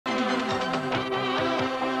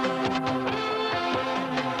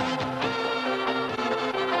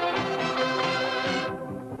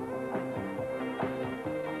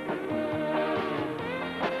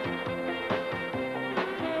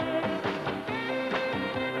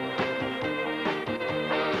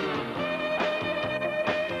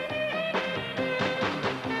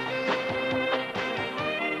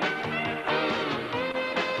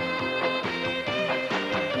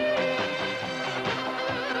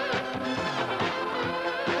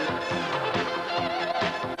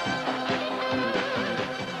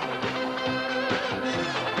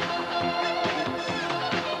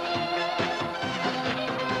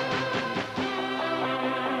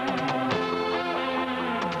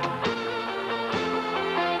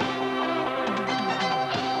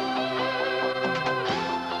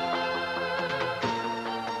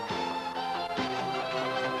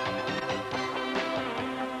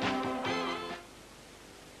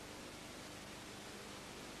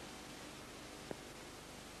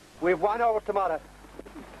We've 1 hour tomorrow.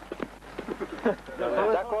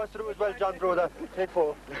 That goes through as well, John Bruder. Take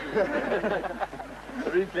 4.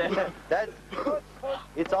 Replay.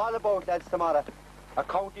 It's all about, lads, tomorrow. A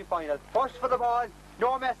county final. First for the ball,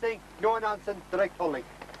 no messing, no nonsense, direct hurling.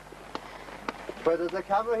 Whether there's a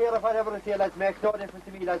camera here or whatever it is, lads, makes no difference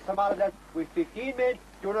to me, lads. Tomorrow, lads, we've 15 men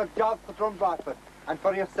doing a job for Drom Broadford. And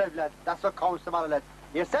for yourself, lads, that's what counts tomorrow, lads.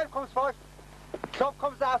 Yourself comes first, club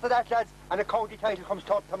comes after that, lads, and the county title comes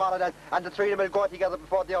third tomorrow, lads, and the 3 of them will go together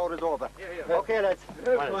before the hour is over. Okay, lads.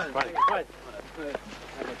 Right.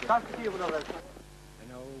 Talk to you, lads.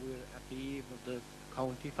 Now we're at the eve of the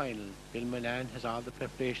county final. Bill Milan has all the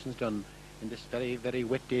preparations done in this very, very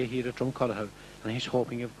wet day here at Drumculloch, and he's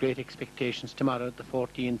hoping of great expectations tomorrow, the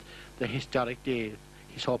 14th, the historic day.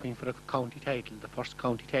 He's hoping for a county title, the first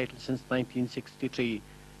county title since 1963.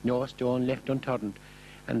 No stone left unturned,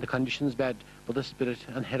 and the conditions bad, but the spirit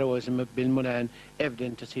and heroism of Bill Milan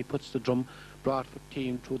evident as he puts the Drom Broadford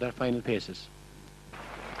team through their final paces.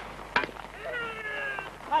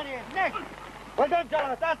 Next. Well done,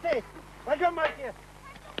 John. That's it. Well done, Mikey.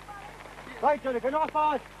 Right, Johnny, get off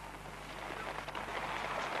on.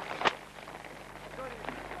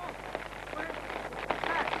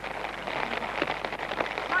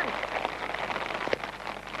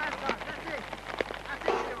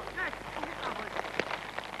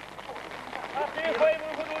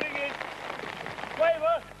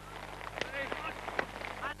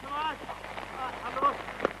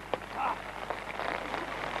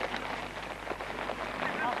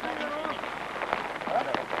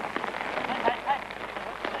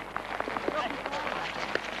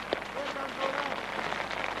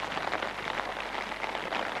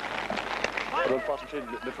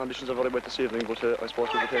 Unfortunately, the conditions are very wet this evening, but I suppose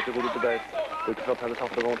we'll take a good look at the bed. We prefer to have the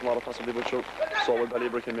top of the round tomorrow, possibly, but sure, so will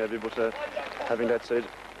Ballybricken maybe, but having that said,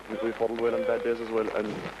 we've huddled well on bad days as well,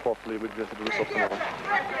 and hopefully we'll be able to do this up tomorrow.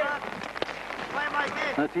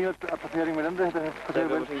 I think you're preparing with them,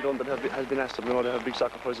 everything done that has been asked of them. They have big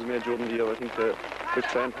sacrifices made during the year. I think we've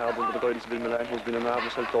trained hard under the guidance of Bill Milan, who's been a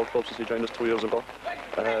marvellous head coach club since he joined us 2 years ago.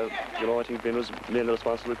 You know, I think Bill was mainly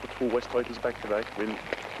responsible for 2 West titles back-to-back in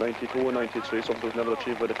 92 and 93, something that was never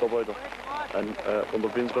achieved by the club either. And under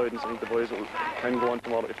Bill's guidance, I think the boys can go on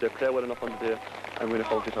tomorrow if they play well enough on the day and win a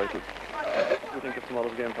county title. What do you think of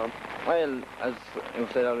tomorrow's game, Tom? Well, as you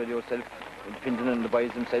said already yourself, depending on the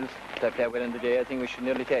boys themselves, if they play well in the day, I think we should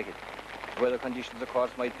nearly take it. The weather conditions, of course,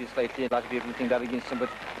 might be slightly, a lot of people think that against them, but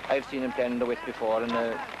I've seen them playing in the wet before, and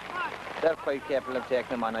they're quite capable of taking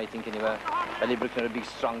them on, I think, anyway. Ballybricken are a big,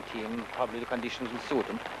 strong team. Probably the conditions will suit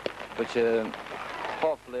them, but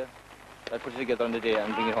hopefully they'll put it together on the day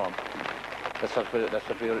and bring it home. That's what we're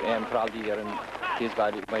aiming for all the year, and please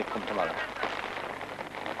God, it might come tomorrow.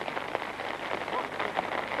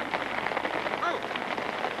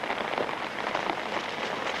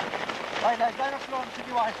 Right, lads, line up slow if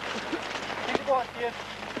you want. Take the ball, Steve.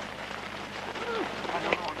 I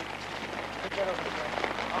don't know. Take that up.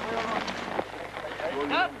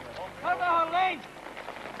 Come on, Hurling!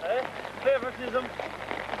 Eh? Favoritism.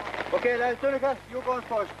 Okay, lads, Donica, you're going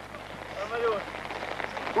first. What am I doing?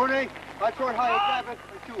 Running, I'll throw it high, grab it,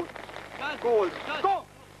 and shoot. Goal. Go!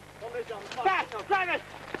 Fast, grab it!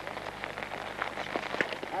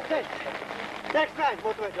 That's it. Next man,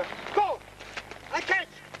 motivator. Go! And catch!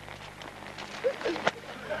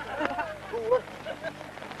 Forward.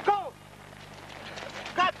 Go!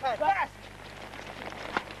 Cut pass, fast!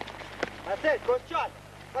 That's it, good shot.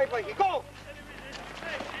 Right, Mikey, go!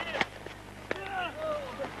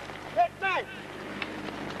 Next man!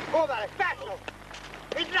 Go about it, fast now!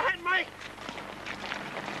 Into the hand, Mike!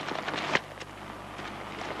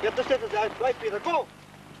 Get the scissors out, right, Peter, go!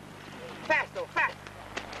 Fast now, fast!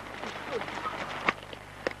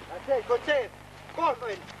 That's it, good save. Go on,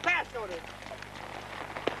 Mike, fast now then.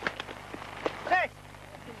 Hey!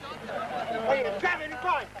 Hey, grab it in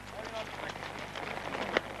front!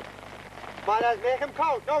 Come on, lads, make him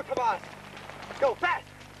count. No, Tomas. Go, fast!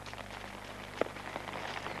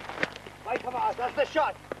 Right, Tomas, that's the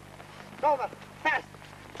shot. Over, fast!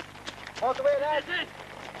 Out the way, lads.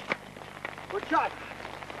 Good shot.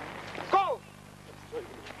 Go!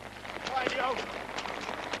 Right, yo.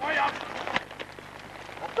 Right up.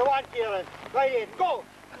 That's the one, Kieran. Right in, go!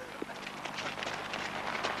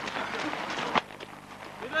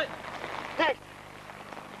 Next.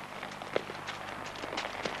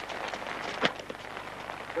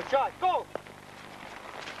 Good shot. Go.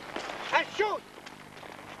 And shoot.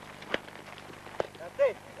 That's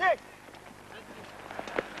it. Next.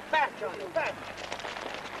 Fast, John. Fast.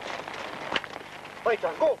 Right,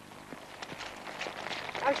 John. Go.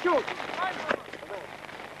 And shoot.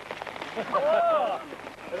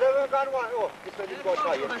 Has everyone gone one? Oh, this one didn't go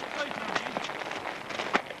try it. Take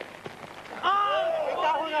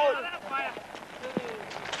that one out.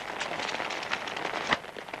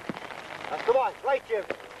 That's the one. Right, Jim.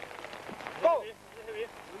 Go.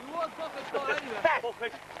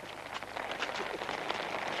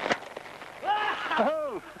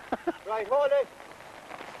 Right, hold it.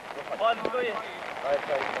 Right.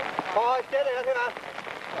 Ball, steady, that's it, man.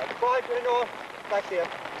 Ball to the north, back there.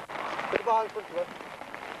 Put the ball in front of it.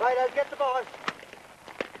 Right, let's get the ball.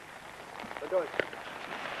 Well done.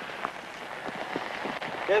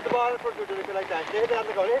 Get the ball in front of it like that. Stay there on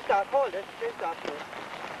the goal. Let's start, hold it. Let's start.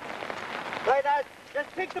 Right, lads,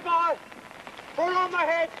 just pick the ball. Throw it on my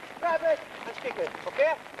head, grab it, and stick it,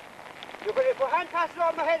 okay? If you hand pass it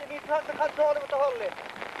on my head, it means you have to control it with the hurling.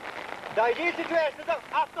 The ideal situation is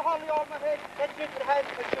after hurling on my head, let's get the hand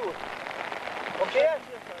and shoot. Okay?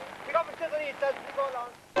 Pick up the scissors and eat that, you go along.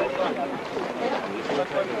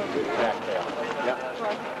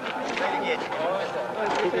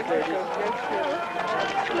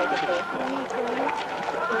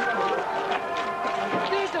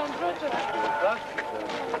 Please don't throw it.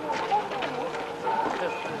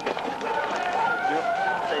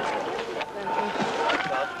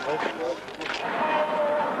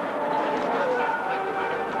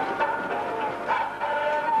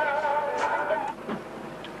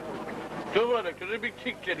 There's a big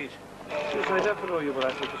tick, Jenny's. I definitely know you, but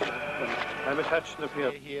I'm attached up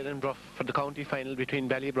here. Here in Brough for the county final between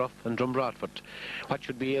Ballybricken and Drom Broadford. What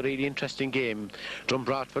should be a really interesting game. Drom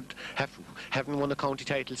Broadford haven't won a county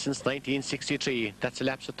title since 1963. That's a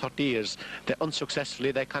lapse of 30 years.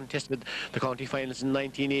 Unsuccessfully they contested the county finals in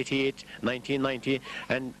 1988, 1990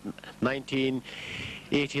 and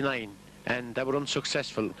 1989. And they were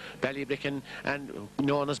unsuccessful. Ballybricken, and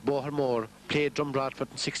known as Bohermore, played Drom Broadford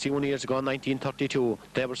 61 years ago in 1932.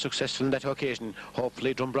 They were successful on that occasion.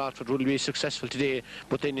 Hopefully Drom Broadford will be successful today,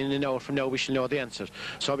 but then in an hour from now we shall know the answer.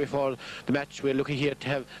 So before the match we're looking here to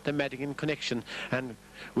have the Madigan connection, and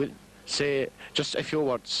we'll say just a few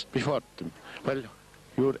words before them. Well,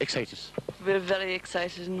 you're excited. We're very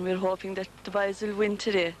excited and we're hoping that the boys will win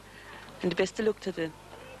today, and the best of luck to them.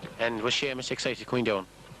 And was Seamus excited coming down?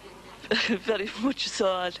 Very much so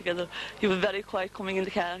altogether. He was very quiet coming in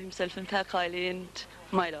the car, himself and Pat Kiley and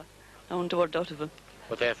Milo. I want a word out of him.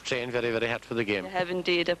 But they have trained very, very hard for the game. They have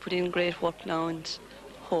indeed. They put in great work now and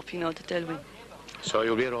hoping now that they'll win. So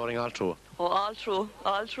you'll be roaring all through? Oh, all through,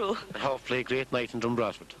 all through. And hopefully a great night in Drom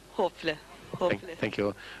Broadford. Hopefully, hopefully. Thank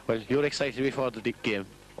you. Well, you're excited before the big game.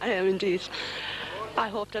 I am indeed. I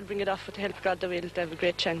hope they'll bring it off with the help of God. They will. They have a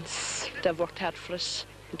great chance. They've worked hard for it.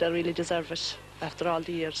 They really deserve it after all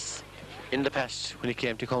the years. In the past, when it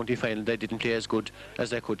came to county final, they didn't play as good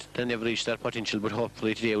as they could. They never reached their potential, but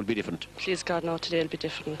hopefully today will be different. Please God, no, today will be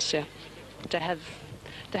different, yeah. They have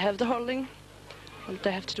the hurling. What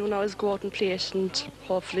they have to do now is go out and play it, and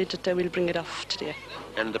hopefully that they will bring it off today.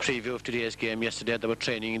 And the preview of today's game yesterday, they were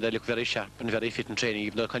training, they looked very sharp and very fit in training,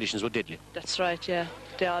 even though the conditions were deadly. That's right, yeah.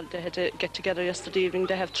 They had to get together yesterday evening.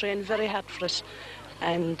 They have trained very hard for it,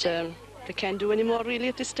 and they can't do any more really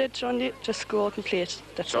at this stage, only just go out and play it.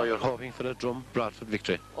 That's so all. You're hoping for a Drom Broadford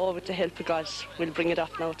victory? Oh, with the help of God, we'll bring it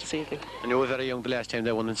off now this evening. And you were very young the last time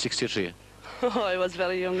they won in 63. Oh, I was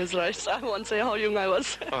very young is right. I won't say how young I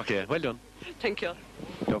was. Okay, well done. Thank you.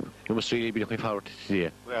 Look, you must really be looking forward to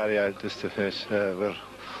today. Well, yeah, just to finish, we're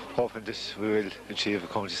hoping that we will achieve a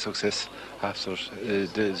county success after the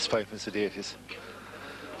disappointments of the 80s.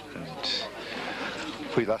 And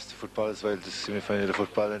we lost the football as well, the semi-final of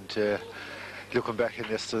football, and looking back in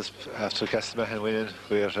yesterday's after Castlemahon winning,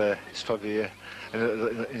 it's probably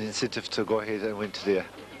an incentive to go ahead and win today.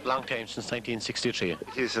 Long time since 1963. It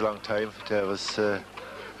is a long time. There was a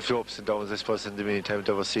few ups and downs, I suppose, in the meantime.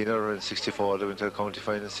 They were senior in 64, they went to the county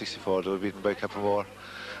final in 64, they were beaten by Cappamore,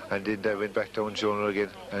 and then they went back down junior again.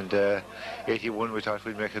 And 81 we thought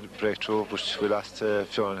we'd make a breakthrough, but we lost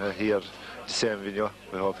Fiona here, the same venue.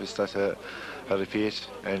 We hope it's not a repeat.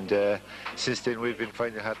 And since then we've been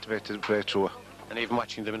finding it hard to make the breakthrough. And even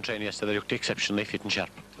watching them in training yesterday, they looked exceptionally fit and sharp.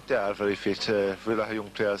 They are very fit. We have a lot of young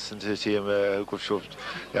players in the team. Good few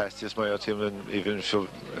last year's minor team, and even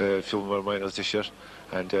a few more minors this year.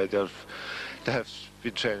 And they have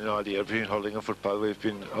been training all year, between hurling and football. We've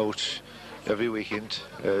been out every weekend,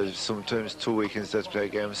 sometimes 2 weekends that play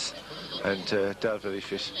games, and they are very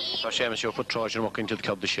fit. So Seamus, you put Trojan work into the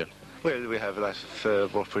club this year? Well, we have a lot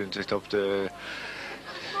of work put into the club.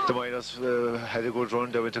 The minors had a good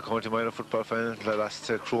run. They went to county minor football final. They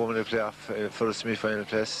lost Chrome in the playoff for the semi-final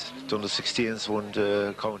place. The under-16s won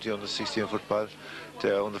the county under-16 football.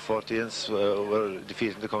 The under 14s were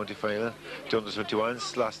defeated in the county final. The under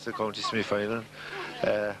 21s lost the county semi-final.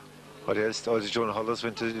 What else? Oh, the Joan Hullers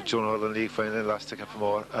went to the Joan Hullen League final and lost to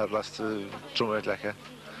Cappamore, lost to Drom.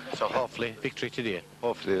 So hopefully victory today.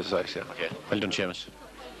 Hopefully it's right, yeah. Okay, well done, Seamus.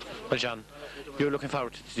 Well, John, you're looking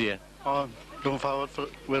forward to today?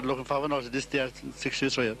 We're looking forward now to this day, 6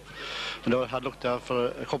 years later. I know I had looked at for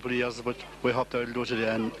a couple of years, but we hope that we'll do today,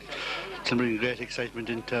 and it'll bring great excitement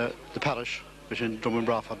into the parish between Drom and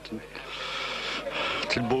Broadford. And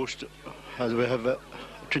it'll boost, as we have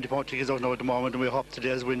 20 pound tickets out now at the moment, and we hope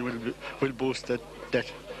today's win will boost the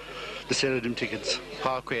sale of them tickets.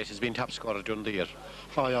 Paul Quaid has been top scorer during the year.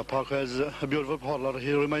 Oh yeah, Paul Quaid is a beautiful hurler.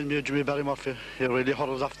 He reminds me of Jimmy Barry Murphy. He really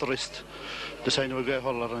hurls off the wrist, the sign of a great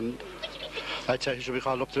hurler, and I'd say he should be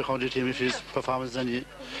called up to the county team if his performance is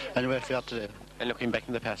anywhere fair today. And looking back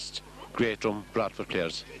in the past, great Drom Broadford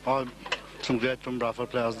players. Oh, some great Drom Broadford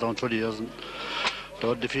players down through the years, and they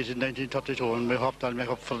were defeated in 1932, and we hope they'll make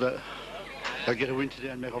up for they'll get a win today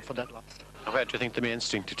and make up for that loss. Where do you think the main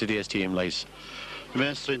strength of today's team lies? The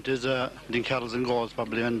main strength is Dean Carroll's in goals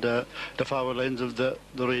probably, and the forward lines of the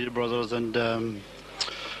Reedy brothers and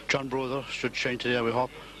John Brother should shine today, we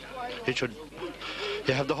hope. He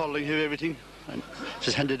have the hurling, he have everything, and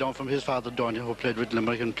just handed down from his father Donny, who played with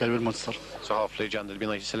Limerick and played with Munster. So hopefully, John, there'll be a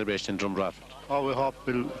nice celebration in Drom Broadford. Oh, we hope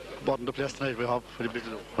we'll button the place tonight, we hope, for the big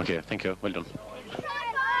look. Okay, thank you, well done.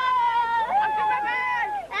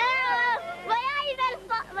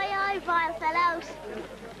 My eyeball fell out.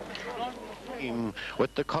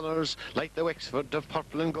 With the colours like the Wexford of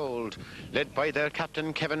purple and gold, led by their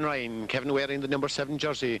captain Kevin Ryan, Kevin wearing the number 7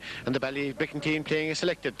 jersey, and the Ballybricken team playing as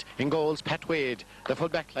selected. In goals, Pat Wade, the full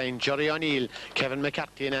back line, Jerry O'Neill, Kevin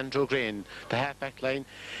McCarthy and Andrew Green. The half back line,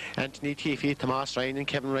 Anthony Teefy, Tomas Ryan and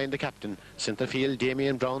Kevin Ryan the captain. Centre field,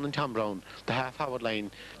 Damien Brown and Tom Brown. The half forward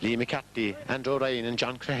line, Lee McCarthy, Andrew Ryan and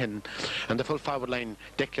John Crehan. And the full forward line,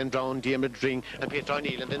 Declan Brown, Diarmid Ring and Peter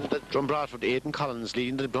O'Neill. And then the Drom Broadford, Aidan Collins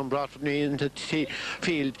leading the Drom Broadford into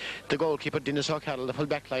field. The goalkeeper, Dennis O'Carroll, the full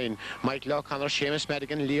back line, Michael O'Connor, Seamus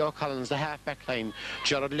Madigan, Leo Collins, the half back line,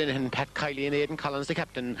 Gerard Linehan, Pat Kiley and Aidan Collins, the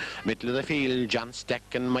captain. Middle of the field, John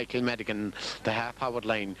Stack and Michael Madigan. The half forward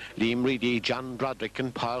line, Liam Reedy, John Broderick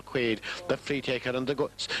and Paul Quaid. The free taker and the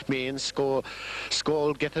main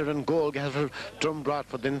goal getter and goal getter for Drom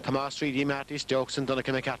Broadford, then Tomas Reedy, Marty Stokes and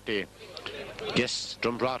Donnacha McCarthy. Yes,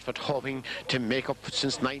 Drom Broadford hoping to make up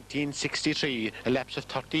since 1963, a lapse of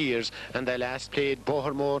 30 years, and they last played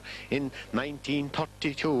Bohermore in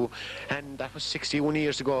 1932, and that was 61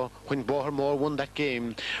 years ago when Bohermore won that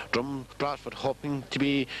game. Drom Broadford hoping to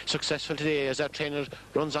be successful today as our trainer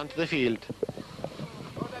runs onto the field.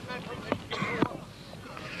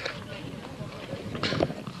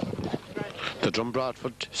 The Drom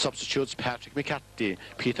Broadford substitutes Patrick McCarthy,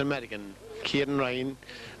 Peter Madigan, Kieran Ryan,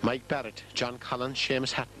 Mike Barrett, John Collins,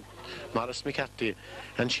 Seamus Hatton, Morris McCarthy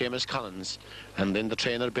and Seamus Collins. And then the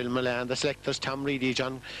trainer Bill Milan, the selectors Tom Reedy,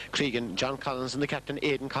 John Cregan, John Collins and the captain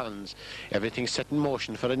Aidan Collins. Everything's set in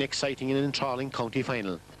motion for an exciting and enthralling county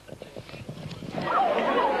final.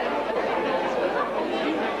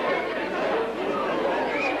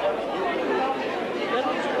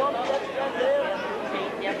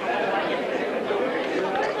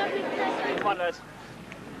 Come on, lads.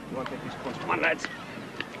 You want to take this punch? Come on, lads.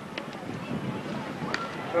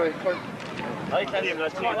 I tell him,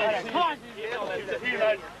 lads. Come on, lads. Come on. Leo. Come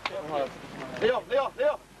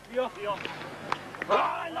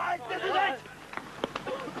on, lads. This is it.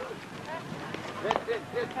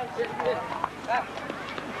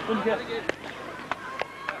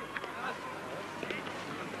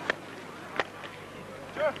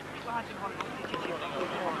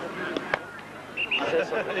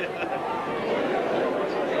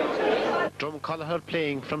 Drom Colliher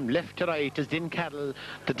playing from left to right as Din Carroll,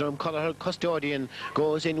 the Drom Colliher custodian,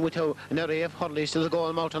 goes in with an array of hurleys to the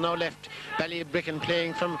goal mouth on our left. Ballybricken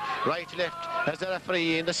playing from right to left as the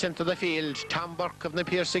referee in the centre of the field, Tom Burke of the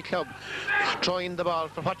Piercy Club, throwing the ball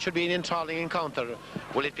for what should be an enthralling encounter.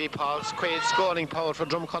 Will it be Paul Quaid's scoring power for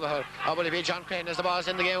Drom Colliher, or will it be John Crehan as the ball's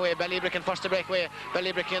in the game away? Ballybricken first to break away.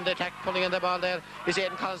 Ballybricken in the attack, pulling on the ball there is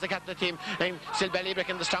Aidan Collins, the captain of the team, and still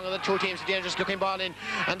Ballybricken, the stronger of the two teams, a dangerous looking ball in,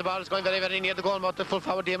 and the ball is going very, very near the goal mouth. The full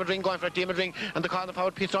forward Diarmid Ring going for it, Diarmid Ring, and the corner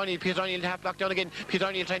forward Peter O'Neill half blocked down again. Peter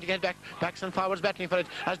O'Neill trying to get back, backs and forwards battling for it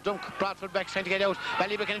as Drom Broadford backs trying to get out.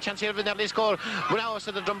 Ballybricken a chance here of an early score. But now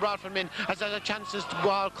so the Drom Broadford men as there's a chance to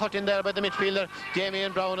ball cut in there by the midfielder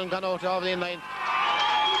Damien Brown and gone out over the in-line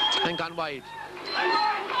and gone wide.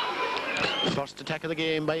 First attack of the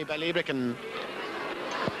game by Ballybricken.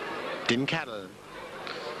 Din Carroll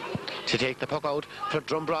to take the puck out for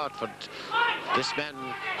Drom Broadford. This man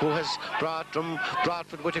who has brought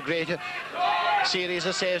Broadford with a great series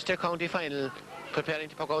of saves to county final, preparing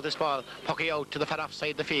to puck out this ball. Pucky out to the far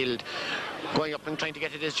offside the field. Going up and trying to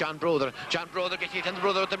get it is John Brother. John Brother gets it, and the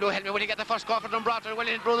Brother with the blue helmet. Will he get the first goal for Broadford? Well,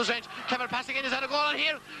 in Brother's range. Clever passing in. Is that a goal in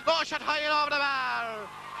here? Oh, shot high and over the bar.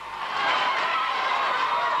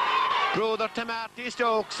 Brother to Marty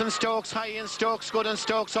Stokes, and Stokes high, and Stokes good, and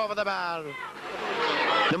Stokes over the bar.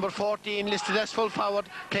 Number 14 listed as full forward,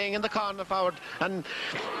 playing in the corner forward, and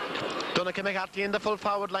Donegal McCarthy in the full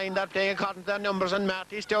forward line. They're playing according to their numbers, and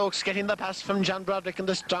Marty Stokes getting the pass from John Broderick, and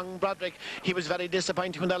the strong Broderick. He was very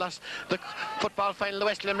disappointed when they lost the football final, the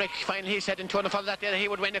West Limerick final. He said in Turnefall that day that he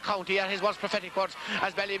would win a county. His words prophetic words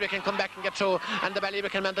as Ballybricken come back and get through, and the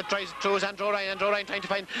Ballybricken man that tries through is Andrew Ryan. Andrew Ryan trying to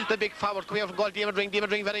find the big forward coming out from goal. David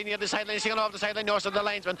Ring very near the sideline, singing off the sideline north of the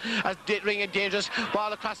linesman as Ring dangerous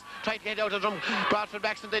ball across, trying to get out of Drom. Broadford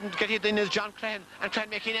backs and didn't get it in is John Crane, and Crane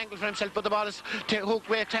making an angle for himself, but the ball is hooked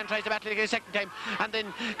away. Crane tries to battle again a second time, and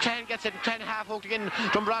then Crane gets it, and Crane half hooked again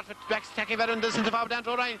from Broadford, backs attacking very under the centre forward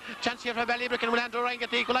Andrew Ryan. Chance here for Ballybricken. Will Andrew Ryan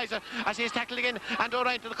get the equaliser as he is tackled again? Andrew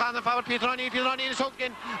Ryan to the corner forward, Peter O'Neill is hooked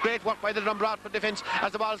again. Great work by the Drum Broadford defence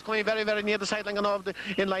as the ball is coming very, very near the sideline and off the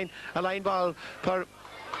in-line. A line ball for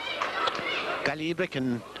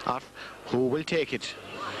Ballybricken, who will take it.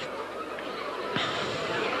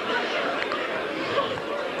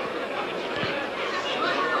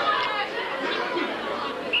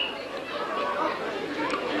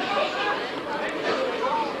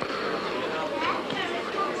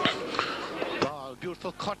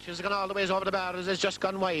 Beautiful cut has gone all the way over the bar, as it's just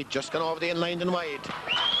gone wide, just gone over the in-line and wide.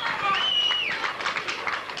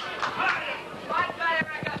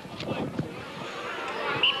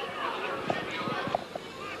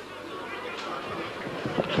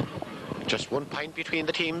 Just 1 point between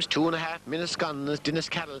the teams, 2.5 minutes gone as Dennis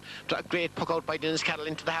Carroll, a great puck out by Dennis Carroll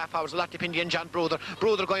into the half hours. A lot depending on John Brother.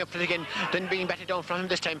 Brother going up for it again, then being batted down from him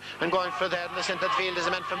this time, and going for there in the centre of the field is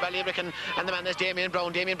a man from Ballybricken, and the man is Damien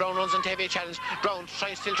Brown. Damien Brown runs into heavy challenge. Brown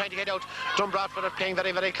still trying to get out. Drum Broadford are playing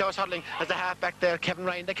very, very close Hurling as the half back there, Kevin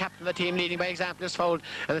Ryan, the captain of the team, leading by example, is fouled,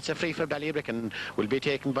 and it's a free for Ballybricken. Will be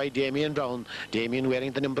taken by Damien Brown. Damien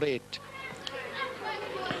wearing the number 8.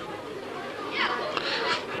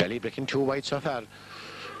 Ballybricken 2 wide so far.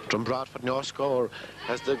 Drum Broadford no score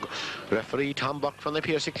as the referee Tom Buck from the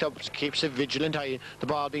Piercy Club keeps a vigilant eye. The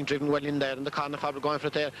ball being driven well in there, and the corner forward going for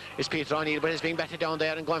it there is Peter O'Neill, but he's being batted down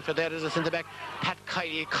there, and going for it there is the centre back Pat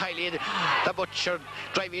Kiley the butcher,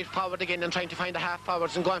 driving it forward again and trying to find the half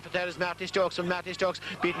forwards, and going for it there is Marty Stokes, and Marty Stokes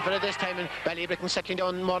beaten for it this time, and Ballybricken settling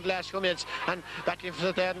down more the last few minutes and battling for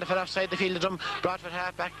it there in the far offside the field. The Drum Broadford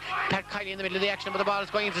half back Pat Kiley in the middle of the action, but the ball is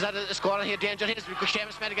going into a score here. Danger here is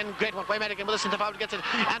Seamus Madigan. Great work by Madigan, but the centre forward gets it.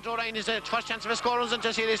 Andrew Ryan is the first chance of a score, runs into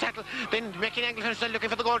a serious tackle, then making an angle for himself, looking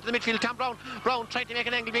for the goal to the midfield. Tom Brown trying to make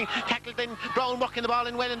an angle, being tackled, then Brown working the ball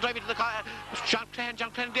in well and driving to the car. John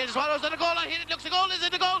Crane gets Swallows, and a goal on here. It looks a goal. Is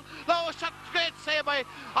it a goal? Low shot, great save by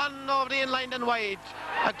on over the in-line and wide.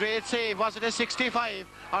 A great save. Was it a 65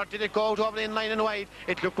 or did it go out over the in-line and wide?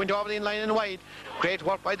 It went over the in-line and wide. Great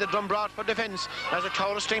work by the Drum Broadford defence as a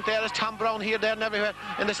tower of strength there is Tom Brown here, there and everywhere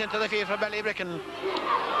in the centre of the field for Ballybricken.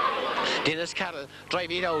 Dennis Carroll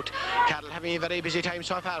driving it out. Carroll having a very busy time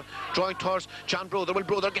so far, drawing towards John Brother. Will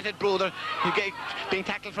Brother get it? Brother being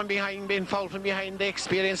tackled from behind, being fouled from behind. The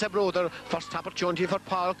experience of Brother. First opportunity for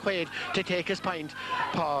Paul Quaid to take his point.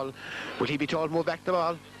 Paul, will he be told move back the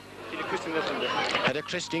ball? Had a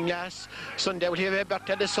christening last Sunday. Will he have a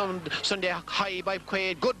birthday this Sunday? High by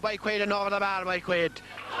Quaid, good by Quaid, and over the bar by Quaid.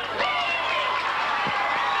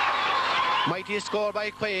 Mighty score by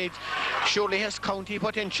Quaid. Surely has county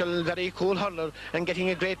potential. Very cool hurler, and getting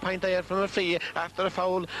a great point there from a free after a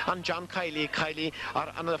foul on John Kiley, or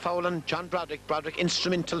another foul on John Broderick. Broderick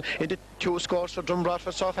instrumental in the 2 scores for Drum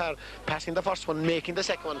Broadford so far, passing the first one, making the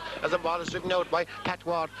second one as the ball is driven out by Pat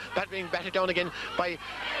Ward. That being batted down again by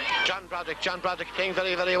John Broderick. John Broderick playing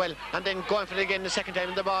very, very well, and then going for it again the second time,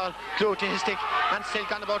 and the ball glued to his stick and still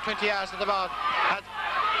gone about 20 yards of the ball. And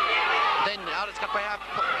then out it's got by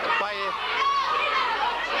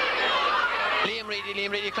Liam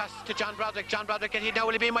Reedy across to John Broderick. John Broderick getting now.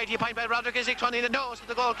 Will it be a mighty point by Broderick? Is 6-1 in the nose of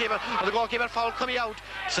the goalkeeper? And the goalkeeper foul coming out.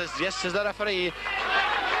 Says yes, says the referee.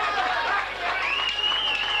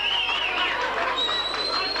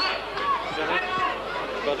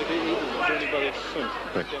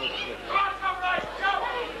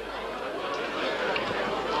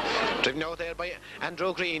 Driven out there by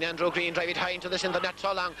Andrew Green. Andrew Green drive it high into the centre, not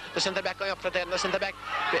so long. The centre back going up for there, and the centre back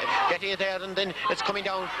getting it there, and then it's coming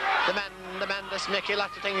down. The man that's making a lot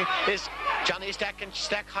of things is Johnny Stack, and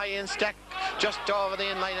Stack high and Stack just over the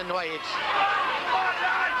in-line and wide.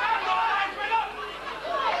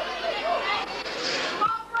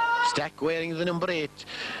 Stack wearing the number 8.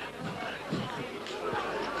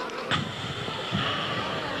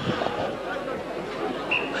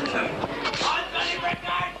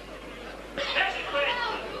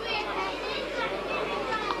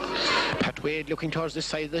 Pat Wade looking towards this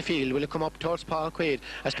side of the field. Will it come up towards Paul Quaid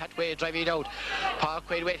as Pat Wade driving it out? Paul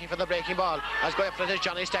Quaid waiting for the breaking ball. As going up for it is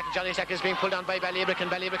Johnny Stack. Johnny Stack is being pulled on by Ballybricken.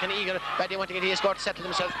 Ballybricken eager. Badly wanting it. He has scored to settle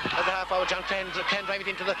himself as the half forward. John can drive it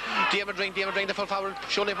into the Diarmuid Ring. Diarmuid Ring, the full forward.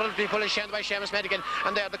 Surely pulled by Seamus Madigan.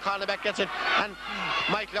 And there the cornerback gets it. And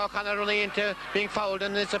Michael O'Connor running into being fouled.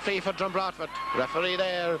 And it's a free for Drom Broadford. Referee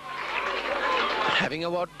there having a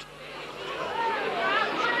word.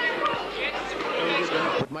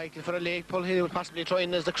 But Michael for a leg pull, he will possibly try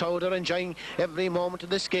in as the crowd are enjoying every moment of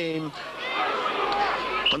this game.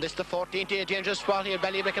 And this is the 14th dangerous spot here.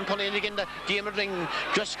 Ballybricken pulling in again. The Diarmuid Ring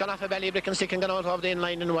just gone off a Ballybricken stick and gone out of the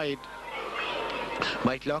in-line and wide.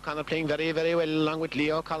 Michael O'Connor playing very, very well along with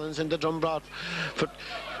Leo Collins in the Drom Broadford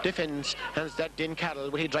defence. And that Din Carroll,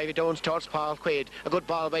 will he drive it down towards Paul Quaid? A good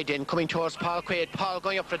ball by Din coming towards Paul Quaid. Paul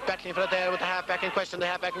going up for it, battling for it there with the half-back in question. The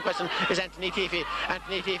half-back in question is Anthony Teefy.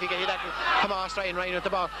 Anthony Teefy getting that. Hamas Ryan with the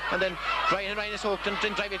ball. And then Ryan is hooked and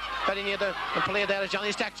then drive it very near the play there is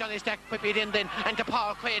Johnny Stack. Johnny Stack whip it in then and to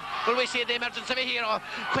Paul Quaid. Will we see the emergence of a hero?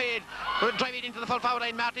 Quaid will drive it into the full forward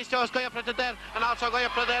line. Marty Stowes going up for it there. And also going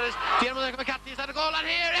up for it there is Diarmuid McCarthy. Is that a goal on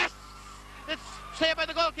here? Yes! It's saved by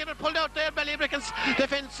the goalkeeper, pulled out there. Ballybricken's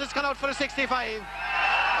defence has gone out for a 65.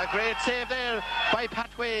 A great save there by Pat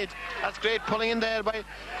Wade. That's great pulling in there by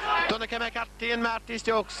Donncha McCarthy and Marty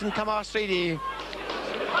Stokes and Tomas Reedy.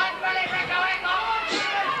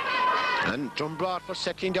 And Drom Broadford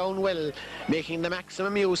settling down well, making the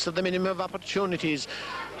maximum use of the minimum of opportunities.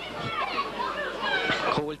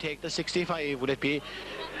 Who will take the 65? Will it be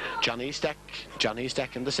Johnny Stack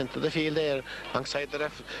in the centre of the field there, alongside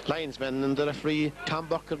the linesman and the referee Tom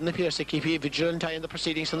Bucker and the Pierce to keep vigilant eye in the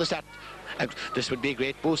proceedings from the start. This would be a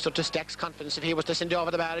great booster to Stack's confidence if he was to send it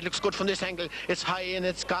over the bar. It looks good from this angle. It's high and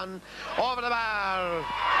it's gone over the bar.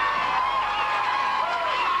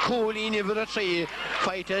 Coolly over a tree,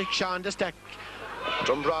 fighter Sean de Stack.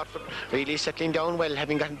 Drom Broadford really settling down well,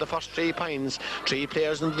 having gotten the first 3 points. 3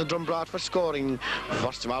 players in the Drom Broadford scoring.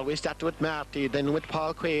 First of all, we start with Marty, then with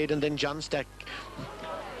Paul Quaid, and then John Stack.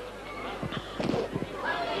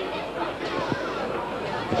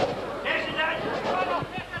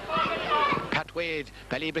 Pat Wade,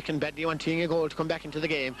 Ballybricken badly wanting a goal to come back into the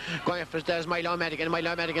game. Going after there's Milo Madigan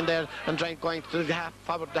there, and going to the half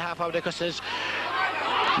forward. The half forward is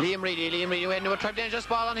Liam Reedy when they tried dangerous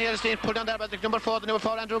ball on here, staying pulled down there by the number 4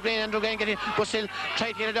 Andrew Green getting, but still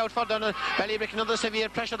tried to get it out for Donald. Ballybricken under severe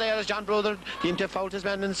pressure there as John Brother deemed to foul his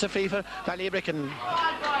man, and it's a free for Ballybricken.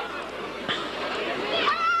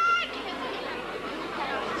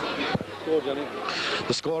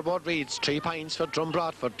 The scoreboard reads 3 points for Drom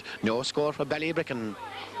Broadford, no score for Ballybricken.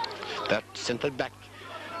 That centre back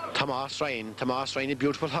Tomas Ryan, a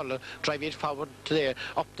beautiful hurler, driving it forward to there,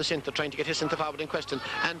 up the centre, trying to get his centre forward in question.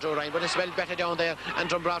 Andrew Ryan, but it's well better down there. And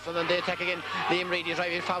Drom Broadford, and they attack again. Liam Reedy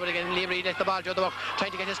driving it forward again. Liam Reedy lets the ball go the work,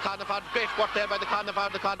 trying to get his corner forward. Great work there by the corner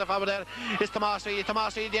forward. The corner forward there is Tomas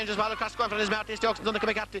Reedy. dangerous ball across, going for his Marty Stokes and Donncha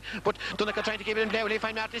McCarthy. But Donncha trying to keep it in play. Will he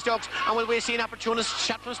find Marty Stokes? And will we see an opportunist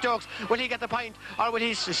shot from Stokes? Will he get the point? Or will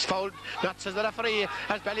he fouled? That says the referee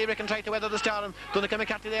as Ballybricken tried to weather the storm. Donncha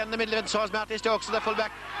McCarthy there in the middle of it. So is Marty Stokes, the full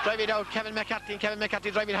back. Drive it out. Kevin McCarthy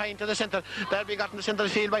driving high into the centre. There we got in the centre of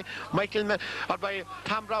the field by by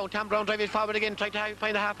Tom Brown. Tom Brown driving forward again, trying to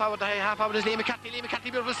find the half forward. The half forward is Lee McCarthy,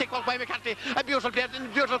 beautiful stick walk by McCarthy. A beautiful player,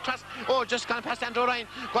 beautiful cross. Oh, just gone past Andrew Ryan.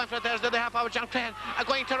 Going for it, there's the half forward, John Crahan.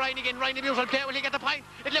 Going to Ryan again. Ryan, a beautiful player. Will he get the point?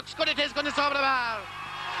 It looks good, it is good, it's over the bar.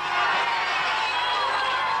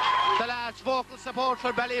 The lads' vocal support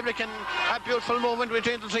for Ballybricken. A beautiful movement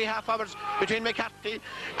between the 3 half forwards, between McCarthy,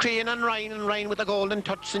 Crean and Ryan with a golden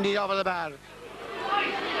touch indeed over the bar.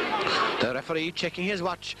 The referee checking his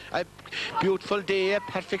watch. A beautiful day, a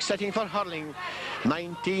perfect setting for hurling.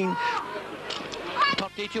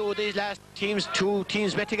 1932, these last teams, 2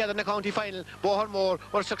 teams met together in the county final. Bohermore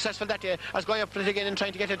were successful that year as going up for it again and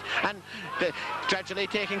trying to get it, and gradually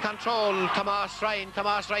taking control. Tomas Ryan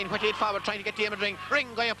whipping it forward, trying to get Diarmuid Ring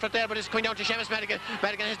going up for it there, but it's going down to Seamus Madigan.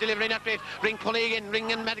 His delivery not great. Ring pulling again,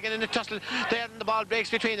 Ring and Madigan in a tussle there, and the ball breaks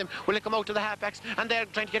between them. Will it come out to the halfbacks? And they're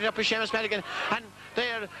trying to get it up with Seamus Madigan, and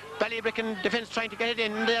there Ballybricken defence trying to get it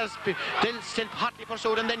in. There's still hotly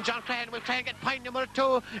pursued, and then John Crahan will try and get point number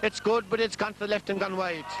 2. It's good, but it's gone to the left and gone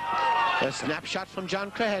wide. A snapshot from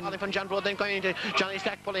John Crehan, from John Broad, then going into Johnny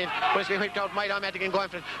Stack pulling it, but it's been whipped out. Milo Madigan going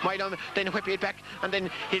for it. Milo then whip it back, and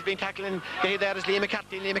then he's been tackling. There is Liam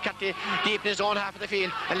McCarthy. Liam McCarthy deep in his own half of the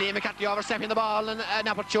field, and Liam McCarthy overstepping the ball, and an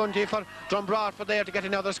opportunity for Drom Broadford there to get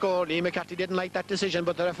another score. Liam McCarthy didn't like that decision,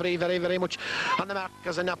 but the referee very, very much on the mark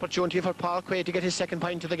as an opportunity for Paul Quaid to get his second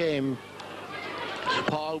point of the game.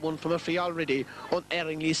 Paul won from a free already,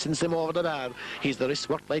 unerringly sends him over the bar. He's the wrist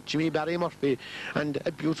work like Jimmy Barry Murphy, and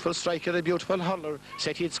a beautiful striker, a beautiful hurler.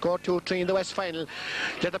 Said he'd score 2-3 in the West final.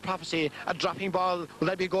 Let the prophecy, a dropping ball. Will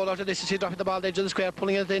that be a goal out of this? Is he dropping the ball at the edge of the square,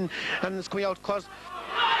 pulling it in, and it's coming out cause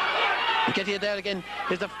get here there again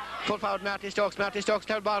is the full forward Marty Stokes. Marty Stokes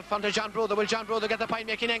third ball front to John Brother. Will John Brother get the point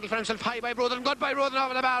making angle for himself? High by Brother and good by Brother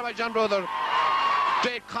over the bar by John Brother.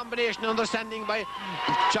 Great combination, understanding by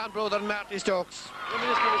John Brother and Marty Stokes.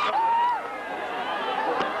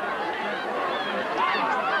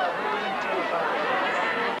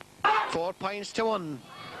 4 points to 1.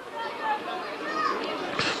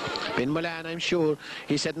 Ben Mullane, I'm sure,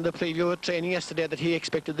 he said in the preview of training yesterday that he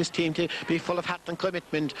expected this team to be full of heart and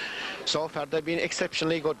commitment. So far they've been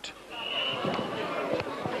exceptionally good.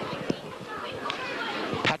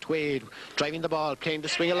 Pat Wade driving the ball, playing the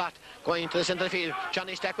swing a lot, going to the centre of the field.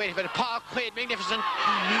 Johnny Stack waiting for it. Paul Quaid, magnificent.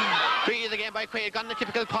 Breathed again by Quaid, gone the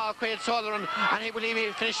typical Paul Quaid solo run, and he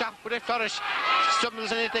will finish off with a flourish.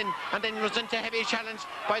 Stumbles in it in, and then runs into a heavy challenge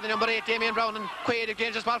by the number 8, Damien Brown, and Quaid a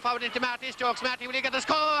dangerous ball forward into Marty Stokes. Marty, will he get the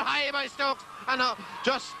score? High by Stokes, and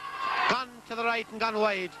just gone to the right and gone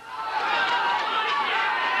wide.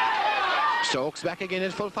 Stokes back again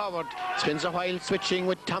at full forward. Spins a while switching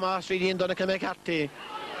with Thomas Reedy and Donnacha McCarthy.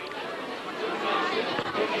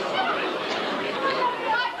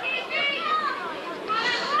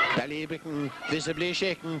 Ballybricken visibly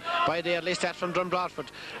shaken by the early start from Drom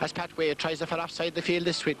Broadford as Pat Wade tries to fall offside the field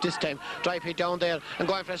this time. Drive it down there and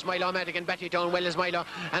going for Milo Madigan, bat it down well as Milo,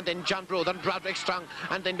 and then John Brother and Broderick strong,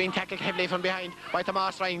 and then being tackled heavily from behind by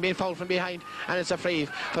Tomas Ryan, being fouled from behind, and it's a free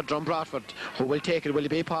for Drom Broadford. Who will take it? Will it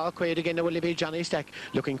be Paul Quaid again, or will it be Johnny Stack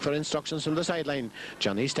looking for instructions from the sideline?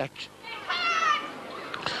 Johnny Stack.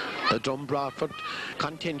 The Drom Broadford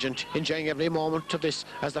contingent enjoying every moment of this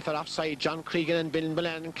as they fell offside. John Cregan and Bill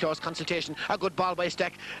Mullane in close consultation. A good ball by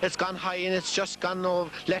Stack. It's gone high and it's just gone over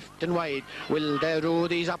left and wide. Will they rue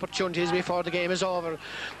these opportunities before the game is over?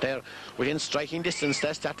 They're within striking distance.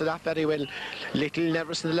 They started off very well. Little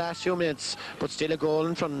nervous in the last few minutes, but still a goal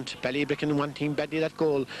in front. Ballybricken wanting badly that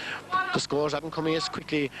goal. The scores haven't come as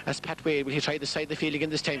quickly as Pat Wade. Will he try the side of the field again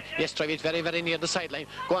this time? Yes, drive it very, very near the sideline.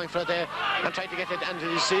 Going for it there and trying to get it. And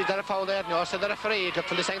you see that a foul there? No, so they're afraid. Look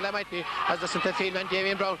from this angle, that might be as the centre field man,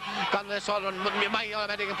 Damien Brown, gone the assault run.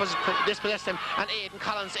 Madigan dispossessed him, and Aidan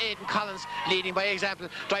Collins leading by example,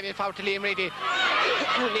 driving forward to Liam Reedy.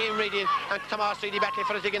 Liam Reedy and Tomas Reedy battling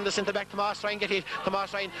for it again. The centre back, Tomas Ryan get it.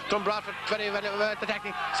 Tomas Ryan, Drom Broadford very well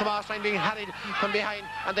attacking. Tomas Ryan being harried from behind,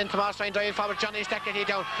 and then Tomas Ryan driving forward. Johnny Stack get it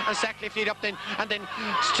down, and Stack lifted up then, and then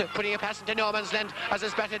putting a pass into no man's land as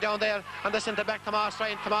it's batted down there, and the centre back, Tomas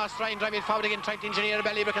Ryan driving forward again, trying to engineer a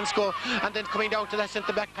Ballybricken score. And then coming down to the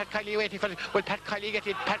centre back, Pat Kiley waiting for it. Will Pat Kiley get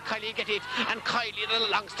it? Pat Kiley get it. And Kiley,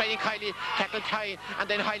 the long striding Kiley, tackled high, and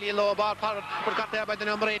then highly low ball forward, but got there by the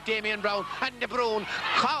number 8, Damien Brown. And De Bruyne,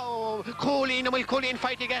 Colleen, and will Colleen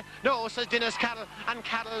fight again? No, says Dennis Carroll, and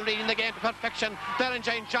Carroll reading the game to perfection. They're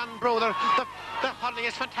enjoying John Brother. The hurling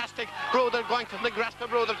is fantastic. Brother going from the grasp of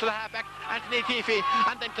Brother to the halfback, Anthony Keefe,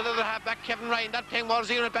 and then to the other halfback, Kevin Ryan. That playing more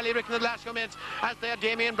zero at Ballybricken in the last few minutes as they're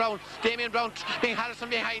Damien Brown being harassed from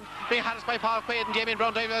behind, being harassed by Paul Quaid, and Damien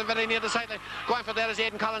Brown driving very near the sideline. Going for there is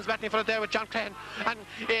Aidan Collins battling for it there with John Crehan, and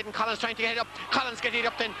Aidan Collins trying to get it up. Collins get it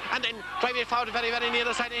up then, and then driving it forward very, very near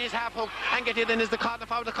the sideline. His half hook, and get it in is the corner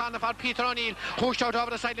forward. Peter O'Neill pushed out over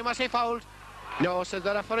the sideline. Was he fouled? No, says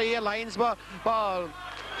the referee. Lions ball.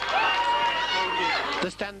 The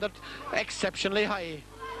standard exceptionally high.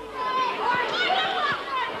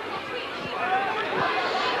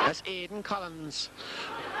 As Aidan Collins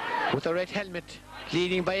with a red helmet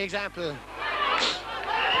leading by example.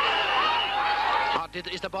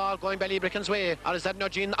 Is the ball going Ballybricken's way, or is that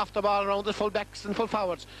nudging off the ball around the full backs and full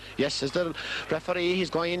forwards? Yes, as the referee, he's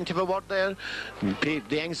going to have a word there.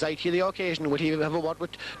 The anxiety of the occasion, will he have a word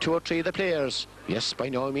with 2 or 3 of the players? Yes, by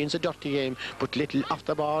no means a dirty game, but little off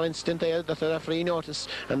the ball instant there that the referee noticed,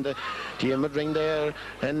 and the team would ring there,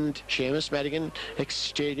 and Seamus Madigan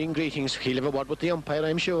exchanging greetings. He'll have a word with the umpire,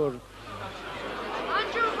 I'm sure.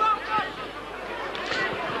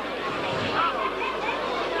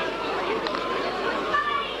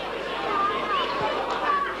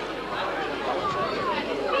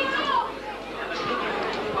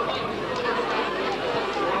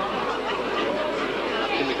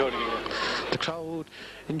 crowd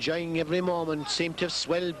enjoying every moment, seem to have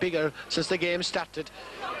swelled bigger since the game started.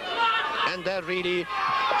 And they're really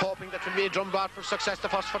hoping that will be a Drom Broadford success, the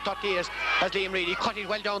first for 30 years, as Liam Reedy cut it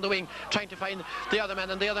well down the wing, trying to find the other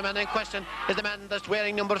man, and the other man in question is the man that's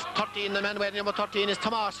wearing number 13. The man wearing number 13 is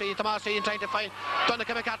Tomas Reedy. Tomas Reedy trying to find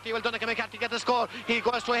Donncha McCarthy. Will Donncha McCarthy get the score? He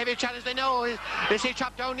goes to a heavy challenge. They know. Is he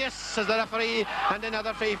chopped down? Yes, says the referee, and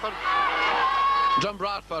another free for Drom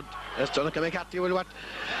Broadford, as Donncha McCarthy will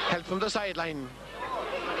help from the sideline.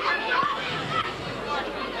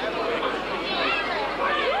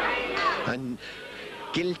 And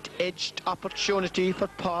gilt-edged opportunity for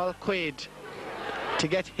Paul Quaid to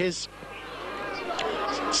get his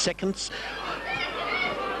second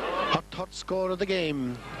or third score of the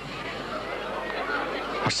game.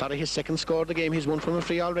 Sorry, his second score of the game. He's one from a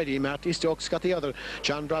free already. Marty Stokes got the other.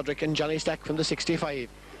 John Broderick and Johnny Stack from the 65.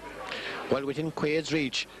 Well within Quaid's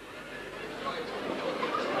reach.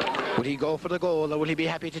 Will he go for the goal, or will he be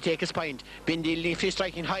happy to take his point? Bindi Leafy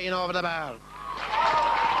striking high and over the bar.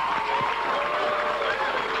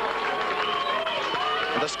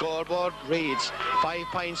 The scoreboard reads 5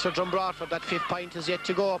 points for Drom Broadford. That 5th point is yet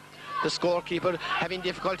to go up. The scorekeeper having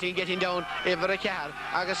difficulty in getting down Ivra Car,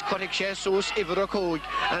 Agus Kotik Jesus, Ivra Coog,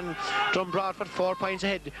 and Drom Broadford 4 points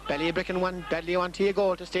ahead. Ballybricken badly want a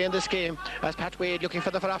goal to stay in this game, as Pat Wade looking for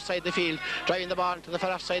the far offside the field, driving the ball to the far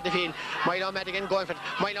offside the field. Milo Madigan going for it.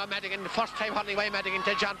 Milo Madigan, first time hurling by Madigan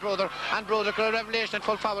to John Brother, and Brother a revelation at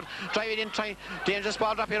full forward, driving in, trying dangerous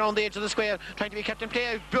ball dropping around the edge of the square, trying to be kept in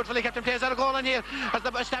play. Beautifully kept in play. Is that a goal in here? As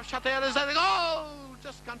the snapshot there, is that a goal?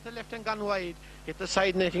 Just gone to left and gone wide. Hit the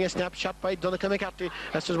side netting, a snapshot by Donncha McCarthy.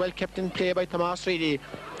 That's as well kept in play by Tomas Reedy.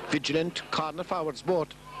 Vigilant corner forwards both.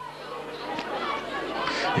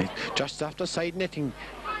 Just after side netting.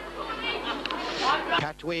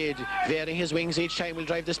 Pat Wade, varying his wings each time, will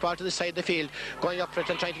drive this ball to the side of the field. Going up for it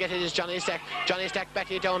and trying to get it is Johnny Stack. Johnny Stack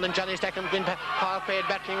batting it down, and Johnny Stack and Paul Quaid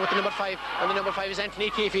battling with the number 5. And the number 5 is Anthony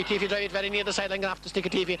Teefy. Teefy drive it very near the sideline, going off the stick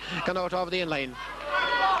of Teefy, gone out over the in-line.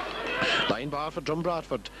 Line ball for Drom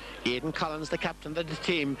Broadford. Aidan Collins, the captain of the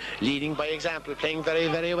team, leading by example, playing very,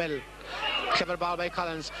 very well. Clever ball by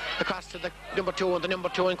Collins across to the number 2, and the number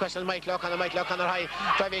 2 in question is Mike Loughnane. Mike Loughnane high,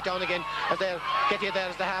 drive it down again as they get you there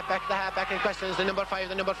as the halfback in question is the number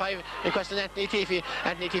 5 in question is Anthony Teefy.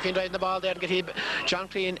 Anthony Teefy driving the ball there and get John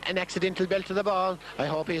Crean an accidental belt to the ball. I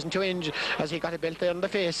hope he isn't too injured, as he got a belt there in the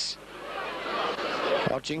face.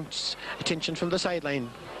 Urging attention from the sideline.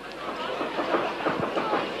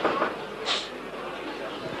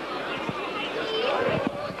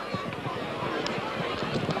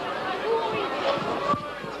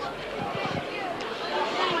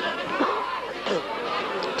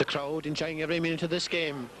 The crowd enjoying every minute of this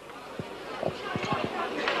game.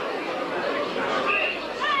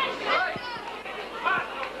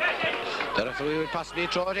 The referee will possibly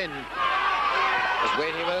throw it in. Just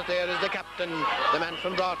waiting with it there is the captain, the man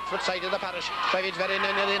from Broadford side of the parish. Drive it very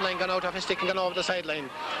near the inline, gone out of his stick and gone over the sideline.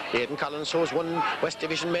 Aidan Collins, who's won West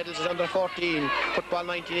Division medals, is under 14. Football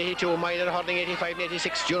 1982, minor hurling 85 and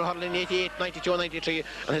 86, junior hurling 88, 92 and 93.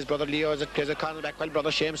 And his brother Leo plays a cornerback, while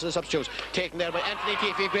brother Seamus is the substitute. Taken there by Anthony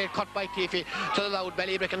Teefy, great cut by Teefy to the loud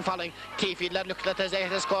Ballybricken following. Teefy, lad, looked at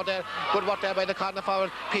his score there. Good work there by the corner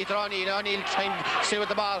forward, Peter O'Neill. O'Neill trying to stay with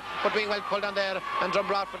the ball, but being well pulled on there. And Drom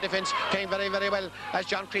Broadford defence playing very, very well, as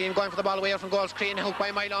John Crean going for the ball away from goals. Crean hooked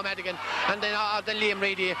by Milo Madigan, and then Liam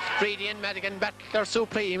Reedy and Madigan battler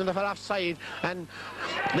supreme in the far offside, and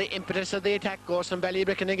the impetus of the attack goes from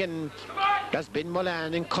Ballybricken again. As Ben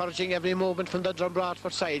Mullane encouraging every movement from the Drom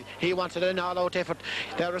Broadford side. He wanted an all-out effort.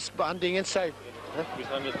 They're responding inside. We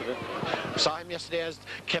saw him yesterday. Saw him yesterday as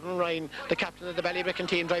Kevin Ryan, the captain of the Ballybricken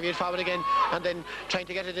team, driving it forward again, and then trying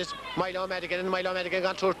to get it is Milo Madigan, and Milo Madigan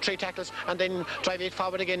gone through 3 tackles, and then driving it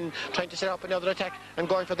forward again, trying to set up another attack, and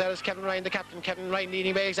going for there is Kevin Ryan, the captain. Kevin Ryan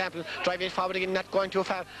leading by example, driving it forward again, not going too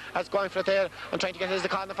far, as going for it there, and trying to get it as the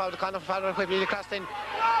corner forward, quickly across in.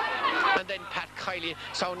 And then Pat Kiley,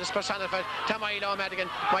 soundness personified to Milo Madigan.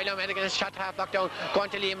 Milo Madigan is shot half knocked down, going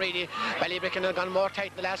to Liam Reedy. Ballybricken have gone more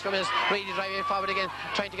tight in the last few minutes. Reedy driving it forward again,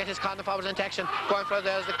 trying to get his corner forwards into action. Going for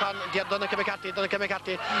there's the Donncha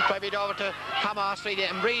McCarthy. Drive it over to Tomas Reedy.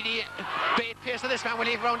 And Reedy, great pace of this man, will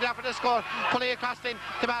he round it up for the score. Pulling across in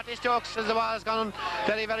to Marty Stokes as the ball has gone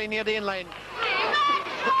very, very near the in-line.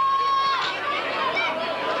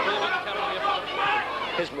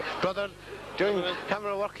 His brother doing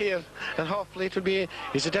camera work here, and hopefully it will be,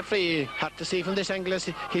 is it a free? Hard to see from this angle as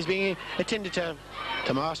he's being attended to.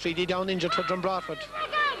 Tomas Reedy down injured for Drom Broadford.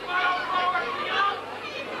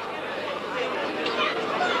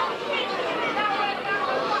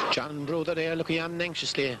 John Brother there looking on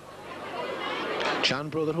anxiously. John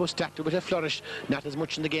Brother, who started with a flourish, not as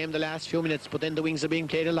much in the game the last few minutes, but then the wings are being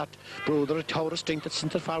played a lot. Brother, a tower of strength at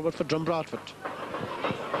centre forward for Drom Broadford.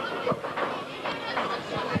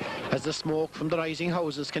 As the smoke from the rising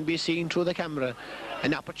houses can be seen through the camera,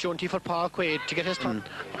 an opportunity for Paul Quaid to get his turn.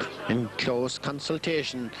 In close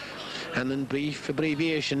consultation and in brief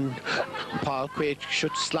abbreviation, Paul Quaid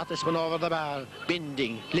should slot this one over the bar.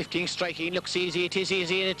 Bending, lifting, striking, looks easy, it is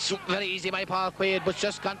easy, and it's very easy by Paul Quaid, but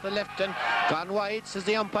just gone to the left and gone wide, says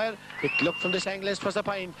the umpire. It looked from this angle as was a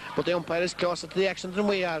pine, but the umpire is closer to the action than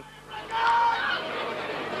we are.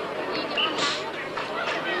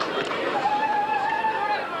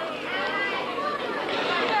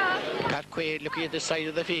 Quaid looking at the side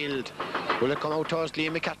of the field. Will it come out towards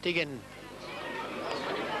Liam McCarthy again?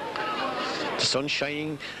 The sun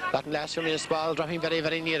shining. That last few minutes, ball dropping very,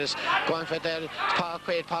 very near us. Going for it there. Paul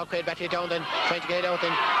Quaid battling down then. Trying to get it out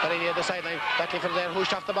then. Very near the sideline. Battling for there.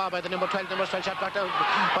 Whooshed off the ball by the number 12. Number 12 shot blocked down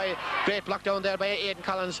by great block down there by Aidan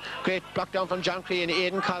Collins. Great block down from John Crean.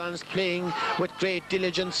 Aidan Collins playing with great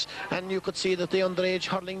diligence. And you could see that the underage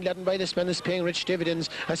hurling led by this man is paying rich dividends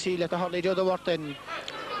as he let the hurling do the work then.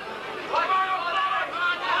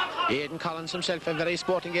 Aidan Collins himself, a very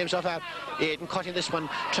sporting game so far. Aidan cutting this one,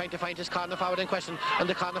 trying to find his corner forward in question, and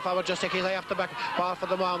the corner forward just taking his eye off the back ball for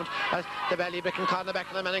the moment as the Ballybricken corner back,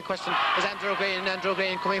 and the man in question is Andrew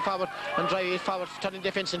Green coming forward and driving forward, turning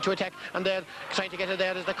defence into attack, and they're trying to get it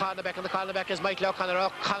there is the corner back, and the corner back is Michael O'Connor,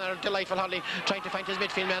 delightful hurling, trying to find his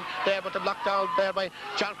midfield man there, but the block down there by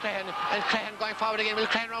John Crehan, and Crehan going forward again. Will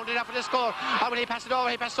Crehan round it up for the score, or will he pass it over?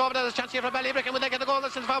 He passed over. There's a chance here for Ballybricken. Will they get the goal?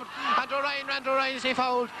 That's in forward. Andrew Ryan is he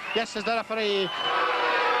fouled? Yes, is the referee.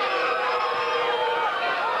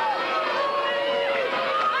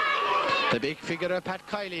 The big figure of Pat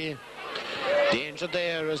Kiley. Danger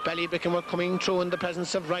there as Ballybricken were coming through in the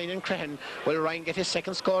presence of Ryan and Crehan. Will Ryan get his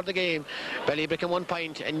second score of the game? Ballybricken 1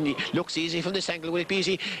 point, and he looks easy from this angle. Will it be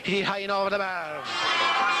easy? Hit it high and over the bar.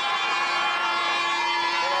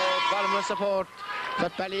 Bottomless support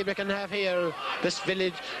that Ballybricken have here, this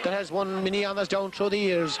village that has won many honours down through the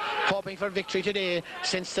years, hoping for victory today,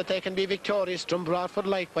 since that they can be victorious. Drom Broadford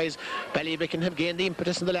likewise. Ballybricken have gained the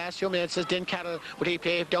impetus in the last few minutes as Dan Carroll would he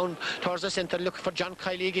play down towards the centre, looking for John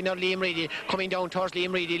Kiley again, or Liam Reedy coming down towards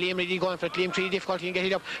Liam Reedy going for it. Liam Reedy difficulty in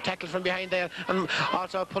getting up, tackle from behind there, and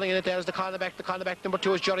also pulling in it there is the cornerback number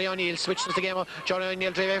 2 is Jerry O'Neill, switches the game up. Jerry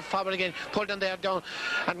O'Neill driving forward again, pulled in there down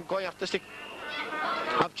and going off the stick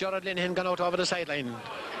of Gerard Linehan, gone out over the sideline.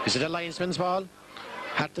 Is it a linesman's ball?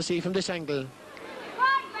 Hard to see from this angle.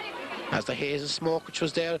 As the haze and smoke which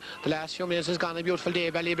was there the last few minutes has gone. A beautiful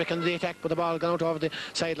day. Ballybricken the attack, but the ball gone out over the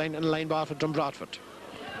sideline, and a line ball for Drom Broadford.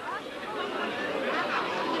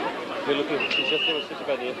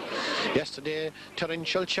 Yesterday,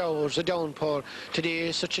 torrential showers, a downpour.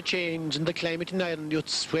 Today, such a change in the climate in Ireland. You'd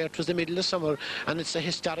swear it was the middle of summer, and it's a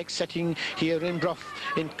historic setting here in Brough,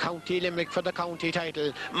 in County Limerick for the county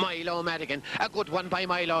title. Milo Madigan, a good one by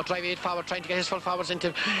Milo, driving it forward, trying to get his full forwards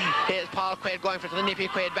into Paul Quaid, going for it, the nippy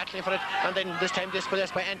Quaid battling for it, and then this time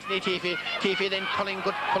dispossessed by Anthony Teefy. Teefy then pulling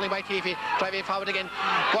by Teefy, driving forward again,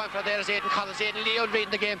 going for it. There's Aidan Collins, Aidan Leo reading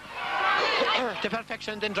the game to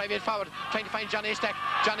perfection, then driving it forward, trying to find Johnny Stack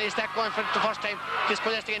going for it the first time,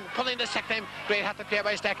 dispossessed again, pulling the second time. Great hat to play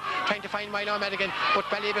by Stack, trying to find Milo Madigan, but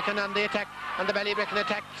Ballybricken on the attack, and the Ballybricken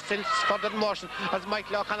attack still further in motion as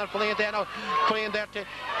Michael O'Connor pulling it there now, pulling it there to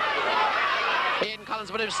Aidan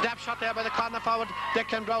Collins, but a snapshot there by the corner forward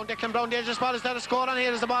Declan Brown, dangerous ball. Is there a score on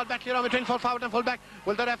here? Is the ball back here on between full forward and full back?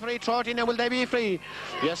 Will the referee throw it in, and will they be free?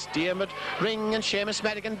 Yes, Diarmid Ring and Seamus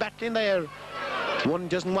Madigan battling there. One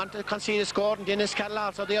doesn't want to concede a score, and Dennis Carroll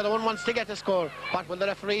also. The other one wants to get a score. What will the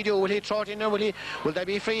referee do? Will he throw it in, or will they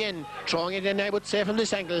be free in? Throwing it in, I would say, from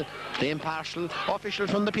this angle. The impartial official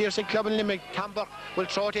from the Piercing Club in Limerick, Tom Burke, will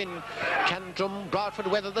throw it in. Can Drom Broadford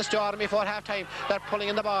weather the storm before half time? They're pulling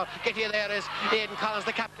in the ball. Get here, there is Aidan Collins,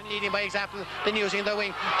 the captain, leading by example, then using the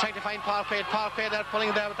wing, trying to find Paul Quaid there,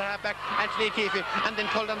 pulling there with the half back, Anthony Teefy, and then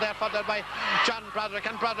pulled in there further by John Broderick,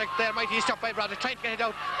 and Broderick there, mighty stuff by Broderick, trying to get it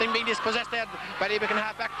out, then being dispossessed there. Ballybricken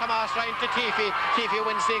half back, Tomas Ryan to Teefy. Teefy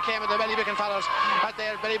wins the claim of the Ballybricken followers. As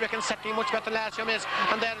there, Ballybricken setting much better the last few minutes,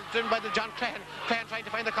 and they're driven by the John Crehan trying to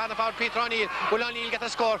find the corner forward, Peter O'Neill. Will O'Neill get the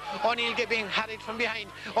score? O'Neill being harried from behind.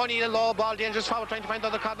 O'Neill a low ball, dangerous forward, trying to find the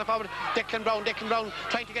other corner forward. Declan Brown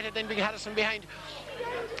trying to get it, then being harried from behind.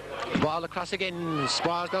 Ball across again,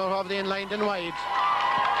 Spars down over the end line and wide.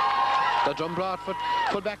 The Drom Broadford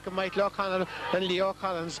full back of Michael O'Connor and Leo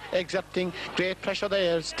Collins exerting great pressure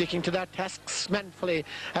there, sticking to their tasks manfully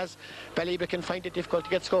as Ballybricken find it difficult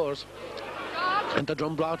to get scores. And the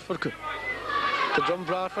Drom Broadford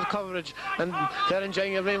coverage, and they're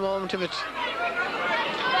enjoying every moment of it.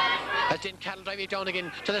 As Din Cattle drive it down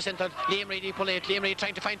again to the centre. Liam Reedy pulling it. Liam Reedy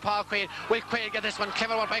trying to find Paul Quaid. Will Quaid get this one?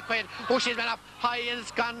 Clever one by Quaid. Oh, she's been up high and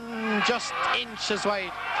it's gone just inches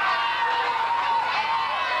wide.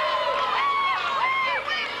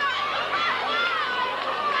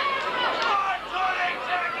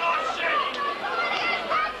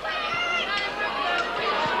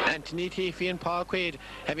 Anthony Teefy and Paul Quaid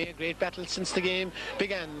having a great battle since the game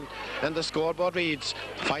began, and the scoreboard reads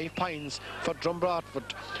 5 points for Drom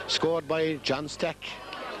Broadford, scored by John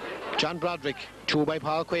Broderick, 2 by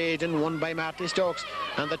Paul Quaid and 1 by Marty Stokes,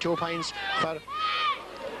 and the 2 points for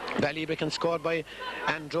Ballybricken scored by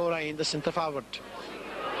Andrew Ryan, the centre forward.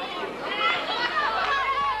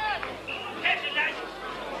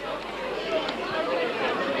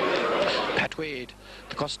 Pat Wade,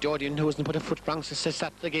 the custodian who hasn't put a foot wrong since the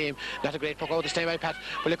start of the game. Not a great puck out this time by Pat.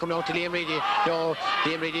 Will it come down to Liam Reedy? No,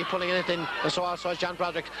 Liam Reedy pulling it in, and so also is John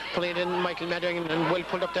Broderick pulling it in. Michael Madigan, and Will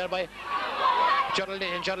pulled up there by Gerald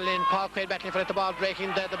Lynn, Paul Quaid battling for it, the ball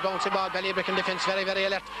breaking there, the bouncing ball, Ballybricken defence very, very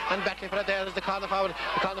alert, and battling for it there is the corner forward.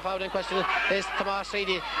 The corner forward in question is Tomas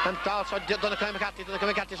Reedy, and also Donegal McCarthy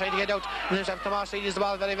trying to get out, and there's Tomas Reedy is the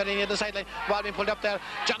ball very, very near the sideline, ball being pulled up there,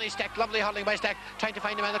 Johnny Stack, lovely hurling by Stack, trying to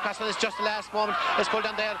find him in the cross, and it's just the last moment, it's pulled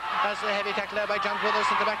on there, as a heavy tackle there by John Brothers,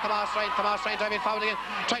 into back Tomas Ryan driving forward again,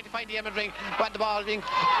 trying to find the Emerald ring, but the ball being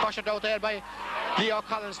pushed out there by Leo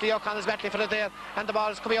Collins battling for it there, and the ball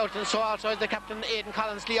is coming out, and so also is the captain Aidan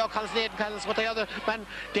Collins, Leo Collins and Aidan Collins, with the other man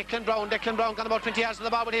Declan Brown gone about 20 yards to the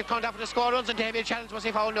ball, but he's come down for the score, runs into heavy challenge, was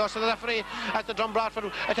he fouled? No, so the referee as the Drom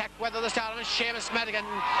Broadford attack, whether the star of Seamus Madigan,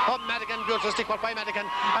 Madigan, beautiful stick work by Madigan,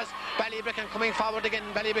 as Ballybricken coming forward again,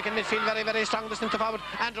 Ballybricken midfield very, very strong, the centre forward,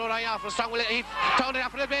 Andrew Ryan off, strong, he found it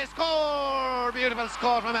off for the play, score, beautiful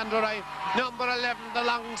score from Andrew Ryan, number 11, the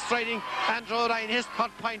long striding Andrew Ryan, his 3rd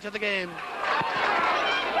point of the game.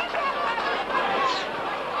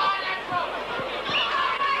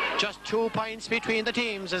 Just 2 points between the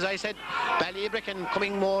teams, as I said. Ballybricken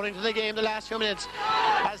coming more into the game the last few minutes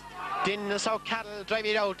as Din South Cattle drive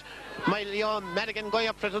it out. Leon Madigan going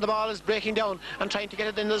up front of the ball is breaking down and trying to get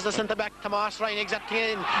it in as the centre back Tomas Ryan exacting it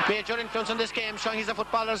in. Major influence on this game, showing he's a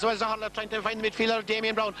footballer as well as a hurler, trying to find the midfielder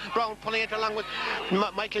Damien Brown pulling it along with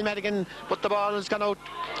Michael Madigan, but the ball has gone out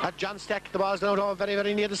at John Stack. The ball has gone out very,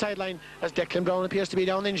 very near the sideline as Declan Brown appears to be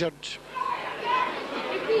down injured.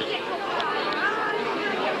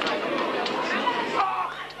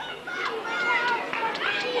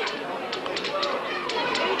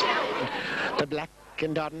 The black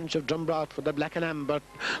and orange of Drom Broadford, the black and amber,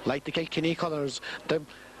 like the Kilkenny colours, the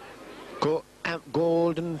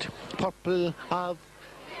gold and purple of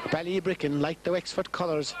Ballybricken, like the Wexford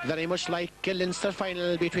colours, very much like a Leinster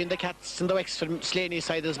final between the Cats and the Wexford Slaney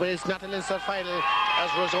siders, but it's not a Leinster final,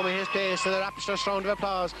 as resuming his place in the rapturous round of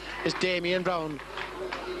applause is Damien Brown.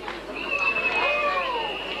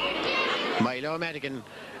 Milo Madigan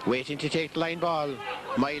waiting to take the line ball.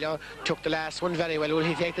 Milo took the last one very well. Will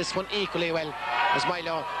he take this one equally well? As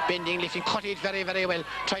Milo bending, lifting, cut it very, very well.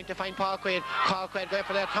 Trying to find Paul Quaid. Paul Quaid going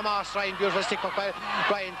for that. Tomas Ryan, beautiful stick up by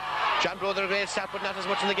Ryan. John Brother, great start, but not as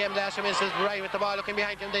much in the game last few minutes. Ryan with the ball looking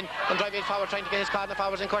behind him then and driving forward, trying to get his corner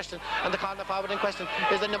forwards in question. And the corner forward in question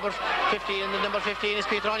is the number 15, and the number 15 is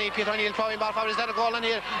Peter O'Neill. Peter O'Neill throwing ball forward. Is there a goal in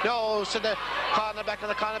here? No, so the corner back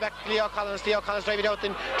Leo Collins driving out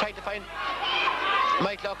then trying to find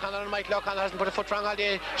Michael O'Connor, and Michael O'Connor hasn't put a foot wrong all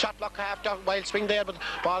day. Shot block half down, wild swing there, but the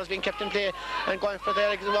ball is being kept in play and going for there.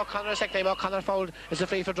 O'Connor a second time. O'Connor fouled. It's a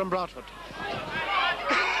free for Drom Broadford.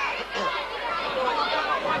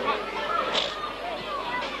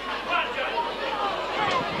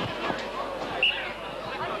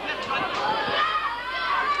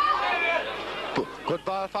 Good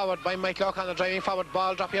ball forward by Michael O'Connor, driving forward,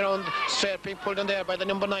 ball dropping around, straight being pulled in there by the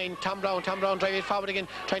number 9, Tom Brown driving forward again,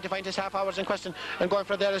 trying to find his half hours in question, and going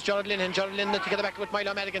for there is Gerald Linehan to get the back with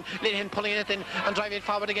Milo Madigan, Linehan pulling it in and driving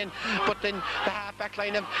forward again, but then the half back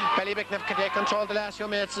line of Ballybricken have taken control the last few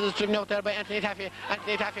minutes, is driven out there by Anthony Taffy,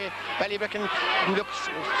 Ballybricken looks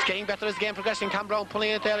getting better as the game progressing, Tom Brown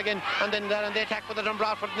pulling it there again, and then there and the attack with the Drom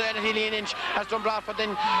Broadford, and then he lean inch as Drom Broadford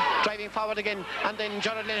then driving forward again, and then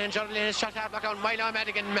Gerald Linehan shot half back down, Milo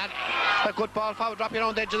Madigan, a good ball forward, dropping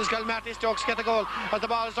around the edge of the skull. Marty Stokes get the goal as the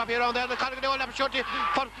ball is dropping around there. The goal opportunity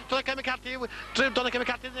for Donegal McCarthy. Donegal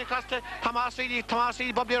McCarthy across to Tomas Reedy. Tomas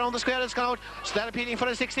Reedy bubbly around the square. It's gone out. So they're appealing for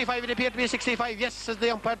a 65. It appeared to be a 65. Yes, says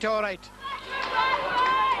the umpire to all right.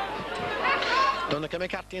 Donegal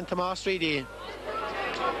McCarthy and Tomas Reedy.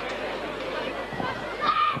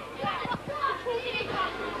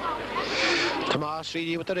 Tomas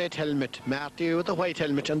Reedy with the red helmet, Marty with the white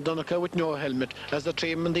helmet and Donegal with no helmet as the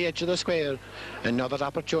trim on the edge of the square. Another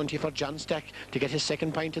opportunity for John Stack to get his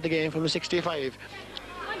second point of the game from a 65.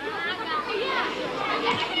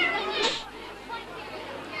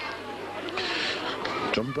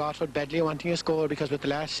 Drom Broadford badly wanting a score because with the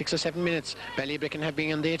last 6 or 7 minutes Ballybricken have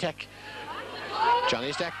been on the attack.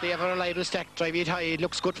 Johnny Stack, the ever reliable Stack, drive it high, it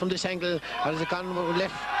looks good from this angle. Has it gone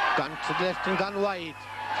left, gone to the left and gone wide.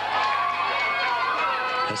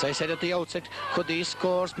 As I said at the outset, could these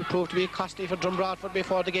scores be proved to be costly for Drom Broadford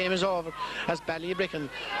before the game is over? As Ballybricken,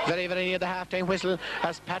 very, very near the half-time whistle,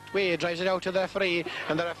 as Pat Wade drives it out to the referee,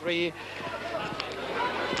 and the referee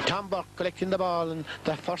Tom Burke collecting the ball, and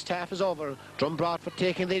the first half is over. Drom Broadford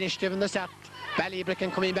taking the initiative in the start.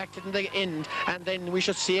 Ballybricken coming back to the end, and then we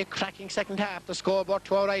should see a cracking second half. The scoreboard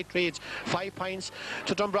to our right reads 5 points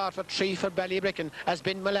to Drom Broadford, 3 for Ballybricken, as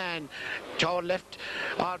Ben Milan to our left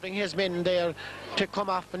ordering his men there to come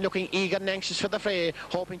off and looking eager and anxious for the fray,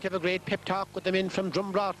 hoping to have a great pep talk with the men from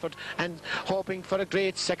Drom Broadford and hoping for a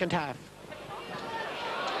great second half.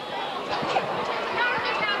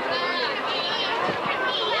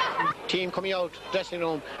 Team coming out, dressing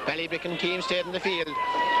room, Ballybricken team stayed in the field.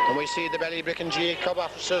 And we see the Ballybricken GA club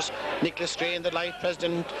officers, Nicholas Strain, the life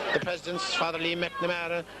president, the presidents, Father Lee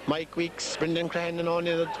McNamara, Mike Weeks, Brendan Crahan and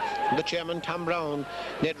O'Neill, the chairman Tom Brown,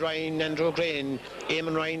 Ned Ryan, Andrew Grain,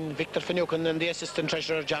 Eamon Ryan, Victor Finucane and the assistant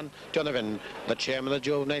treasurer John Donovan, the chairman of the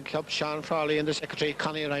Juvenile Club Sean Frawley and the secretary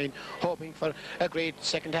Connie Ryan, hoping for a great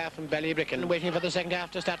second half from Ballybricken. Waiting for the second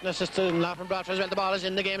half to start, and sister-in-law from Broadford as well. The ball is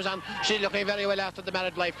in, the game is on. She's looking very well after the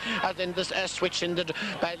married life. As in this switch in the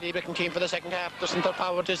Ballybricken team for the second half. The centre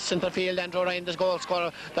forward is centre field, Andrew Ryan, the goal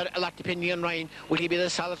scorer. A lot depending on Ryan. Will he be the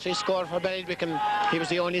solitary scorer for Ballybricken? He was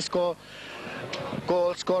the only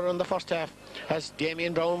goal scorer in the first half, as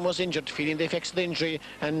Damien Brown was injured, feeling the effects of the injury,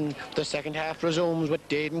 and the second half resumes with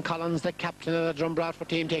Dayden Collins, the captain of the Drom Broadford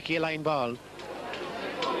team, taking a line ball.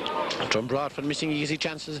 Drom Broadford missing easy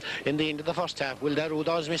chances in the end of the first half. Will they rue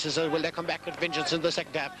those misses, or will they come back with vengeance in the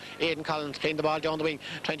second half? Aidan Collins playing the ball down the wing,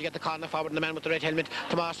 trying to get the corner forward, and the man with the red helmet,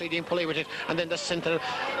 Tomas Reedy, pulling with it, and then the centre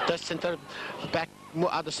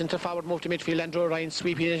forward move to midfield, Andrew Ryan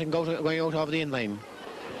sweeping it and going out over the in-line.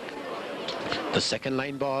 The second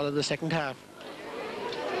line ball of the second half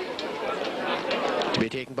to be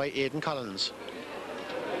taken by Aidan Collins.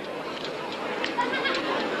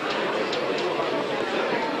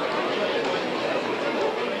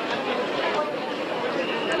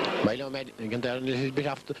 Milo Madigan there a little bit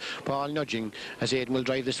off the ball, nudging as Aidan will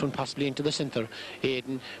drive this one possibly into the centre.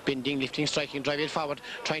 Aidan bending, lifting, striking, driving it forward,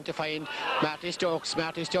 trying to find Marty Stokes.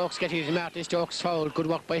 Marty Stokes getting it. Marty Stokes foul. Good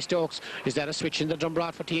work by Stokes. Is there a switch in the Drom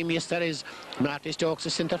Broadford team? Yes, there is. Marty Stokes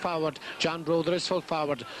is centre forward. John Brother is full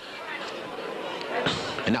forward.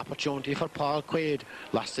 An opportunity for Paul Quaid.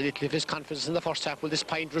 Lost a little of his confidence in the first half. Will this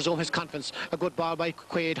point resume his confidence? A good ball by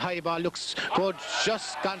Quaid. High ball looks good.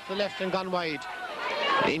 Just gone to the left and gone wide.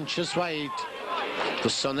 Inches wide. The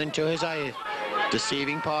sun into his eye,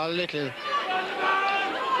 deceiving Paul a little.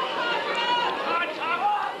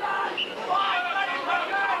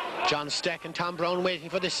 John Stack and Tom Brown waiting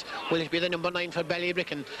for this. Will it be the number 9 for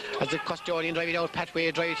Ballybricken as the custodian drive it out? Pat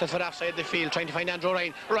Wade drives it for offside the field, trying to find Andrew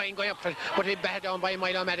Ryan. Ryan going up for it, but he batted down by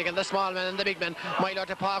Milo Madigan, the small man and the big man. Milo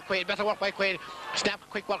to Paul Quaid. Better work by Quaid. Snap,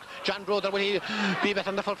 quick work. John Brother, will he be better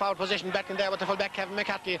in the full forward position? Batting there with the full back, Kevin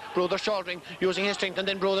McCarthy. Brother shouldering, using his strength, and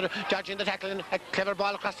then Brother dodging the tackle, and a clever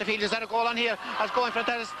ball across the field. Is there a goal on here? As going for it,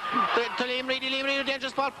 there is to Liam Reedy. Liam Reedy,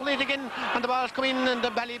 dangerous ball, pull it again, and the ball's coming in, and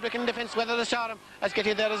the Ballybricken defence, whether they saw him, as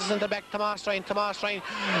getting there is centre back, Tomas Ryan.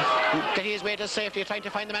 Getting his way to safety, trying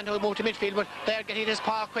to find the man who will move to midfield, but there getting his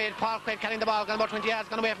Paul Quaid. Paul Quaid carrying the ball, gone about 20 yards,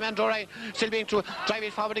 gone away from Andrew Ryan, still being true, drive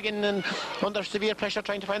it forward again, and under severe pressure,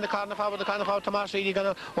 trying to find the corner forward. Tomas Reedy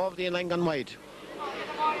gone over the in-line, gone wide.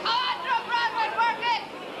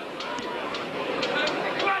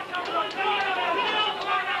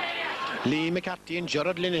 Lee McCarthy and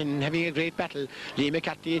Gerard Linehan having a great battle. Lee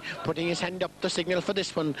McCarthy putting his hand up the signal for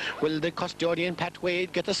this one. Will the custodian Pat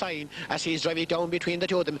Wade get the sign as he's driving down between the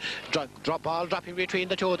two of them? Ball dropping between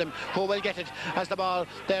the two of them. Who will get it as the ball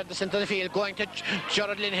there at the centre of the field going to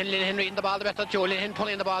Gerard Linehan. Linehan reading the ball the better two. Linehan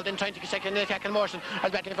pulling the ball, then trying to second the attack in motion.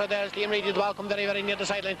 As battling for there is Liam Reedy. The ball come very, very near the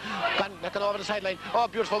sideline. Gone over the sideline. Oh,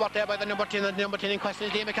 beautiful work there by the number 10. The number 10 in question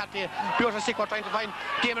is Lee McCarthy. Beautiful sick work trying to find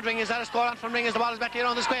Damon Ring. Is there a score on from Ring as the ball is back here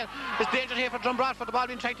on the square? Danger here for Drom Broadford. The ball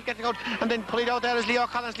being trying to get it out, and then pull it out there is Leo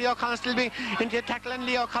Collins. Leo Collins still being into the tackle, and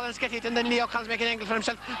Leo Collins get it, and then Leo Collins making an angle for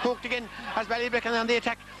himself. Hooked again as Ballybricken on the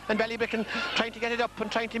attack, and Ballybricken trying to get it up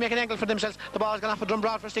and trying to make an angle for themselves. The ball's gone off for Drom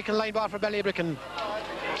Broadford, sticking line ball for Ballybricken.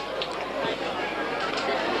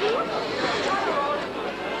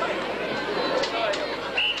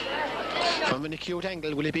 From an acute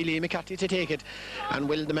angle, will it be Lee McCarthy to take it? And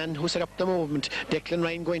will the man who set up the movement, Declan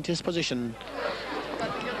Ryan, go into his position?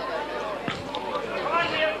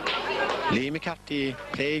 Lee McCarthy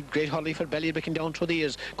played great hurley for Ballybricken down through the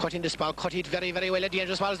years. Cutting this ball, cut it very, very well. A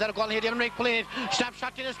dangerous ball. Is there a goal here? Devon Rick pulling it. Snap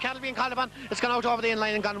shot in his Carroll being called upon. It's gone out over the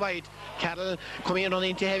inline and gone wide. Carroll coming in on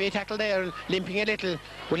into heavy tackle there, limping a little.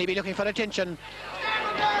 Will he be looking for attention?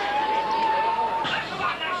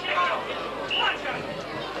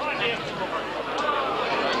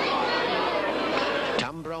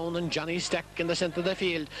 Brown and Johnny Stack in the centre of the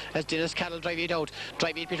field as Dennis Carroll drive it out.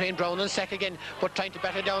 Drive it between Brown and Stack again, but trying to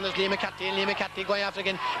batter down as Lee McCarthy, and Lee McCarthy going after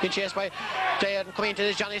again, being chased by there and coming into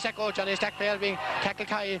this Johnny Stack. Oh, Johnny Stack there being tackled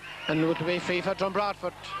high and would be free for Drom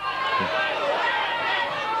Broadford.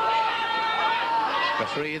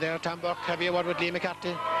 Referee there, Tom Burke, have you a word with Lee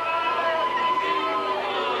McCarthy?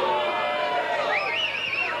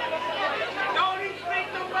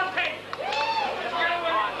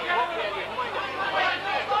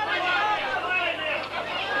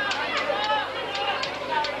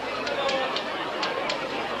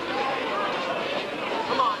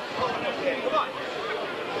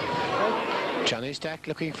 Johnny Stack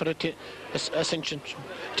looking for attention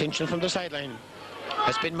from the sideline.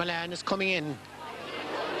 As Ben Milan is coming in.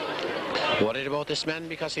 Worried about this man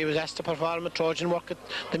because he was asked to perform a Trojan work at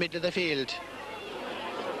the middle of the field.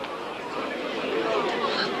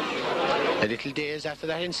 A little days after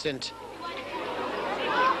that incident.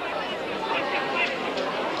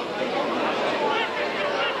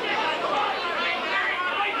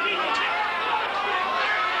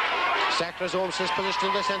 Stack resumes his position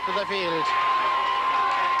in the centre of the field.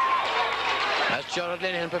 As Gerard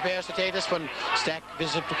Linehan prepares to take this one, Stack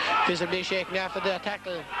visibly shaking after the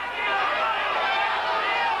tackle.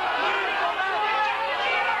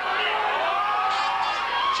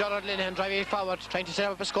 Gerard Linehan driving forward, trying to set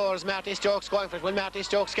up a score as Marty Stokes going for it. Will Marty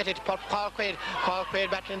Stokes get it? Paul Quaid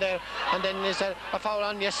battling there. And then is there a foul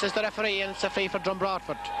on? Yes, is the referee, and it's a free for Drom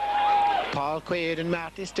Broadford. Paul Quaid and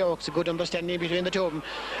Marty Stokes, a good understanding between the two of them.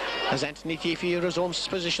 As Anthony Keefe resumes his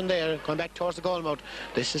position there, going back towards the goal mouth.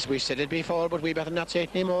 This is, we said it before, but we better not say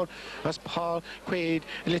it anymore. As Paul Quaid,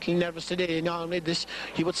 a little nervous today. Normally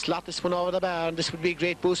he would slot this one over the bar, and this would be a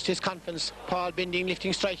great boost to his confidence. Paul bending,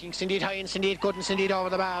 lifting, striking, indeed high, and indeed good, and indeed over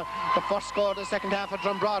the bar. The first score of the second half for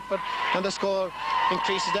Drom Broadford, and the score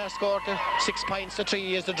increases their score to 6 points to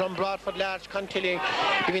 3 as the Drom Broadford large continuing,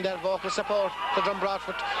 giving their vocal support to the Drom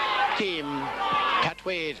Broadford team. Pat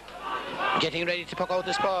Wade getting ready to puck out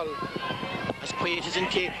this ball as Quaid is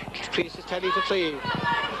increases tally to 3.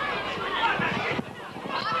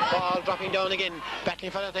 Ball dropping down again,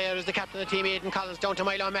 battling for it there is the captain of the team, Aidan Collins, down to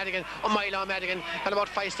Milo Madigan. Milo Madigan, and about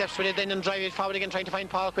 5 steps with it then and drive it forward again, trying to find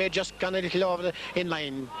Paul Quaid, just gone a little over the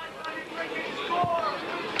inline.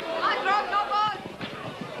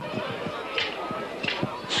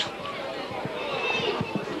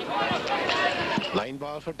 Line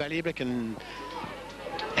ball for Ballybricken.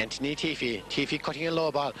 Anthony Teefy cutting a low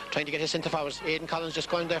ball, trying to get his centre forwards. Aidan Collins just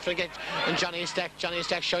going there for a get, and Johnny Stack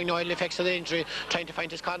showing no ill effects of the injury, trying to find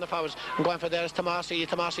his corner forwards, and going for there is Tomas Reedy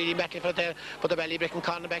battling for it there, but the Ballybricken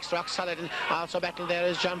cornerbacks rock solid, and also battling there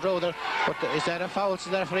is John Brother. But is there a foul? Is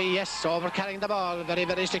there a free? Yes, over carrying the ball, very,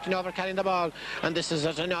 very strictly over carrying the ball, and this is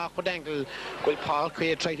at an awkward angle. Will Paul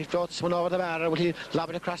Quaid try to float this one over the bar, or will he lob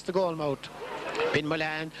it across the goal mouth? Ben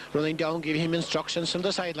Milan running down, giving him instructions from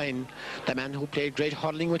the sideline. The man who played great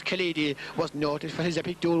hurling with Khalidi was noted for his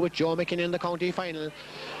epic duel with Joe McKinnon in the county final.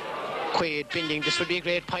 Quaid bending, this would be a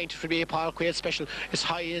great point, it would be a Paul Quaid special. It's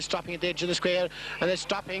high, it's dropping at the edge of the square, and it's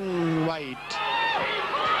dropping wide.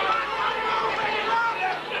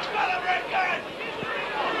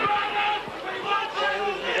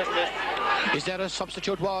 Is there a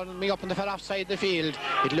substitute warming up on the far offside the field?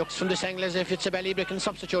 It looks from this angle as if it's a Ballybricken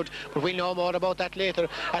substitute, but we'll know more about that later.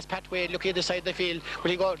 As Pat Wade looking at the side of the field,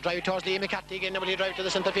 will he go drive it towards Lee McCarthy again, or will he drive to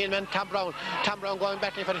the centre field man, Tom Brown going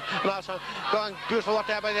battling for it, and also going beautiful work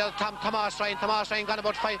there by the Tomas Ryan gone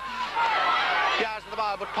about 5 yards of the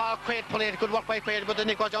ball, but Paul Quaid pulling it, good work by Quaid, but then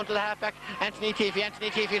it goes down to the halfback, Anthony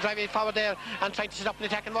Teefy driving forward there and trying to set up an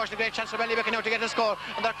attack and motion. A great chance for Ballybricken now to get a score,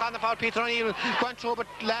 and they're calling the foul. Peter O'Neill going through, but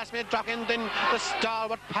last minute dropping, then the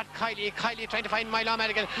stalwart Pat Kiley trying to find Milo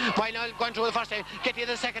Madigan. Milo going through the first time, getting it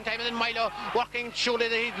the second time, and then Milo working, surely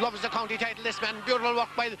he loves the county title, this man. Beautiful work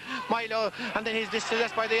by Milo, and then he's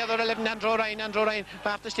dispossessed by the other 11, Andrew Ryan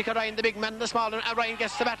off the stick of Ryan, the big man, the small one, and Ryan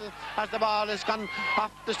gets the battle as the ball has gone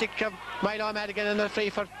off the stick of Milo Madigan, and the free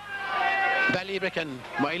for Ballybricken.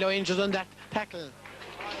 Milo injured on that tackle.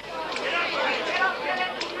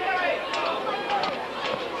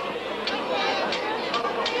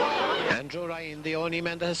 Andrew Ryan, the only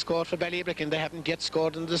man that has scored for Ballybricken. They haven't yet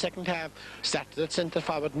scored in the second half. Started at centre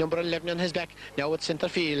forward, number 11 on his back, now at centre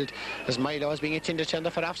field, as Milo is being attended to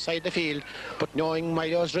for offside the field. But knowing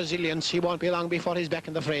Milo's resilience, he won't be long before he's back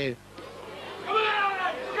in the fray.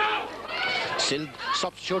 Still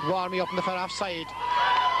substitute warming up in the far offside.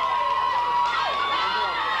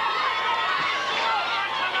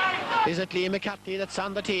 Is it Liam McCarthy that's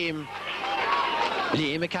on the team?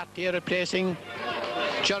 Liam McCarthy replacing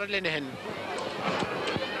Gerald Linehan.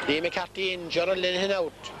 Liam McCarthy in, Gerald Linehan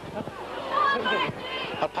out.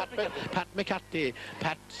 Or Pat McCarthy.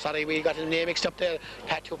 Pat, sorry, we got his name mixed up there.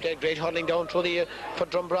 Pat, who played great hurling down through the for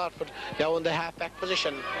Drom Broadford, now in the half-back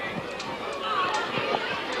position.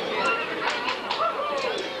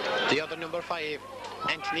 The other number 5,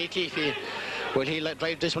 Anthony Cleefy. Will he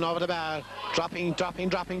drive this one over the bar? Dropping.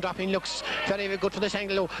 Looks very, very good for this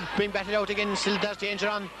angle. Being batted out again. Still there's danger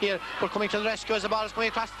on here. But coming to the rescue as the ball is coming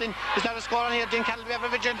across. Then is there a score on here? Din Cattle will be ever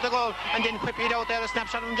vigilant to the goal. And then whipping it out there. A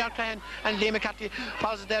snapshot from John Crahan. And Liam McCarthy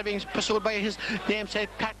pauses there, being pursued by his namesake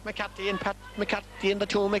Pat McCarthy. And Pat McCarthy and the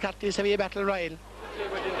two McCarthys have a battle royal.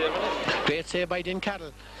 Great save by Din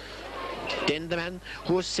Cattle. Then the man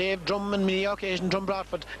who has saved Drom on many occasions, Drom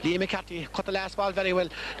Broadford, Liam McCarthy, cut the last ball very well.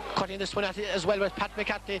 Cutting this one at it as well with Pat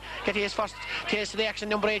McCarthy, getting his first taste of the action,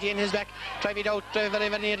 number 80 in his back, drive it out very,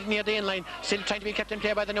 very near the in-line. Still trying to be kept in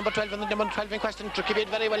play by the number 12, and the number 12 in question to keep it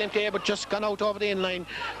very well in play, but just gone out over the in-line.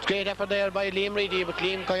 Great effort there by Liam Reedy, but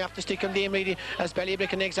Liam going off the stick of Liam Reedy as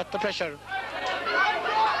Ballybricken exert the pressure.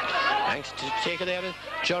 Thanks to take it there,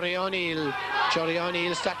 Jory O'Neill. Jory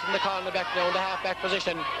O'Neill starting the corner back now in the half-back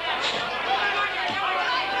position.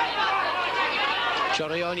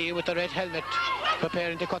 Jory O'Neill with the red helmet,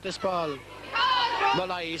 preparing to cut this ball.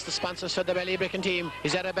 Molloy is the sponsors for the Ballybricken team.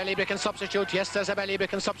 Is there a Ballybricken substitute? Yes, there's a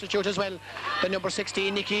Ballybricken substitute as well. The number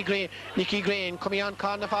 16, Nicky Grain, coming on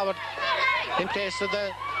corner forward in place of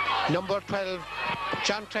the number 12,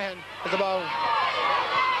 John Crahan with the ball.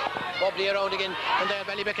 Wobbly around again, and there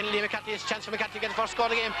Ballybricken, Liam McCarthy, has a chance for McCarthy to get the first score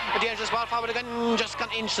of the game. A dangerous ball forward again, just gone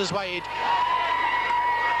inches wide.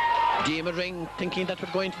 Diarmaid Ring thinking that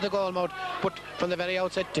would go into the goal mouth, but from the very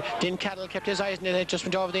outset, Din Cattle kept his eyes on it, just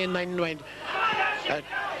went over the in-line and went.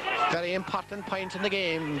 Very important point in the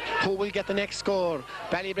game. Who will get the next score?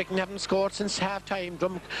 Ballybricken haven't scored since half-time.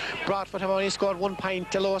 Broadford have only scored 1 point.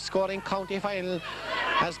 The lowest scoring county final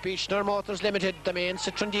as Beechner Motors Limited, the main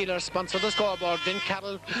Citroen dealer, sponsor the scoreboard. Din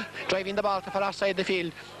Cattle driving the ball to far offside the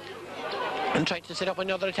field and trying to set up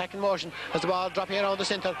another attack in motion as the ball dropping around the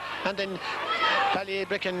centre, and then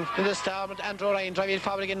Ballybricken in the star with Andrew Ryan driving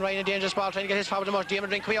forward again. Ryan, a dangerous ball, trying to get his forward to much.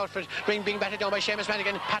 Diarmaid Ring coming out for it. Ring being batted down by Seamus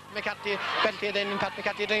Madigan. Pat McCarthy, Belty, then Pat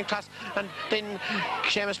McCarthy doing class, and then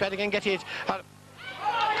Seamus Madigan get it.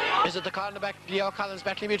 Is it the cornerback, Leo Collins,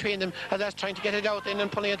 battling between them, and that's trying to get it out in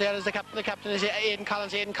and pulling it there as the captain. The captain is Aidan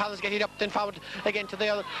Collins. Aidan Collins get it up, then forward again to the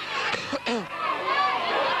other.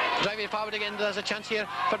 Driving forward again, there's a chance here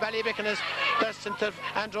for Ballybricken as the centre,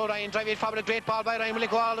 Andrew Ryan driving forward, a great ball by Ryan. Will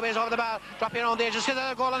it go all the way over the bar, dropping around the edges? Is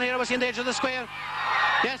there a goal on here? Was he in the edge of the square?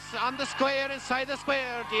 Yes, on the square, inside the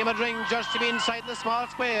square. Diarmaid Ring judged to be inside the small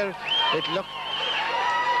square. It looked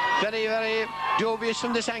very, very dubious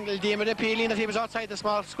from this angle. Diarmaid appealing that he was outside the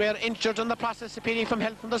small square, injured in the process, appealing from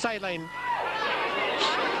help from the sideline.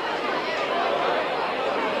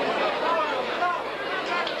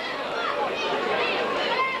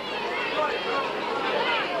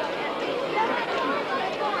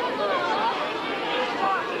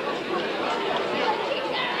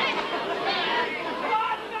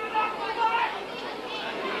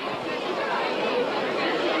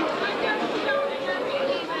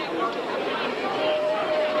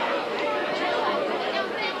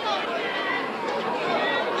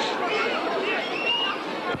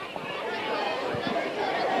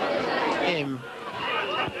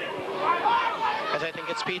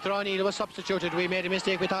 Peter O'Neill was substituted. We made a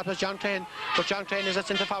mistake. We thought it was John Crahan, but John Crahan is at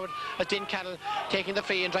centre forward as Din Cattle taking the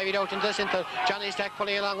free and driving out into the centre. Johnny Stack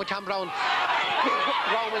pulling along with Tom Brown.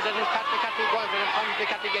 Brown was at his Pat McCarthy going for it.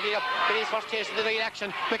 McCarthy getting up, getting his first taste of the real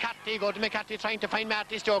action. McCarthy go to McCarthy trying to find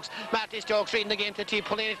Marty Stokes. Marty Stokes reading the game to the team,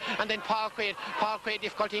 pulling it, and then Paul Quaid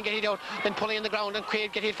difficulty in getting it out, then pulling in the ground, and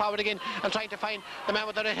Quaid getting it forward again and trying to find the man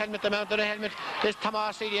with the red helmet. The man with the red helmet is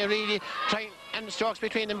Thomas really trying. and Stokes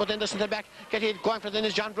between them, but then the centre back get hit. Going for them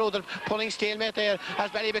is John Brother, pulling stalemate there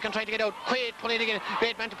as Ballybricken trying to get out. Quaid pulling again,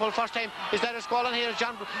 great man to pull first time. Is there a score on here?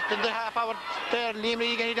 John, the half hour there, Liam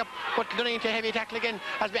Reedy getting up, but going into heavy tackle again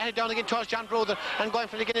as we head down again towards John Brother, and going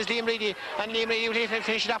for it again is Liam Reedy, and Liam Reedy will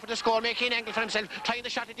finish it off with the score, making an angle for himself, trying the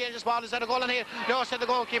shot at dangerous ball. Is there a goal on here? No, said the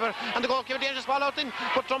goalkeeper, and the goalkeeper dangerous ball out in,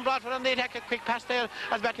 but Drom Broadford on the attack, a quick pass there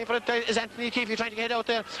as battling for it is Anthony Keefe trying to get out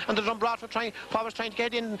there, and the Drom Broadford forwards trying to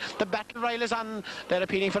get in. The battle royal is on. They're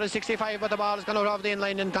appealing for a 65, but the ball has gone out of the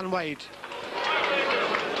inline and gone wide.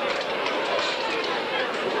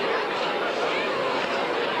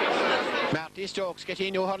 Marty Stokes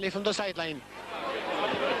getting new Hurley from the sideline.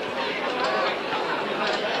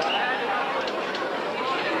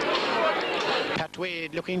 Pat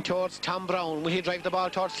Wade looking towards Tom Brown. Will he drive the ball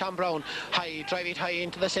towards Tom Brown? High, drive it high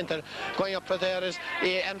into the centre. Going up for there is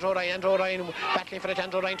Andrew Ryan. Andrew Ryan battling for it.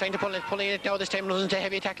 Andrew Ryan trying to pulling it now. This time it wasn't a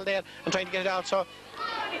heavy tackle there and trying to get it out. So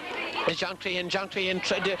it's John Crean. John Crean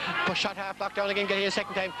tried to push shot half block down again, get here a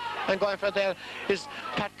second time, and going for it there is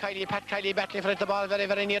Pat Kiley. Pat Kiley battling for it. The ball very,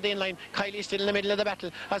 very near the inline. Kiley still in the middle of the battle,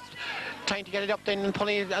 trying to get it up then and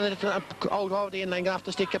pulling it out over the inline. Going off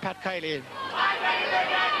the stick of Pat Kiley.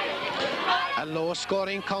 A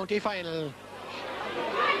low-scoring county final.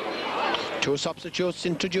 Two substitutes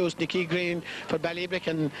introduced: Nicky Green for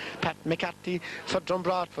Ballybricken, Pat McCarthy for Drom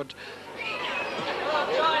Broadford.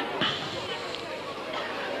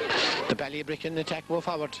 The Ballybricken attack move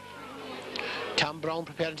forward. Tom Brown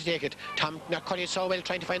preparing to take it. Tom not cutting it so well,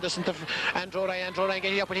 trying to find the centre. Andrew Ryan. Andrew Ryan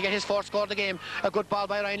getting up. Will he get his fourth score of the game? A good ball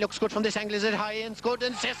by Ryan. Looks good from this angle. Is it high? And it's good.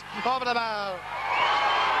 And assist over the bar.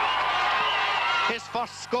 His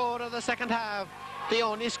first score of the second half. The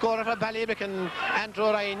only scorer for Ballybricken. Andrew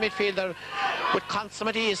Ryan, midfielder, with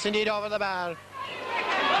consummate ease indeed over the bar.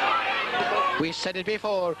 We said it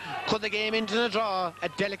before, could the game end in a draw? A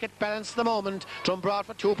delicate balance at the moment. Drom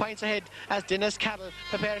Broadford 2 points ahead as Dennis Carroll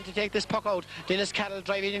preparing to take this puck out. Dennis Carroll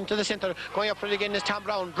driving into the centre. Going up for it again is Tom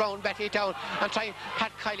Brown. Brown batting it down and trying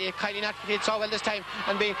Pat Kiley. Kiley not hit so well this time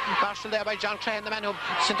and being marshalled there by John Crahan, the man who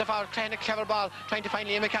centre forward. Crahan a clever ball, trying to find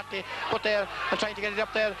Liam McCarthy, but there and trying to get it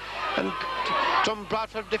up there. And Drom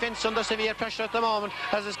Broadford defence under severe pressure at the moment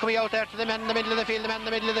as it's coming out there to the man in the middle of the field. The man in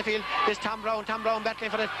the middle of the field is Tom Brown. Tom Brown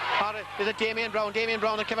battling for it. Or is it Damien Brown? Damien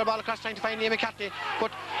Brown, a clever ball across, trying to find Liam McCarthy,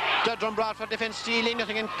 but the Drom Broadford defence stealing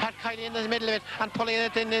nothing, and Pat Kiley in the middle of it and pulling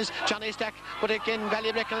it in is Johnny Stack, but again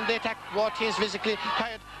Ballybricken they attack. Both teams physically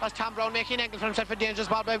tired as Tom Brown making an angle for himself. A dangerous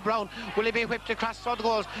ball by Brown. Will he be whipped across for the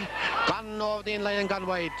goals? Gone over the inline and gone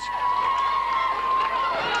wide.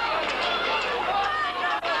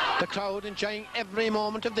 The crowd enjoying every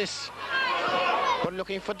moment of this. We're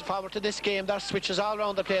looking forward to this game. There are switches all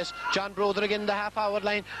around the place. John Brother again, the half-hour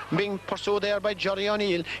line, being pursued there by Jerry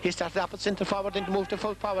O'Neill. He started off at centre forward, then moved to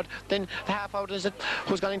full forward. Then the half-hour is it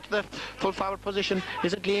who's gone into the full forward position?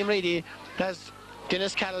 Is it Liam Reedy? Has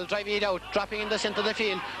Dennis Carroll driving it out, dropping in the centre of the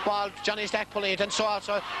field. Ball, Johnny Stack pulling it, and so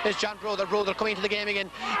also is John Brother. Brother coming to the game again.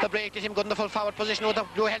 The break did him good in the full forward position with the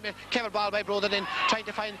blue helmet. Clever ball by Brother then, trying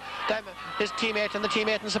to find them, his teammate and the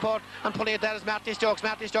teammate in support, and pulling it there is Marty Stokes.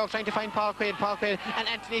 Marty Stokes trying to find Paul Quaid, and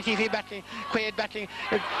Anthony Keefe battling. Quaid battling.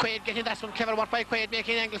 Quaid getting that one. Clever work by Quaid,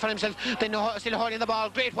 making an angle for himself. Then still holding the ball.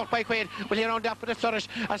 Great work by Quaid. Will he round up with a flourish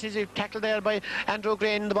as he's tackled there by Andrew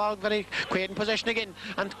Green. The ball very Quaid in possession again,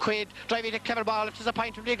 and Quaid driving a clever ball. If there's a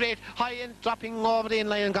point, will be great. High and dropping over the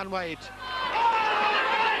inline and gone wide.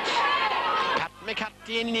 Pat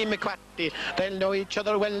McCarthy and Liam McCarthy, they'll know each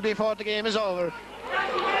other well before the game is over.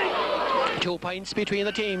 2 points between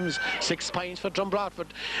the teams, 6 points for Drom Broadford.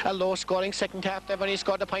 A low scoring second half. They've only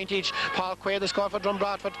scored a point each. Paul Quaid the score for Drom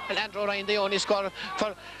Broadford, and Andrew Ryan the only score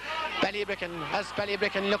for Ballybricken. As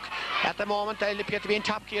Ballybricken look at the moment, they'll appear to be in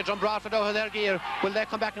top gear. Drom Broadford over their gear. Will they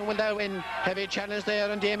come back and will they win? Heavy challenge there,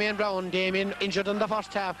 and Damien Brown. Damien injured in the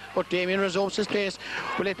first half, but Damien resumes his place.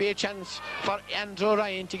 Will it be a chance for Andrew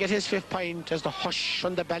Ryan to get his 5th point as the hush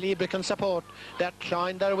from the Ballybricken support? They're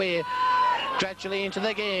clawing their way gradually into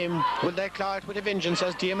the game. Will they claw it with a vengeance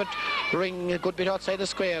as Diarmid Ring a good bit outside the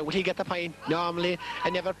square? Will he get the point? Normally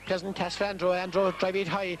a never pleasant test for Andrew. Andrew drive it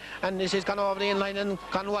high, and this has gone over the inline and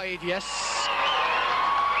gone wide. Yes,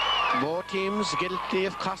 both teams guilty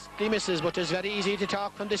of costly misses, but it's very easy to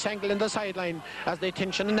talk from this angle in the sideline as the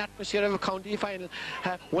tension and atmosphere of a county final.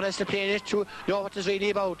 One has to play it to know what it's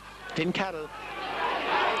really about. Then Carroll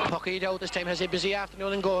Pucky out this time, has a busy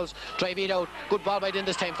afternoon in goals. Drive it out, good ball by Din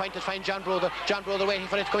this time, find John Brother waiting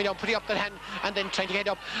for it, coming down, putting up the hand and then trying to get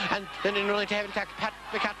up and then running to heavy tackle. Pat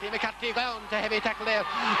McCarthy down to heavy tackle there.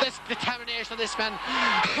 This determination of this man,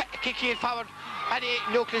 kicking it forward and he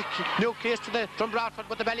nucleus to the from Broadford,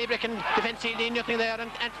 but the Ballybricken defence leading nothing there,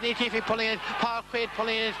 and Anthony Tiffy pulling it, Paul Quaid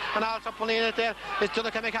pulling it, and also pulling it there is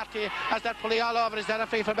Donica McCarthy. As that pulling all over, is that a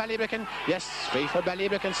free for Ballybricken? Yes, free for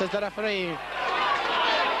Ballybricken, says the referee.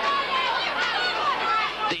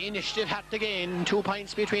 The initiative had to gain 2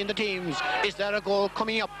 points between the teams. Is there a goal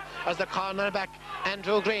coming up as the cornerback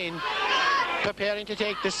Andrew Green preparing to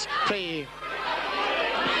take this free?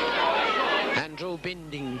 Andrew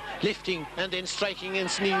bending, lifting and then striking and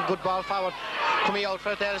sneaking, good ball forward. Coming out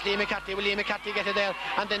for it there is Lee McCarthy. Will Lee McCarthy get it there?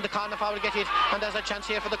 And then the corner forward get it. And there's a chance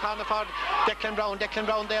here for the corner forward. Declan Brown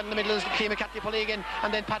there in the middle is Lee McCarthy pulling again.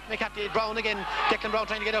 And then Pat McCarthy, Brown again. Declan Brown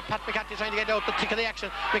trying to get out. Pat McCarthy trying to get out the thick of the action.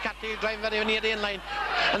 McCarthy driving very near the end line.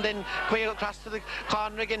 And then way across to the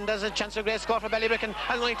corner again. There's a chance of a great score for Ballybricken.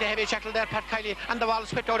 And going to heavy shackle there, Pat Kiley. And the ball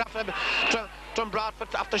is whipped out after Drom Broadford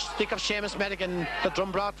after stick of Seamus Madigan. The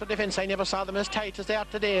Drom Broadford defence, I never saw them as tight as they are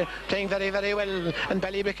today, playing very, very well, and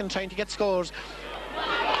Ballybricken trying to get scores.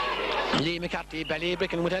 Lee McCarthy,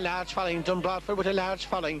 Ballybricken with a large following, Drom Broadford with a large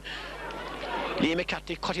following. Lee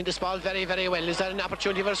McCarthy cutting this ball very, very well. Is there an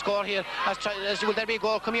opportunity for a score here? Will there be a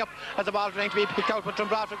goal coming up as the ball trying to be picked out with Drom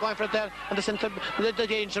Broadford going for it there, and the centre, the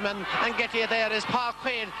danger man, and get here there is Paul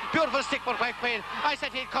Quaid. Beautiful stick for Quaid. I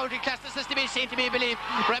said he'd county class. This is to be seen, to be believed.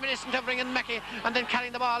 Reminiscent of Ringen Mackey, and then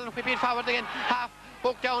carrying the ball and whipping it forward again. Half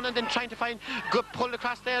hooked down and then trying to find good pull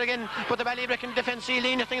across there again, but the Ballybricken defence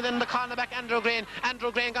leading nothing. Then the cornerback Andrew Green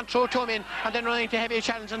gone through to him in, and then running to heavy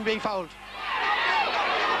challenge and being fouled.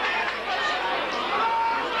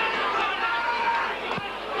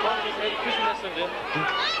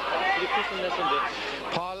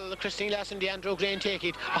 Paul Christine lesson, the Andrew Green take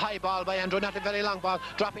it. A high ball by Andrew, not a very long ball.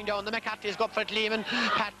 Dropping down, the McCarthy's go for it, Lehman.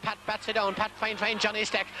 Pat bats it down. Pat find Johnny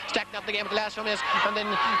Stacking up the game for the last few minutes. And then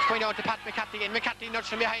going out to Pat McCarthy again. McCarthy nudged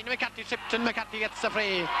from behind. McCarthy tripped and McCarthy gets the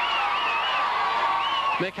free.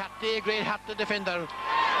 McCarthy, a great hat, the defender.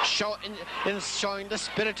 Showing the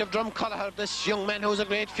spirit of Drom Culliher, this young man who's a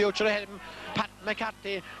great future ahead of him. Pat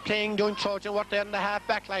McCarthy doing Trojan work there in the half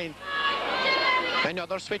back line.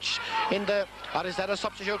 Another switch in the, or is that a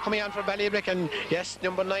substitute coming on for Ballybricken? Yes,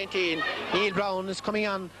 number 19, Neil Brown is coming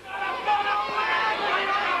on.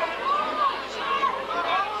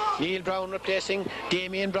 Neil Brown replacing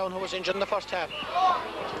Damien Brown, who was injured in the first half.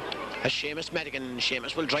 As Seamus Madigan.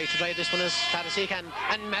 Seamus will try to drive this one as far as he can,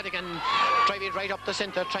 and Madigan drive it right up the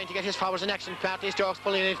centre, trying to get his forwards in action. Marty Stokes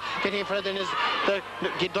pulling it, getting for it, then is the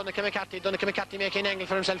Donica McCarthy making an angle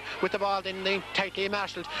for himself with the ball, then tightly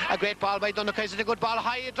marshalled. A great ball by Donica. Is it a good ball?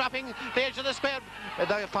 High, dropping the edge of the square.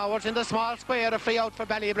 The forwards in the small square, a free out for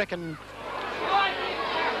Ballybricken.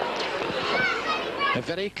 A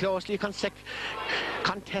very closely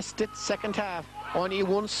contested second half. Only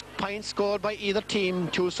 1 point scored by either team.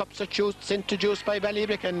 2 substitutes introduced by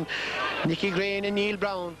Ballybricken. Nicky Green and Neil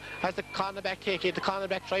Brown as the cornerback take it. The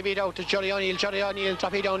cornerback drive it out to Jerry O'Neill. Drop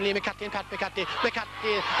it down. Lee McCarthy and Pat McCarthy. The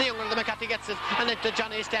younger of the McCarthy gets it. And then to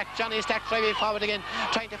Johnny Stack drive it forward again.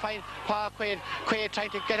 Trying to find Paul Quaid. Quaid trying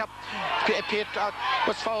to get up. Peter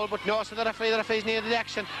was fouled, but no, so the referee's near the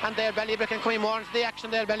action. And there Ballybricken coming more into the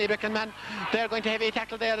action there. Ballybricken man. They're going to heavy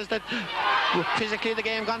tackle there. Is that physically the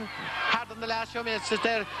game gone hard in the last few minutes? Is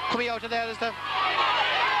there coming out of there is the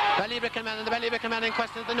Ballybricken man, and the Ballybricken man in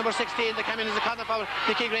question is the number 16 that came in as a corner forward,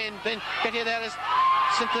 Nicky Green. Then get here there is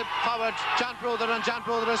centre forward John Brother, and John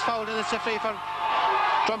Brother is fouled, and it's a free for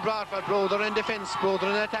Drom Broadford. Brother in defence, Brother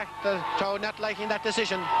in attack. The crowd not liking that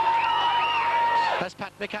decision as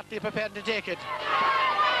Pat McCarthy prepared to take it.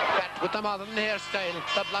 Pat with the modern hairstyle,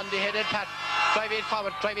 the blondie headed Pat. Drive it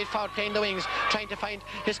forward, playing the wings, trying to find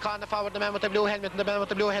his corner forward, the man with the blue helmet, and the man with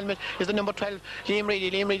the blue helmet is the number 12, Liam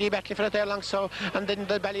Reedy battling for it there long so, and then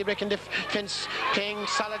the Ballybricken defence playing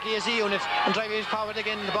solidly as a unit, and driving it forward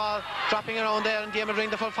again, the ball dropping around there, and Damon Ring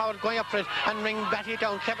the full forward going up for it, and Ring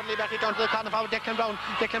cleverly batting it down to the corner forward, Declan Brown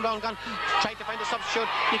gone, trying to find the substitute,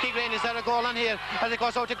 Nicky Green, is there a goal on here, as it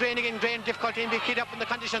goes out to Green again, Green difficulty in being keyed up in the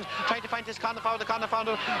conditions, trying to find his corner forward,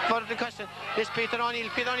 for the question, is Peter O'Neill,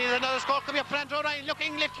 another score coming up for Andrew Ryan,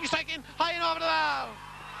 looking, lifting, striking, high and over the bar.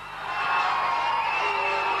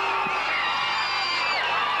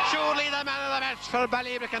 Surely the man of the match for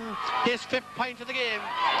Ballybricken, his 5th point of the game.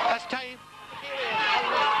 That's time.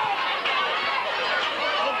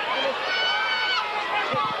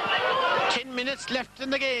 10 minutes left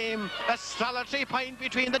in the game. A solitary point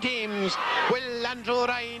between the teams. Will Andrew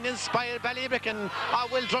Ryan inspire Ballybricken, or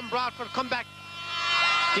will Drom Broadford come back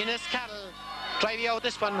Dennis Carroll driving out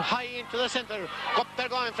this one high into the centre. Up there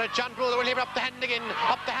going for it. John Brewer will leave up the hand again.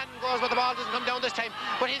 Up the hand goes, but the ball doesn't come down this time.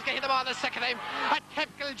 But he's getting the ball the second time. A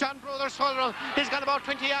typical John Brewer's shoulder run. He's got about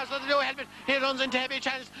 20 yards with the low helmet. He runs into heavy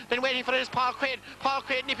challenge. Then waiting for it is Paul Quaid. Paul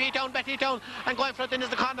Quaid nippy down, Betty down, and going for it. Then is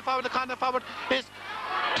the corner forward. The corner forward is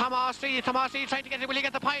Thomas Reedy. Thomas Reedy trying to get it. Will he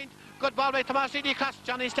get the point? Good ball by Thomas Reedy. Cross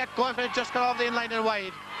Johnny Stack going for it. Just got off the inline and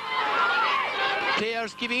wide.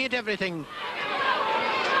 Players giving it everything.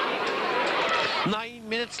 9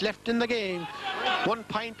 minutes left in the game. 1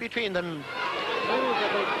 point between them.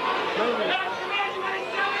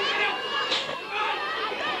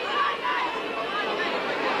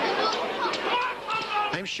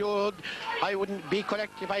 I'm sure I wouldn't be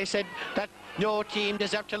correct if I said that no team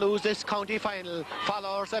deserved to lose this county final.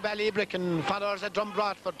 Followers of Ballybricken, followers of Drom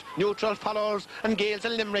Broadford, neutral followers and Gales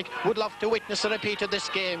and Limerick would love to witness a repeat of this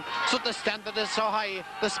game. So the standard is so high,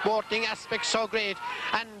 the sporting aspect so great,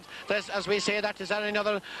 and there's, as we say, that is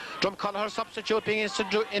another Drumcolliher substitute being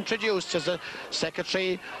introduced as the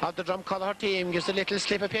secretary of the Drumcolliher team gives a little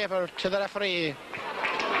slip of paper to the referee.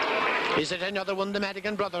 Is it another one of the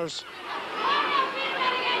Madigan brothers?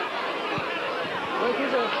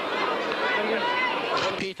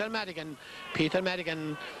 Peter Madigan.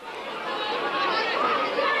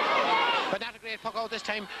 But not a great puck out this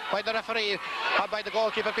time by the referee, or by the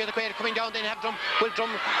goalkeeper, Peter Quaid, coming down. Then have Drom. Will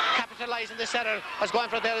Drom capitalise in this error? As going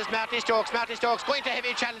for there is Marty Stokes. Marty Stokes going to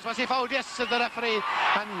heavy challenge. Was he fouled? Yes, said the referee.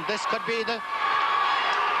 And this could be the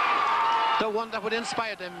one that would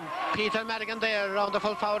inspire them. Peter Madigan there around the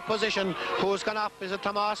full forward position. Who's gone off? Is it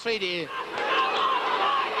Thomas Reedy?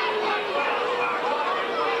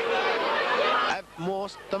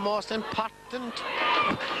 The most important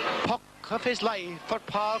puck of his life for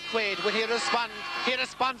Paul Quaid. Will he respond? He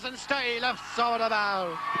responds in style of soda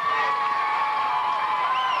ball.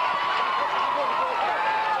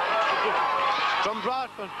 Drom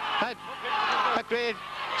Broadford had a great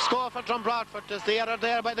score for Drom Broadford. There's the error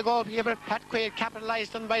there by the goalkeeper. Pat Quaid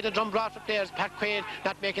capitalised on by the Drom Broadford players. Pat Quaid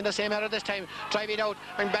not making the same error this time. Driving out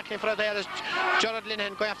and battling for it there is Gerard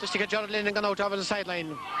Linehan going after stick. Gerard Linehan gone out over the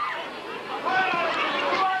sideline.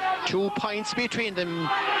 2 points between them.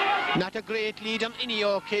 Not a great lead on any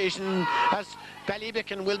occasion as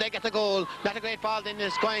Ballybricken, will they get the goal? Not a great ball then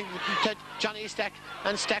is going to Johnny Stack,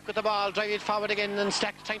 and Stack with the ball, drive it forward again, and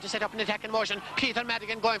Stack trying to set up an attack in motion. Peter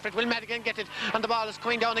Madigan going for it. Will Madigan get it? And the ball is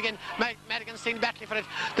coming down again. Madigan still battling for it.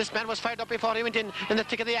 This man was fired up before he went in the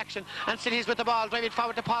thick of the action, and still he's with the ball, drive it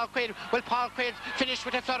forward to Paul Quaid. Will Paul Quaid finish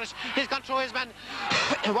with a flourish? He's gone through his man.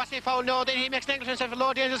 Was he fouled? No, then he makes an angle for himself. A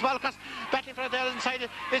low dangerous ball across, battling for it there inside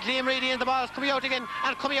is Liam Reedy, and the ball is coming out again,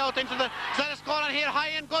 and coming out into the... Is that a score on here? High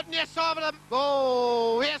and good, and yes, over the...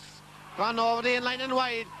 Oh, yes! Gone over the inline and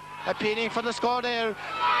wide. Appealing for the score there.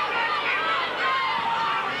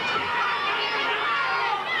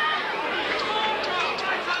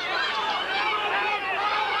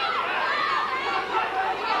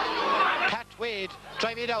 Pat Wade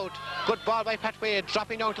drive it out. Good ball by Pat Wade,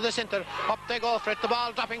 dropping down to the centre. Up they go for it. The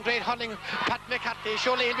ball dropping, great hurling. Pat McCarthy,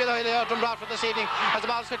 surely he'll be the Drom Broadford this evening as the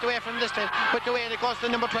ball is whipped away from this time. Whipped away, and it goes to the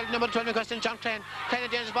number 12 in question, John Klein. Klein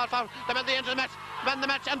and James ball foul. The man at the end of the match. Man the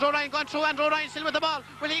match. Andrew Ryan going through. Andrew Ryan still with the ball.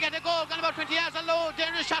 Will he get a goal? Gone about 20 yards. A low,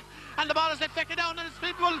 dangerous shot. And the ball is deflected down, and it's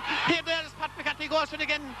people. Here there is Pat McCarthy goes for it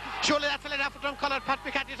again. Surely that's a let off for Drumcolliher. Pat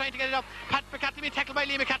McCarthy trying to get it up. Pat McCarthy being tackled by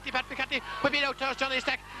Lee McCarthy. Pat McCarthy will be out towards Johnny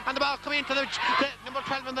Stack, and the ball coming into the number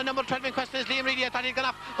 12, and the number 12 in question is Liam Reedy. I thought he'd gone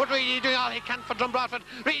off, but Reedy doing all he can for Drom Broadford.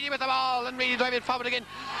 Reedy with the ball, and Reedy driving forward again.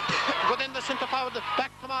 Within the centre forward,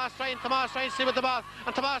 back Thomas Ryan still with the ball,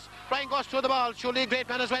 and Thomas Ryan goes through the ball. Surely a great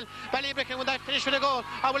man as well. Ballybricken, will that finish with a goal,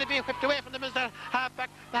 or will it be whipped away from them as their halfback?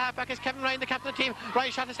 The halfback is Kevin Ryan, the captain of the team.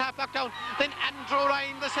 Ryan shot his halfback down. Then Andrew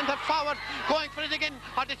Ryan, the centre forward, going for it again.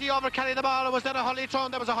 Or did he overcarry the ball, or was there a Hurley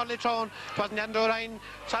thrown? There was a Hurley thrown. It wasn't Andrew Ryan.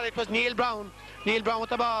 Sorry, it was Neil Brown. Neil Brown with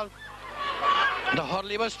the ball. The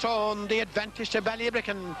Hurley was thrown. The advantage to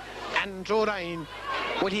Ballybricken. Andrew Ryan.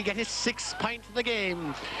 Will he get his 6th point of the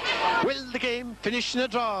game? Will the game finish in a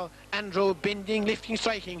draw? Andrew bending, lifting,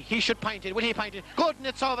 striking. He should point it. Will he point it? Good, and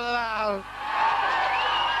it's over the ball.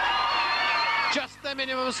 Just the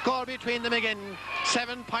minimum score between them again.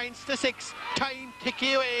 7 points to 6. Time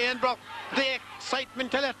ticking away, and broke. The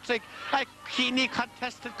excitement electric. A keenly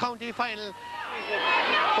contested county final.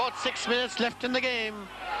 About 6 minutes left in the game.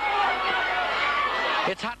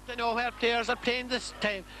 It's hard to know where players are playing this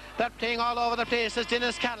time. They're playing all over the place as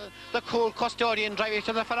Dennis Carroll, the cool custodian, driving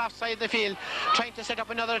to the far off side of the field, trying to set up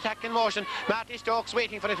another attack in motion. Marty Stokes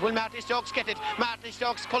waiting for it. Will Marty Stokes get it? Marty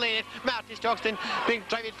Stokes pulling it. Marty Stokes then being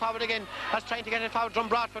drive it forward again as trying to get it forward from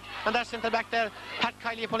Broadford, and that's centre back there. Pat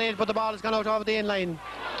Kiley pulling it, but the ball has gone out over the end line.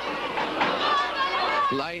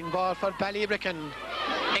 Line ball for Ballybricken.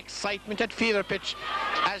 Excitement at fever pitch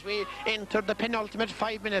as we enter the penultimate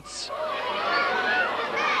 5 minutes.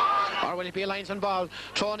 Or will it be a linesman ball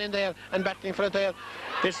thrown in there and battling for it there?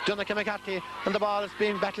 It's Donnacha McCarthy, and the ball is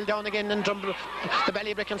being battled down again, and the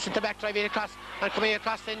Ballybricken centre back driving across and coming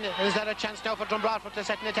across. Then is there a chance now for Drom Broadford to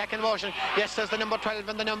set an attack in motion? Yes, there's the number 12,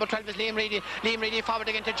 and the number 12 is Liam Reedy. Liam Reedy forward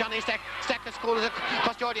again to Johnny Stack. Stack the school as a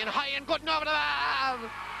custodian, high and good and over the bar.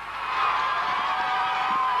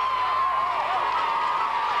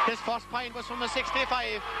 His first point was from a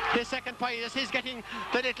 65. His second point is he's getting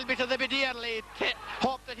the little bit of the Bidierly.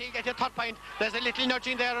 Hope that he'll get a third point. There's a little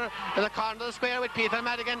nudging there in the corner of the square with Peter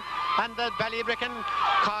Madigan and the Ballybricken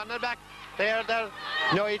corner back. They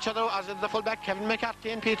know each other as the fullback Kevin McCarthy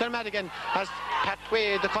and Peter Madigan, as Pat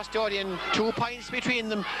Quaid, the custodian, 2 points between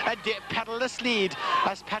them, a pedalless lead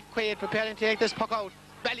as Pat Quaid preparing to take this puck out.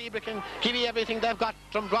 Ballybricken give you everything they've got.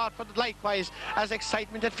 From Broadford likewise, as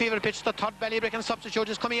excitement at fever pitch. The third Ballybricken substitute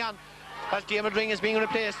is coming on as Diarmuid Ring is being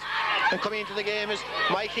replaced, and coming into the game is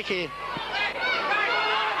Mike Hickey.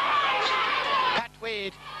 Pat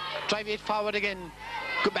Wade driving it forward again.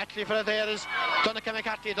 Good battle for it there is Donnacha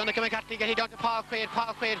McCarthy. Donnacha McCarthy getting down to Paul Quaid.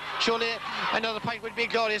 Paul Quaid, surely another point would be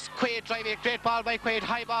glorious. Quaid driving, great ball by Quaid.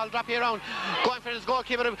 High ball, dropping around. Going for his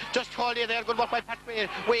goalkeeper, just hold it there. Good work by Pat Quaid.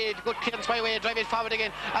 Wade, good clearance by Wade. Driving it forward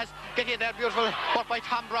again. As getting there, beautiful work by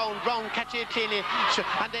Tom Brown. Brown catching it cleanly.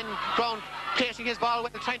 And then Brown placing his ball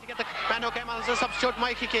well, trying to get the man who came on as a substitute,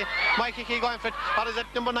 Mike Hickey. Mike Hickey going for it. Or is it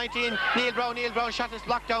number 19, Neil Brown? Neil Brown shot is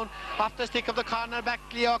blocked down off the stick of the corner back.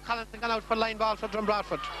 Leo Collins gone out for line ball for Drom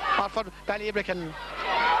Broadford, or for Ballybricken.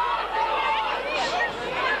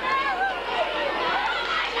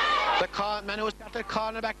 The man who's got the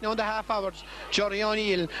corner back now in the half hours, Jory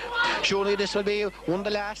O'Neill. Surely this will be one of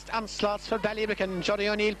the last onslaughts for Ballybricken. Jory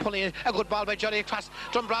O'Neill pulling it. A good ball by Jory across.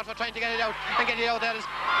 Drom Broadford trying to get it out, and get it out there is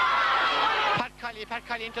Pat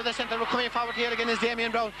Kiley into the centre. We're coming forward here again is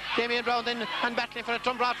Damien Brown. Damien Brown then and battling for it.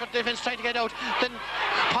 Drom Broadford defence trying to get out. Then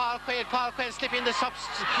Paul Quaid slipping in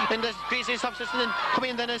the greasy substance, and then coming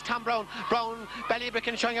in then is Tom Brown.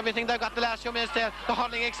 Ballybricken showing everything they've got the last few minutes there. The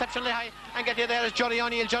hurling exceptionally high, and get here there is Jory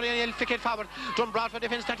O'Neill. Jory O'Neill flick it forward. Drom Broadford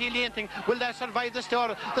defence not really anything. Will they survive the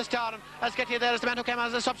storm? As get here there is the man who came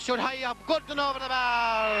as a substitute, high up, good and over the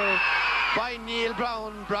bar by Neil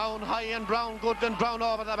Brown. Brown high and Brown good, and Brown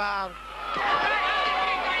over the bar.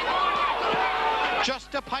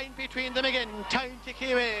 Just a point between them again. Time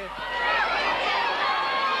ticking away.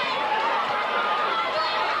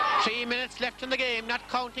 3 minutes left in the game, not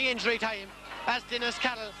counting injury time, as Dennis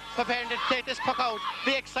Carroll preparing to take this puck out.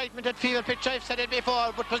 The excitement at fever pitch, I've said it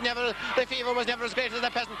before, but the fever was never as great as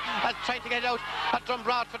the present, as trying to get it out at Drom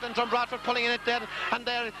Broadford, and Drom Broadford pulling in it there, and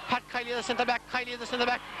there Pat Kiley the centre back,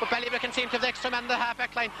 but Ballybricken seemed to have the extra man in the half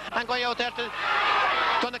back line, and going out there to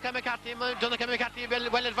Donnacha McCarthy. Donnacha McCarthy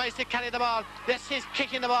well advised to carry the ball. Yes, he's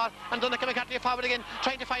kicking the ball, and Donnacha McCarthy forward again,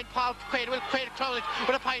 trying to find Paul Quaid. Will Quaid crown it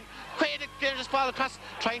with a point. Quaid clears ball across,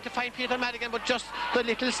 trying to find Peter Madigan, but just the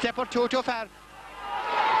little step or two too far.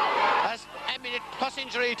 As a minute plus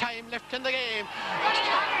injury time left in the game.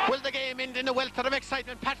 Will the game end in a welter of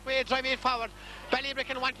excitement? Pat Quaid driving it forward.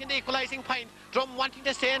 Ballybricken wanting the equalising point. Drom wanting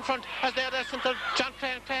to stay in front as they're the centre. John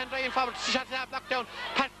Crehan driving forward. Shot it out, knocked down.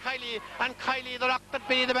 Pat Kiley, and Kiley, the rock that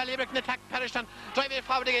made the Ballybricken attack, perished on. Driving it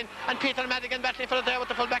forward again. And Peter Madigan battling for it there with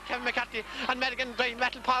the fullback Kevin McCarthy. And Madigan driving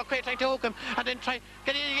battle Paul Quaid trying to hook him. And then try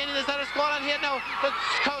getting again. Is there a score on here now? The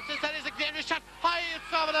crowd says that is a dangerous shot. High,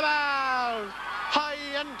 it's over the bar. High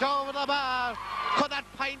and over the bar. Could that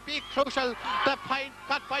point be crucial? The point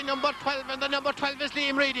got by number 12, and the number 12 is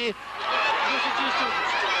Liam Reedy.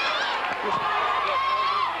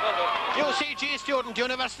 UCG student,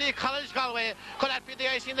 University College Galway. Could that be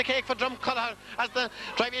the icing in the cake for Drom Culloher as the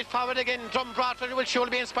driving it forward again? Drom Broadford will surely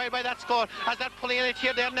be inspired by that score as they're pulling in it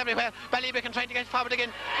here, there and everywhere. Ballybricken trying to get forward again,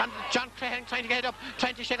 and John Crehan trying to get up,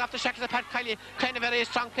 trying to shake off the shackles of Pat Kiley. Klein, a very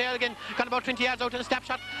strong player again, got about 20 yards out in a snap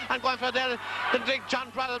shot and going for there. Then John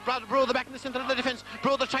Brother back in the centre of the defence.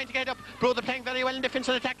 Brother trying to get up. Brother playing very well in defence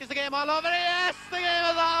and attack. Is the game all over? Yes, the game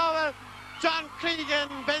is over. John Cregan,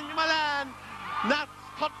 Ben Milan, not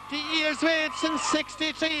 30 years wait since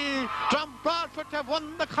 '63. Drom Broadford have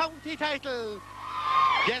won the county title.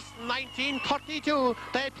 Yes, 1932,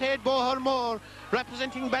 they played Bohermore,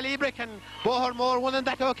 representing Ballybricken. Bohermore won on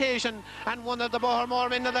that occasion, and one of the Bohermore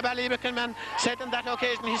men of the Ballybricken men said on that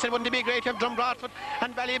occasion, he said, wouldn't it be great if Drom Broadford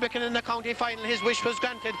and Ballybricken in the county final? His wish was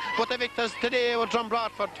granted, but the victors today were Drom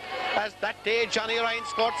Broadford. As that day, Johnny Ryan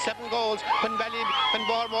scored 7 goals when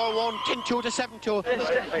Bohermore won 10-2 to 7-2.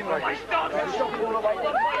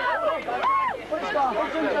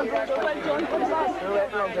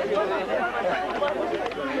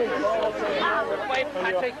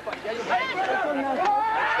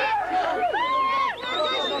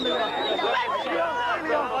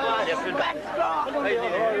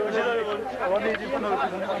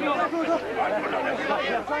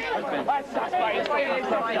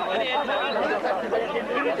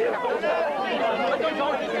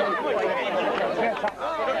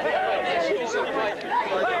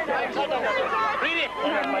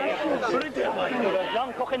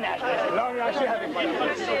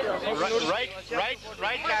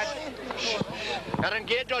 Right, lads.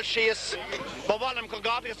 Engaged all shees. Bobalum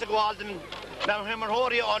Kogabius the Walden. Now him and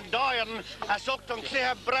Hori on Doyan. I sucked on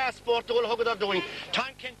clear brass sport all who are doing.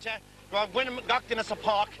 Tankinte, when Gaktin as a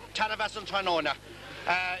park, Tanavas and Tranona.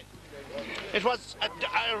 It was a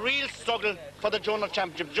real struggle for the Journal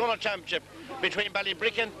Championship between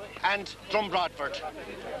Ballybricken and Drom Broadford.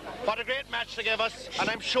 What a great match they gave us, and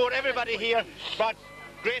I'm sure everybody here brought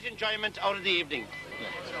great enjoyment out of the evening.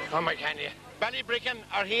 Oh my candy. Ballybricken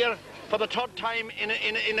are here for the third time in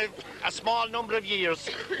a small number of years.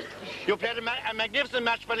 You played a magnificent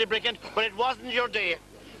match, Ballybricken, but it wasn't your day.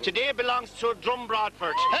 Today belongs to Drom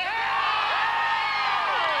Broadford.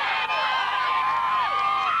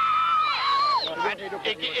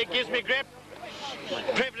 It gives me great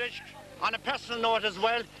privilege on a personal note as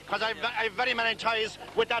well, because I've very many ties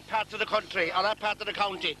with that part of the country, or that part of the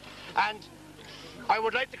county. And I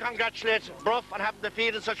would like to congratulate Brough on having the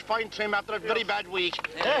field in such fine trim after a very bad week.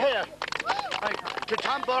 To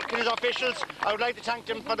Tom Burke and his officials, I would like to thank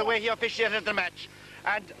them for the way he officiated the match.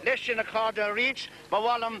 And Leshin Accorda Reach,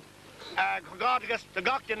 Bawallam, Kogardigas, the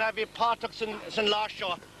Goktin Abbey, Partox and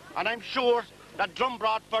Larshaw. And I'm sure that Drom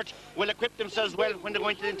Broadford will equip themselves well when they're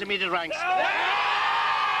going to the intermediate ranks.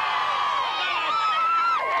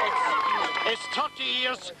 It's 30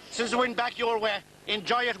 years since we went back your way.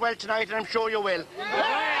 Enjoy it well tonight, and I'm sure you will.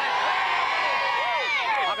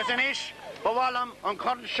 Agus Anish, Bawallam, on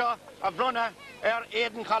Cornshaw, of Brunna,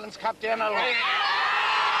 Aidan Collins, Captain. Well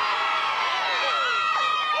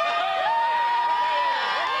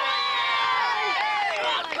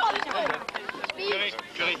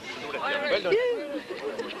done.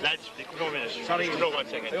 Lads, sorry, no 1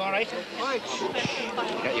 second. Are you all right?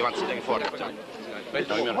 Yeah, you want to take it forward? Well done.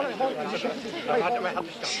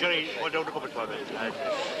 Sherry, hold down the cupboard for me.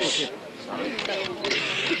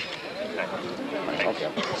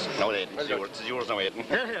 No, Aidan, it's yours now, Aidan.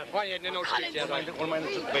 Why, Aidan, no street, yeah. Mind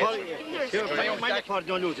the card,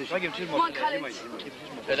 don't lose it. I'd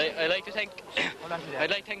like to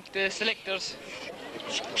thank the selectors,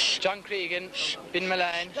 John Cregan, Ben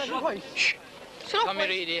Milan, Tommy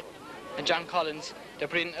Reedy and John Collins. They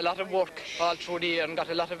put in a lot of work all through the year and got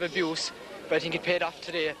a lot of abuse, but I think it paid off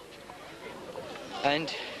today.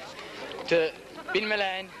 And to Ben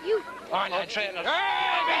Milan, our trainer.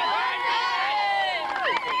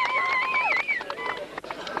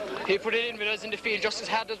 He put it in with us in the field just as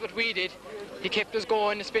hard as what we did. He kept us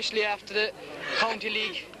going, especially after the County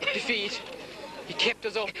League defeat. He kept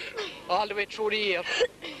us up all the way through the year.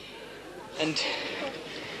 And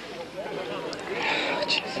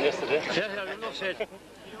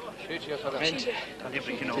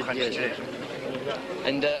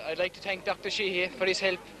I'd like to thank Dr. Sheehy for his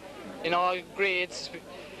help in all grades,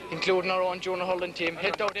 including our own junior hurling team.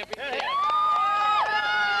 Helped out every player.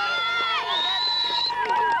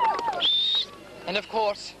 And of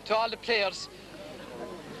course, to all the players,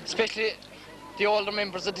 especially the older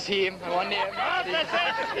members of the team, I want to name.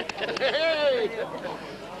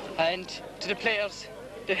 And to the players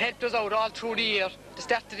that helped us out all through the year, the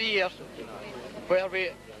start of the year, where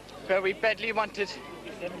we badly wanted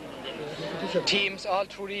teams all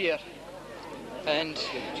through the year. And to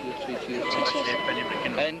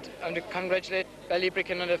congratulate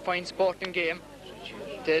Ballybricken on a fine sporting game.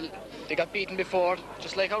 They got beaten before,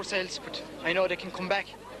 just like ourselves, but I know they can come back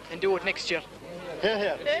and do it next year.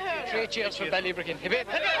 3 cheers for Ballybricken. Hip hip.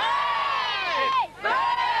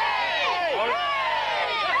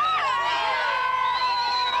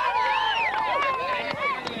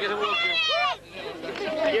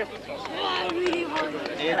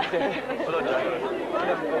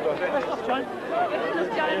 John?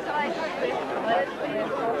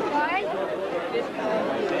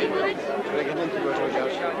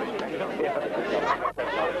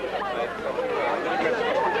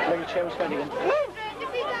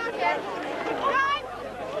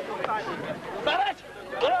 Barrett!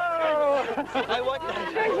 Oh! I want that.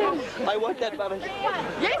 I want that, Barrett.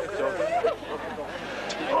 Yes!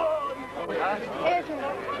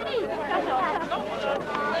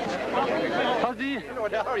 How's he?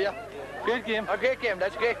 How are you? Great game. A great game,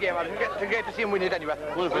 that's a great game. It's great to see him win it anyway.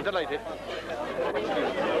 We're delighted.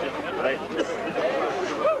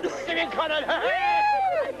 Give in, Conor!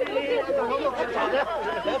 It's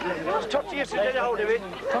 30 years since they hold of it.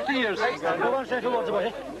 30 years. Go on, say a few words about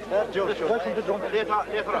it. Welcome to Drom. Later on.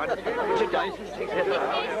 Sit down.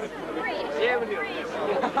 Yeah, with you.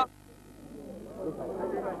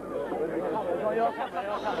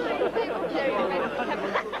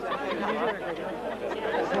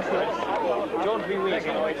 Don't be weak.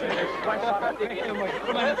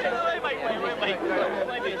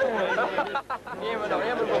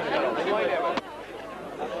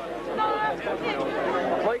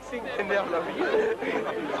 Mike's in there now.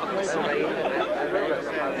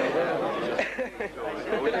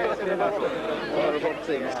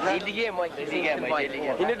 Lead game, Mike. Lead game, Mike.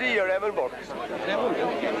 In the year, Emil Burke.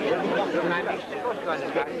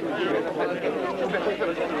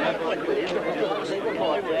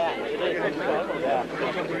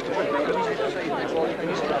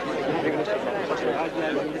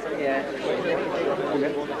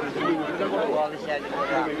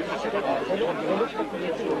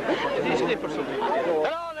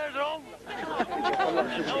 Hello there, Drom.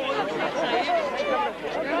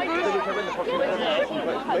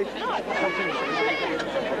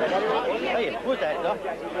 Hey, who's that, no?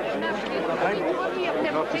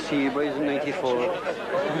 Not to see you boys in 94.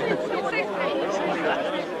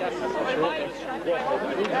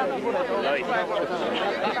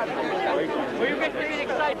 Will you get really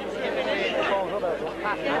excited to see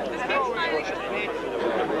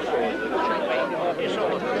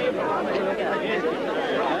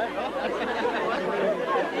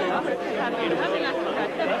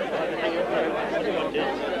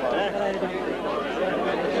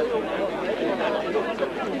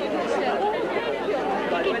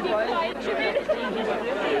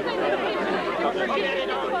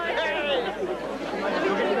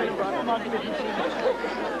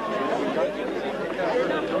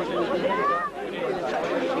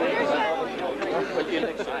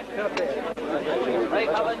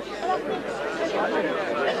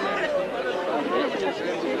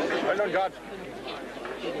Well done, God.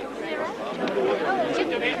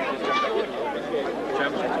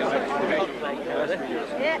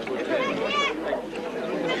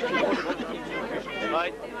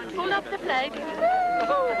 Right. Pull up the flag.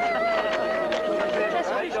 Just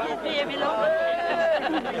wish the baby long.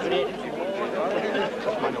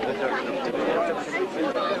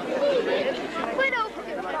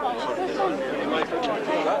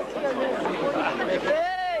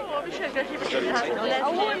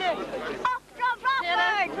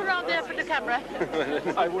 Turn around there for the camera.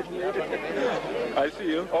 I wouldn't need it. I'll see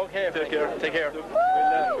you. Okay. Take care. Take care.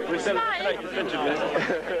 We'll sell it tonight.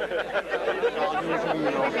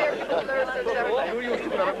 You used to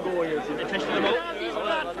put up and go, you see.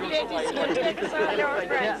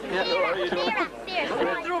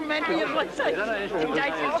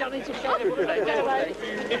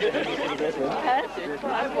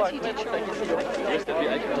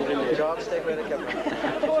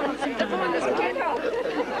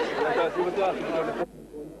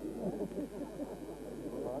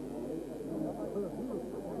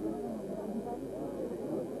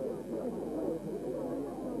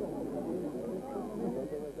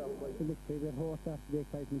 They were host after the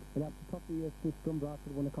excitement. And after 30 years since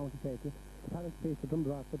Broadford won a county title, the parents face to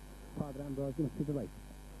Broadford, Father Ambrose must be delighted.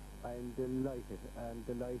 I'm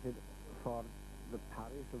delighted for the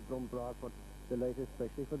parish of Broadford, delighted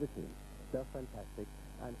especially for the team. They're fantastic,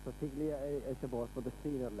 and particularly I suppose for the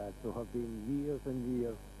senior lads who have been years and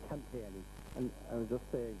years campaigning. And I was just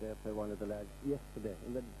saying there to one of the lads yesterday,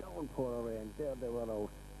 in the downpour of rain, there they were out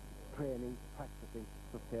training, practicing,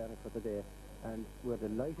 preparing for the day. And we're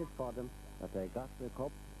delighted for them that they got the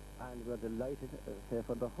cup, and we're delighted, say,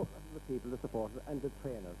 for the whole of the people, the supporters and the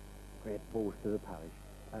trainers. Great boost to the parish,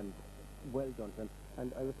 and well done to them.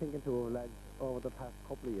 And I was thinking to our lads over the past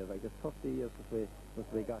couple of years, I guess 30 years since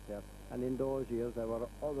we got there, and in those years there were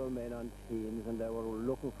other men on teams and they were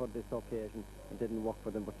looking for this occasion. It didn't work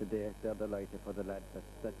for them, but today they're delighted for the lads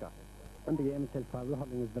that got it. And the game itself, Father,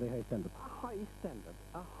 Hurling is very high standard.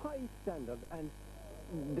 A high standard, and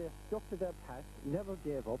they stuck to their task, never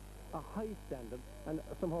gave up, a high standard, and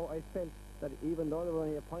somehow I felt that even though they were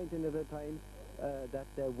only a point in at a time, that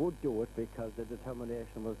they would do it because the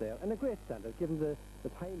determination was there. And a great standard, given the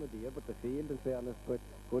time of the year, but the field, in fairness to it,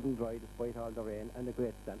 good and dry despite all the rain, and a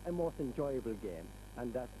great standard. A most enjoyable game,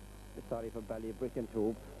 and that's sorry for Ballybricken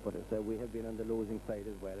too, but we have been on the losing side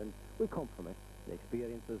as well, and we come from it. The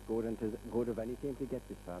experience is good, and it is good of any team to get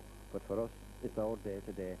this far, but for us, it's our day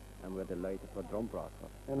today, and we're delighted for Drom Broadford.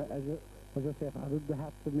 And as you say, the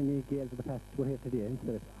hats of many Gales of the past were here today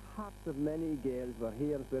instead of... Hearts of many Gales were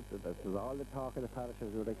here with us. This was all the talk of the parish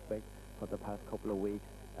as you would expect for the past couple of weeks,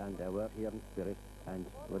 and we're here in spirit, and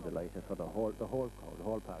we're delighted for the whole crowd, the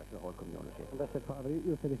whole parish, the whole community. And that's it, Father.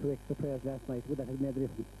 You said a few extra prayers last night. Would that have made a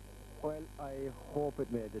difference? Well, I hope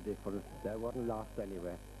it made a difference. They weren't lost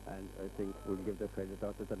anyway, and I think we'll give the credit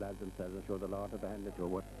out to the lads themselves and show the Lord of the hand that you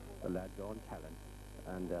what the lads' own talent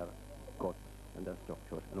and their guts and their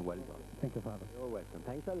structure, and well done. Thank you, Father. You're welcome.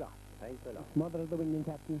 Thanks a lot. Thanks a lot. Mother of the winning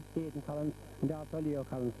captain, Aidan Collins, and also Leo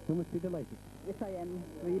Collins. You must be delighted. Yes, I am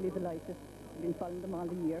really delighted. I've been following them all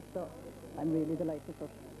the year, so I'm really delighted for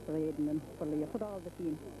Aidan and for Leo, for all the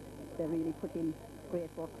team. They really put in great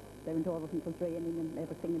work. They went over when it was raining and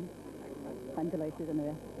everything, and I'm delighted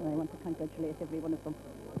anyway, and I want to congratulate every one of them.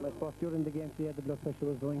 Well, I suppose during the game today the blood pressure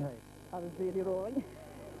was going high. I was really roaring.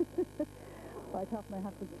 I thought my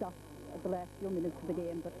heart would stop at the last few minutes of the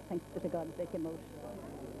game, but thanks to God they came out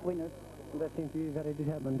winners. They seem to be very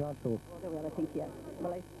determined also. Well, I think, yes.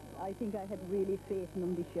 Well, I think I had really faith in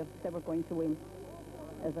them this year. They were going to win.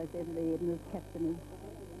 As I said, Aidan was captain.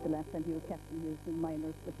 The last time he was captain, he was in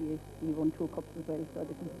minors, but he won 2 cups as well, so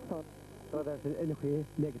this is his third. So there's an okay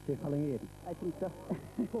legacy following Aidan. I think so.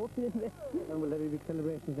 I hope it is. And will there be big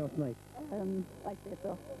celebrations now tonight? I say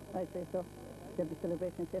so. I say so. There'll be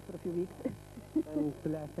celebrations there for a few weeks. And the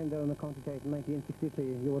last time down on the county side in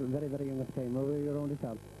 1963, you were very, very young at the time. Were you around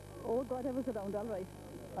yourself? Oh, God, I was around all right.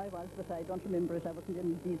 I was, but I don't remember it. I wasn't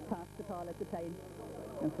in these parts at all at the time.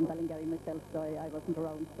 I'm from Ballingarry myself, so I wasn't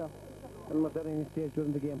around, so... And was there any stage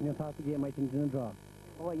during the game when you thought the game might end in a draw?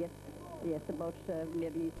 Oh, yes. Yes, about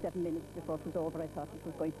maybe 7 minutes before it was over, I thought it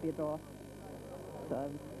was going to be a draw. So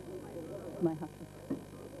my heart was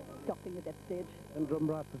stopping at that stage. And Drom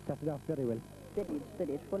Broadford started off very well. They did.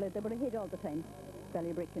 Well, they were ahead all the time.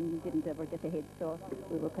 Ballybricken didn't ever get ahead, so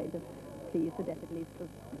we were kind of pleased that at least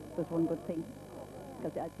was one good thing.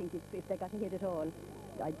 Because I think if they got ahead at all,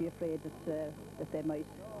 I'd be afraid that they might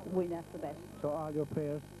win after that. So all your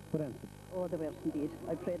prayers were answered? Oh, they were indeed.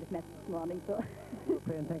 I prayed at Mass this morning, so... We're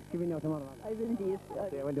praying Thanksgiving now tomorrow. I will indeed.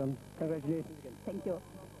 Yeah, well done. Congratulations again. Thank you.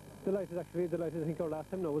 Delighted, actually, delighted. I think our last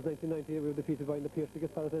time now was 1990. We were defeated by the Pierce to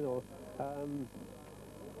get far as I know.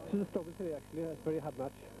 This was a struggle today, actually. It's a very hard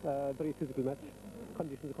match, very physical match.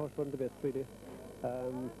 Conditions, of course, weren't the best, really.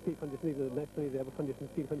 Field conditions, even the next one there, but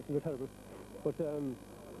field conditions were terrible. But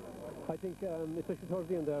I think, especially towards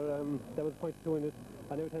the end there was a point to win it,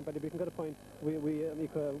 and every time Ballybricken got a point, we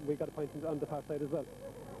got a point on the far side as well.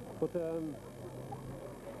 But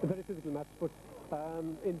a very physical match, but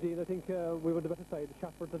indeed I think we were the better side.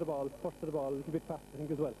 Sharper to the ball, first to the ball, a little bit fast I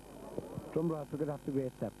think as well. Drom Broadford got off to a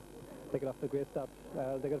great start. They got off to a great start.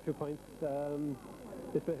 They got a few points. I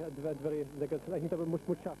think they were much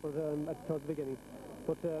sharper towards the beginning.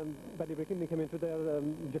 But Ballybricken, they came into there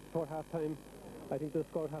just before half-time. I think the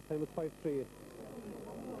score at half-time was 5-3.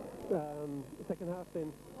 Second half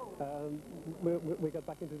then, we got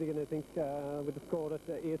back into it again, I think, with the score at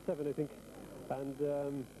 8-7, I think.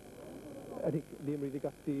 And I think Liam really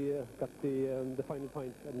got the final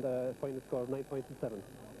point, and the final score of 9 points and 7.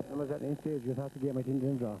 And was that any stage you thought the game might end in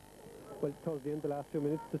a draw? Well, towards the end, the last 2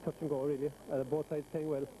 minutes, just touch and go, really. Both sides playing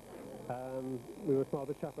well. We were a small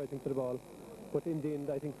bit sharper, I think, to the ball. But in the end,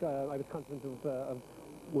 I think I was confident of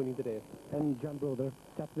winning the day. And John Brother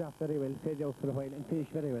started off very well, stayed out for a while, and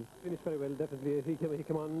finished very well. Finished very well, definitely. He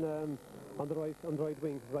came on the right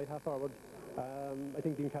wing, right half forward. I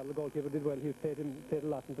think Dean Carroll, the goalkeeper, did well. He played a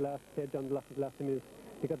lot in the last. Played John a lot in the last 10 minutes.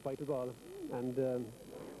 He got vital ball, and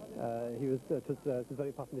he was very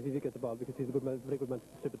important that he did get the ball because he's a very good man to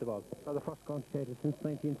strip at the ball. So the first county title since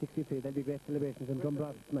 1963. There'll be great celebrations in Drom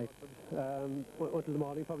Broadford tonight. Until the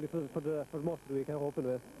morning, probably for most of the week, I hope.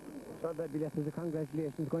 Anyway. So there'll be letters of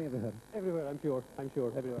congratulations going everywhere. Everywhere, I'm sure,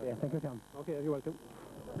 everywhere. Yeah, thank you, Tom. Okay, you're welcome.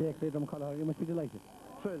 Bakeley, Drumcollar, you must be delighted.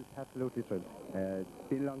 Thrilled, absolutely thrilled. It's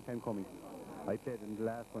been a long time coming. I played in the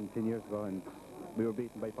last one 10 years ago, and we were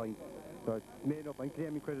beaten by points. So it's made up. I'm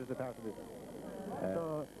claiming credit as a part of it.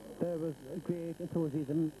 So there was great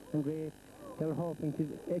enthusiasm and they were hoping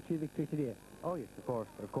to achieve victory today. Oh yes, of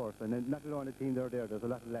course. And then not alone the team they're there. There's a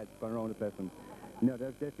lot of lads going around the place, and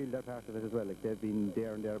they feel they're part of it as well. Like they've been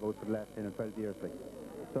there and thereabouts for the last 10 or 12 years. Like.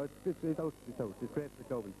 So it's out. It's great for the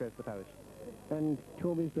club and great for the parish. And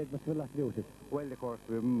Toby's bed must have a lot to do with it. Well, of course,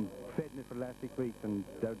 we've been feeding it for the last 6 weeks and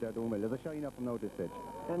they're doing well. There's a shine up from now at this stage.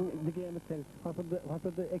 And the game itself, what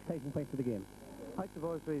were the exciting points of the game? I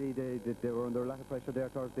suppose really they were under a lot of pressure there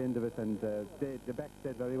towards the end of it, and the back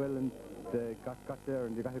did very well and they got there,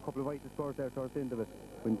 and they got a couple of vital scores there towards the end of it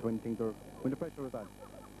when the pressure was on.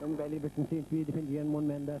 And Ballybricken seemed to be depending on one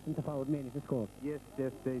man there centre forward mainly to score. Yes,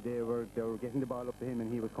 they were getting the ball up to him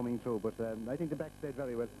and he was coming through, but I think the back did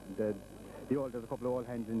very well. There's a couple of old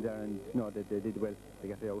hands in there, and they did well. They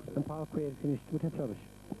got the out. And Paul Quaid finished with a flourish.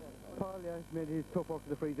 Paul, yeah, made his tough work for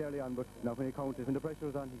the freeze early on, but now when the pressure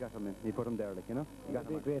was on, he got him in. He put him there, like, you know. He got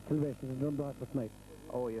him in. Great celebration in Drom Broadford tonight.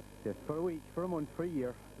 Oh, yes. For a week, for a month, for a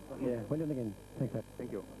year. Yeah, well done again. Thanks, Pat.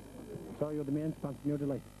 Thank you. So you're the main sponsor and you're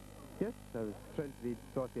delighted. Yes, I was thrilled to be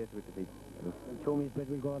associated with the team. Tommy's bed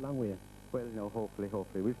will go a long way. Well, no, hopefully.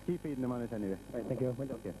 We'll keep feeding them on it anyway. Right, thank you. Well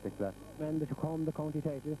done. Okay, thanks a lot. And to come the county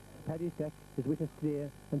title, Paddy Stack is with us today,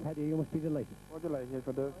 and Paddy, you must be delighted. We're delighted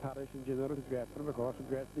for the parish in general. It's great for them, of course. It's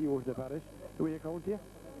great for the youth of the parish. The way you count here.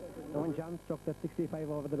 And when John struck that 65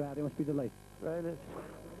 over the bar, you must be delighted. Well,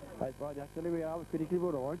 I thought actually we are critically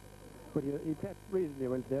put on, but he played reasonably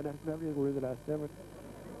well today. That's never as good as the last day, but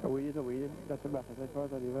a win is a win. That's what matters, I suppose,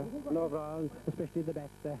 anyway. And overall, especially the backs,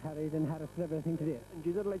 Harry and Harris and everything today. And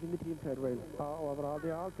generally, the team played well. Overall, they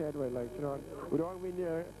all played well, like, you know. We don't win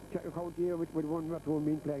a county here with one or two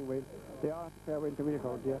men playing well. They all play well to win a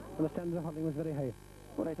county here. And the standard of hurling was very high.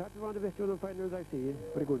 Well, I thought it was one of the best Journal finals I've seen,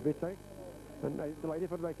 for a good bit, like. And I'm delighted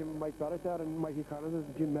for like Mike Barrett there and Mikey Collins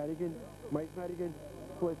and Jim Madigan, Mike Madigan,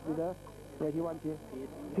 who else was there? 81 here.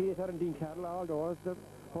 Peter and Dean Carroll, all those, the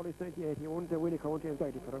Police 1981, the winning county is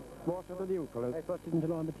delighted for them. More so than the youth fellas. I first didn't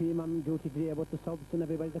allow the team on duty today about the subs and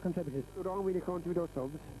everybody that contributed. We don't win a county without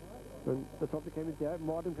subs. And the subs that came in there,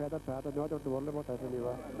 more than played that part, and I don't worry about that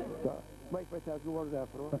anyway. So, Mike myself, who was there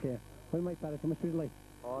for us. Okay. Well, Mike Barrett, how much did you like?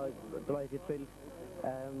 Oh, delighted, thrilled.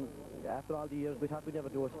 After all the years, we thought we'd never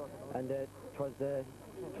do it, and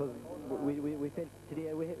we felt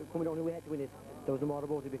today, coming down here, we had to win it. There was no more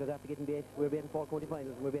about it, because after getting beat, we were beating 4 county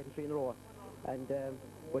finals, and we were beating 3 in a row. And,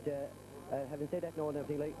 having said that now and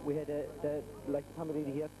everything, like, we had, like Tommy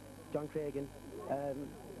Reedy here, John Cragen,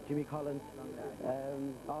 Jimmy Collins,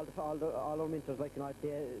 all our mentors, like, you know,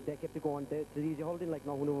 they kept it going. It's easy holding, like,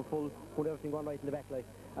 now, when we were full, when everything going right in the back, like.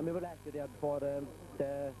 I remember last year there, before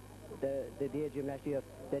the AGM last year,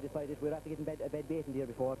 they decided we were after getting a bad bait in the year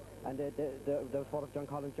before, and there was 4 of John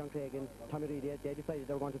Collins, John Craig and Tommy Reedy. They decided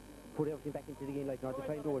they were going to put everything back into the game, like, not to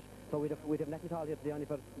try and do it. So we'd have nothing at all here today, only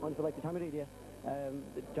for like the Tommy Reedy,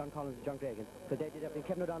 John Collins and John Craig. So they did everything.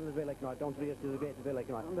 Kevin O'Donnell as well, like, you know, down to the years to the great as well, like,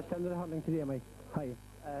 you know. I understand the hurling today, Mike. Hi.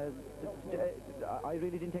 I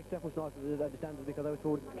really didn't take that much notice of the standards because I was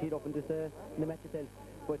so keyed up in the match itself.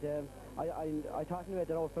 But I thought in a way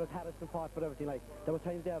that also Harrison fought for everything. Like, there was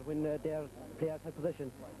times there when their players had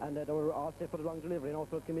possession and they were all set for the long delivery, and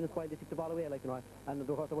also came in and spoiled, they took the ball away, like, you know. And of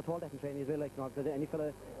course they were told that in training as well, like, you know, because any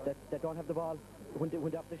fella that don't have the ball, when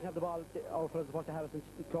the opposition have the ball, our fellas supposed to Harrison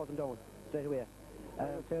close them down straight away.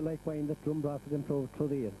 So like Wayne that Drom Broadford improved through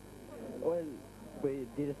the year. Well, we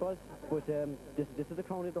did, I suppose, but this is the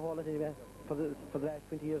crown of the whole lot anyway. For the last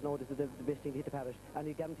 20 years now, this is the best thing to hit the parish, and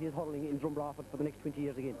it guarantees hurling in Drom Broadford for the next 20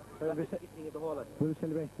 years again. That's the best thing of the whole lot. We'll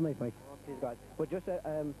celebrate tonight, Mike. Oh, please God. But just there's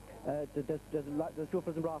two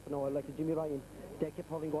fellas in Broadford now, like Jimmy Ryan. They kept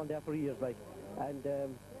hurling going there for years, like, and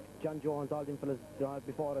John Jones, all them fellas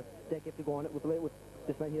before us, they kept it going with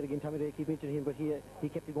this man here again, Tommy Ray, keep mentioning him, but he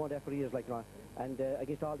kept it going there for years, like, you know, and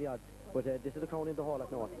against all the odds. But this is the crown in the whole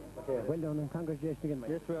lot now. Okay. Well done, and congratulations again, Mike.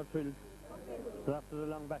 Yes, we are thrilled. So after the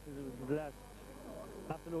long battle, the last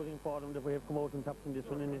after losing for them, that we have come out on top in this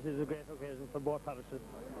one, and this is a great occasion for both parishes.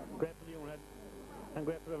 Great for the unit and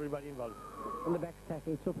great for everybody involved. And the back's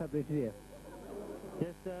tackle so February today.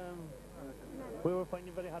 Yes, we were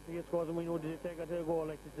finding very hard to get scores, and we know that if they got a goal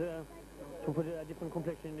like this, to put a different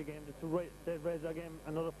complexion in the game, to raise our game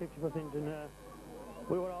another 50%, and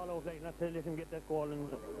we were all out, like, not to let him get that goal, and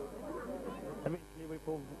eventually we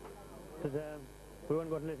proved that we weren't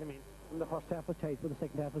going to let him in. And the first half was tight, but the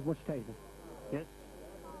second half was much tighter. Yes.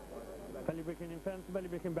 Ballybricken, in fairness to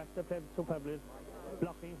Ballybricken, back they played superbly,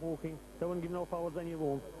 blocking, hooking, they wouldn't give no forwards any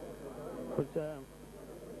room. But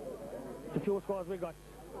the few scores we got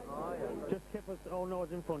just kept us our nose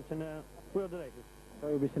in front, and we were delighted. So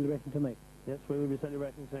you'll be celebrating tonight? Yes, we will be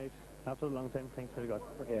celebrating tonight after a long time, thanks to God.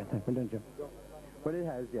 Okay, thank you, don't you? Well, it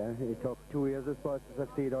has, yeah. It took 2 years, I suppose, to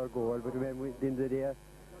succeed our goal, but when at the end of the day,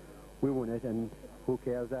 we won it, and who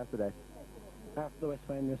cares after that? After the West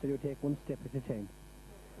final, you said you take one step at a time.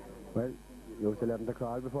 Well, you used to learn to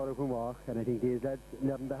crawl before you can walk, and I think these lads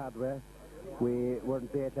learned the hard way. We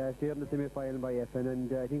weren't great last year in the semi-final by FN,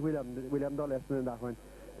 and I think we learned our lesson in that one,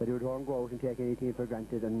 that you don't go out and take any team for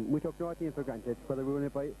granted, and we took no team for granted, whether we won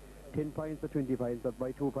it by 10 points or 20 points, or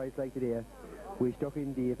by 2 points like today. We stuck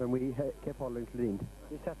in deep and we kept hurling till the end.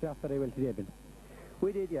 You started off very well today, Ben.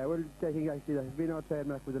 We did, yeah. Well, I think actually that's been our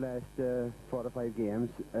trademark for the last 4 or 5 games.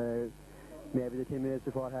 Maybe the 10 minutes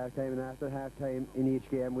before half-time, and after half-time in each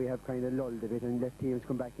game we have kind of lulled a bit and let teams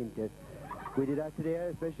come back into it. We did that today,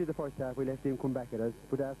 especially the first half. We let them come back at us,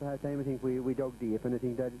 but after half-time I think we dug deep, and I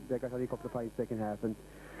think that they got only a couple of points second half, and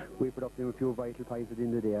we put up them a few vital points at the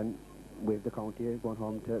end of the day, and with the county going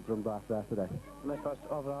home to Broadford after that. And I suppose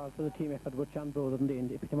overall for the team effort, what John Broder in the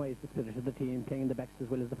end epitomised the spirit of the team, playing in the backs as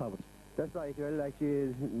well as the forwards. That's right. Well,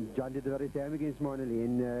 actually, John did the very same against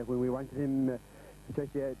Mornaleen. When we wanted him,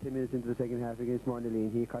 especially 10 minutes into the second half against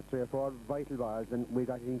Mornaleen, he caught 3 or 4 vital balls, and we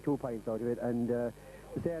got I think 2 points out of it. And the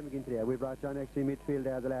same again today. We brought John actually midfield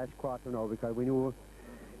there the last quarter now, because we knew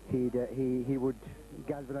he would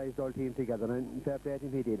galvanise the whole team together, and fair play to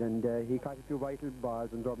him he did, and he caught a few vital balls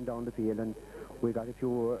and drove them down the field, and we got a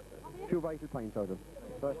few vital points out of him.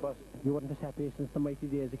 So I suppose you weren't as happy since the mighty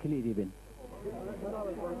days of Killeedy, Ben?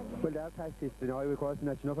 Well, that's past history now. Of course,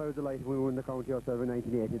 that's enough. I was delighted when we won the county ourselves in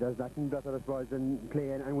 1980. There's nothing better, I suppose, than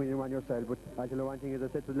playing and winning one yourself. But I tell you one thing, as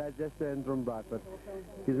I said to the lads yesterday in Drom Broadford,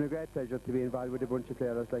 it gives me a great pleasure to be involved with a bunch of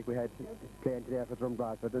players like we had playing today for Drom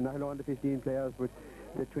Broadford. And not alone the 15 players, but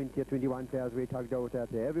the 20 or 21 players we talked out there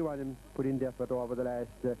today. Everyone of them put in the effort over the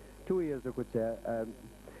last 2 years, I could say.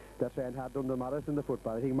 They're trained hard under Morris in the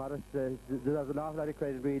football. I think Morris deserves an awful lot of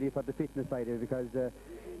credit really for the fitness side of it, because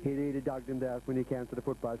he really dogged him there when he came to the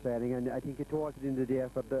football training, and I think it towards it in the day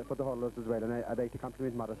for the hurlers as well, and I'd like to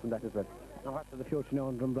compliment Morris on that as well. Now what's the future now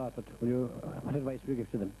in Drom Broadford? What advice will you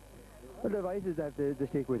give to them? Well, the advice is that to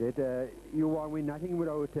stick with it. You won't win nothing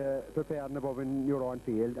without preparing above in your own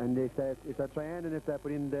field, and if they're trained and if they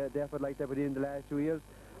put in the effort like they put in the last 2 years,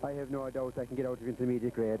 I have no doubt they can get out of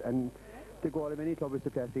intermediate grade. And the goal of any club is to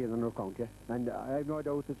play senior in our county, and I have no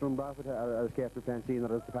doubt that Drom Broadford are capable of playing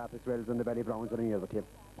senior as the Patrick Wells and the Ballybrowns or any other team.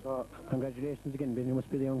 So congratulations again, Ben. You must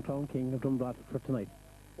be the young crown king of Drom Broadford for tonight.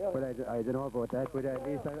 Well, I don't know about that, but at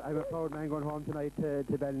least I'm a proud man going home tonight to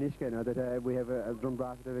Ballybricken, that we have a Drom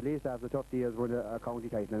Broadford at least after 30 years won a county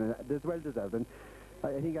title, and it's well deserved. And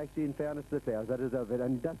I think actually, in fairness to the players, they deserve it,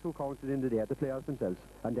 and that's who counts it in the day, the players themselves,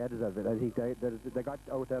 and they deserve it. I think they got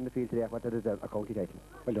out there on the field today what they deserve, a county title.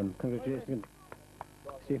 Well done. Congratulations.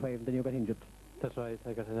 C5, then you got injured. That's right.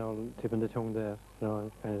 I got an old tip in the tongue there. You know,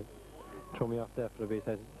 it kind of threw me off there for a bit.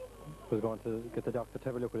 I was going to get the doctor to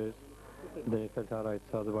have a look at it. And then it felt all right,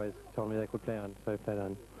 so the boys told me they could play on, so I played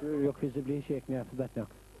on. You look visibly shaking after that now.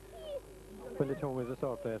 Well, the tongue is a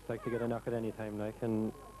sore place, like to get a knock at any time, like,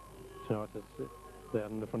 and you know, it's there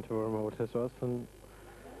in the front of our mouth as well, and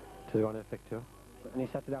it's going to affect you. And he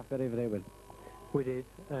started off very, very well. We did,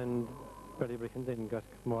 and Ballybricken then got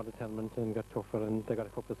more determined and got tougher, and they got a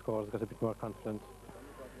couple of scores, got a bit more confident.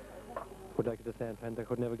 But like at the same time, they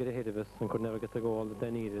could never get ahead of us and could never get the goal that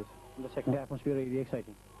they needed. And the second half must be really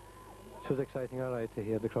exciting. It was exciting, all right, to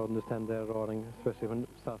hear the crowd in the stand there roaring, especially when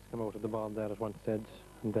Stas came out of the ball there at one stage,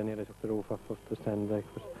 and then nearly took the roof off of the stand. Like,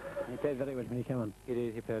 but he played very well when he came on. He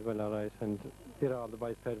did, he played well, all right, and all the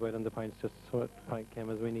boys played well, and the points just so came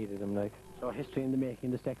as we needed them, like. So history in the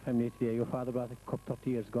making, the Stack family today. Your father brought a cup 30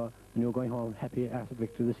 years ago, and you're going home happy after the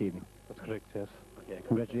victory this evening. That's correct, yes. Okay,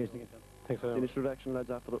 congratulations again. Thanks very much. much. The initial reaction,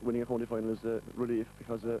 lads, after winning a county final is relief,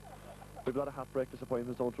 because we've had a heartbreak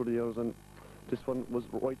disappointments down through the years, and this one was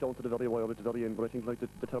right down to the very wire at the very end, but I think like the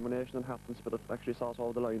determination and heart and spirit actually saw us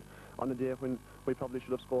over the line on the day when we probably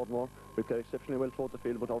should have scored more. We played exceptionally well throughout the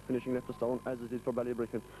field without finishing left us down, as it did for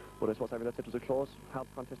Ballybricken. But I suppose having that said, it was a close, hard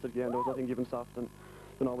contested game. There was nothing given soft, and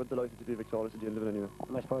you know, we're delighted to be victorious at the end of it anyway.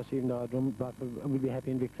 And I suppose even though Drom Broadford will be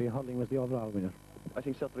happy in victory, Hurling was the overall winner. I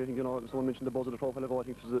think certainly, I think, you know, someone mentioned the buzz of the trophy ago. I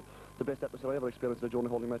think it was the best atmosphere I ever experienced at a junior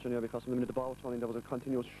hurling match anyway, because from the minute the ball was turning, there was a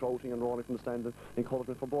continuous shouting and roaring from the stand and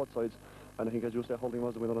encouragement from both sides. And I think, as you say, Hurling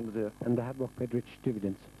was the winner on the day. And the hard work paid rich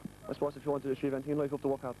dividends. I suppose if you want to achieve anything in life, you have to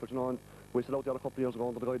work hard for it, you know, and we set out there a couple of years ago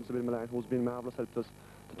under the guidance of Bill Milan, who's been marvellous, helped us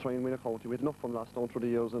to try and win a county. We had enough from last down through the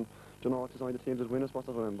years, and you know, it's only the teams that win as much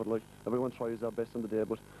as them, but like, everyone tries their best on the day,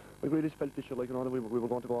 but we really felt this year, like, you know, that we were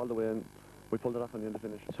going to go all the way, and we pulled it off in the end to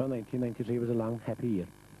finish. So 1993 was a long, happy year.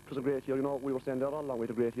 It was a great year, you know, we were saying there all along, we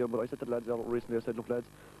had a great year, but I said to the lads there recently, I said, look lads,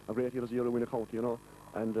 a great year is a year to win a county, you know,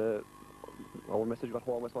 and our message got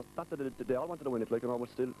home, I suppose, not that they all wanted to win it, like, you know, but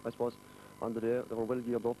still, I suppose, on the day. They were well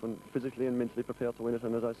geared up and physically and mentally prepared to win it,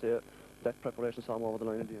 and as I say, that preparation saw them over the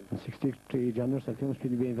line at the end. 63, John, yourself, you must be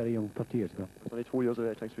being very young, 30 years ago. Only 2 years of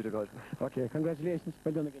age, thanks be to God. Okay, congratulations,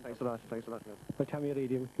 well done again. Thanks a lot, yes. Well, Tommy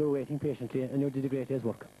Reid, you were waiting patiently, and you did a great day's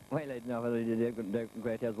work. Well, I don't know whether they did a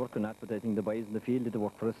great day's work or not, but I think the boys in the field did the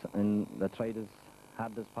work for us, and they tried as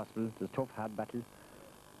hard as possible. It was a tough, hard battle.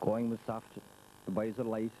 Going was soft, the boys were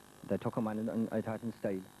light, they took them on, and I thought in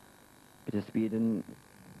style. Bit of speed and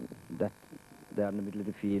that there in the middle of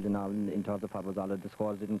the field and all in towards the forwards, all of the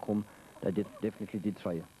scores didn't come. They definitely did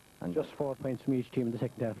try. And just 4 points from each team in the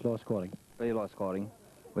second half, low scoring. Very low scoring,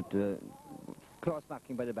 but close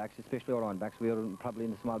marking by the backs, especially our own backs. We were probably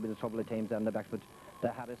in a small bit of trouble at times there on the backs, but they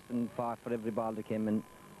harassed and fought for every ball that came and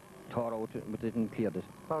tore out, but didn't clear it.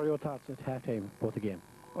 What were your thoughts at half-time, both the game?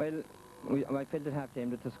 Well, I felt at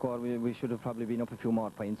half-time that the score, we should have probably been up a few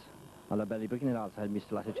more points. Although Ballybricken had also had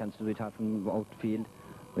missed a lot of chances, we thought, from out the field.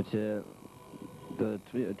 But the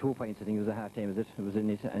 2 points, I think, was a half-time, it was in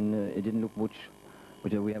it, and it didn't look much.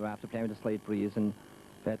 But we have after playing with a slight breeze, and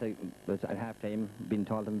that at half-time, being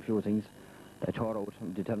told them a few things, they tore out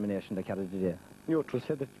determination, they carried the day. Neutral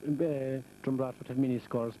said that Drom Broadford had many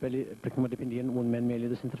scores. Ballybricken were depending on one man, mainly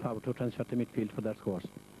the centre forward, to transfer to midfield for their scores.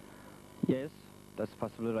 Yes, that's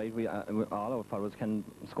possibly right. All our forwards can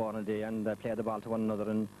score on a day, and they play the ball to one another,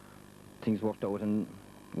 and things worked out, and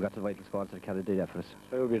we got the vital scores that carried the day for us.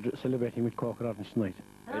 So we'll be celebrating with Cork or Orange tonight.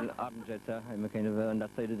 Well, Orange, I'd say. I'm kind of on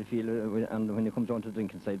that side of the field, and when you come down to the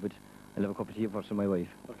drinking side, but I'll have a cup of tea first for my wife.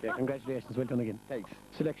 Okay, congratulations, well done again. Thanks.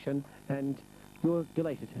 Selection, and you're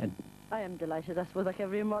delighted, Anne? I am delighted. I suppose like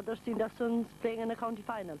every mother seen their sons playing in a county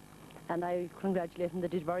final. And I congratulate them. They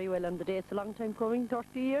did very well on the day. It's a long time coming,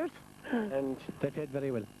 30 years. And they played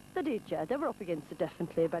very well. They did, yeah. They were up against it,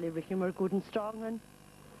 definitely. Ballybricken were good and strong, and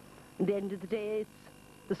at the end of the day,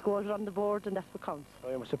 the scores are on the board, and that's what counts.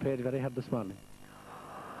 Oh, you must have played very hard this morning.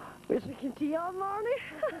 We're drinking tea all morning.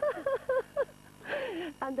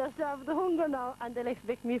 And they're starving the hunger now, and they'll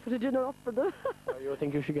expect me for the dinner up for them. Oh, you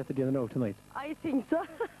think you should get the dinner now tonight? I think so.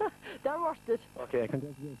 They're worth it. Okay,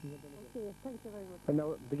 congratulations. Okay, thank you very much. And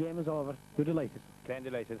now the game is over. You're delighted? I'm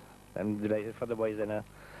delighted. I'm delighted for the boys, and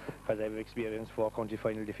because I've experienced 4 county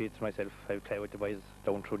final defeats myself. I've played with the boys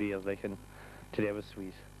down through the years, and today was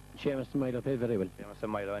sweet. Seamus and Milo played very well. Seamus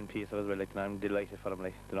and Milo and Peter as well, and I'm delighted for them,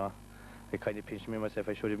 I kind of pinched me myself.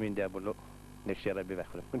 I should have been there, but look, next year I'll be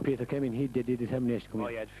back with him. When Peter came in, he did the determination come in. Oh,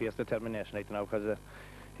 he had fierce determination, because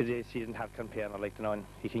his season had compared, and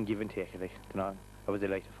he can give and take it, I was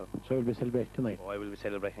delighted for him. So we'll be celebrating tonight? Oh, I will be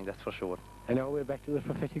celebrating, that's for sure. And now we're back to the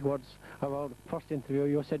prophetic words of our first interview.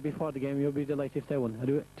 You said before the game you'll be delighted if they won. Are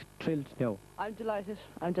you thrilled now? I'm delighted.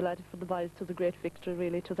 I'm delighted for the boys, to the great victory,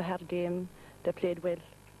 really, to the hard game. They played well.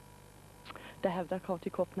 They have their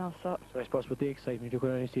county cup now, so I suppose with the excitement you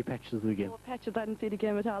could only see patches of the game. Oh, patches, I didn't see the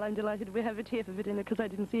game at all. I'm delighted we have a tape of it in it, because I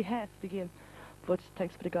didn't see half the game. But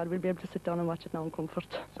thanks be to God, we'll be able to sit down and watch it now in comfort.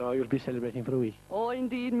 So you'll be celebrating for a week? Oh,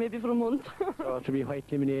 indeed, maybe for a month. So it will be white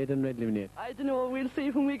lemonade and red lemonade? I don't know, we'll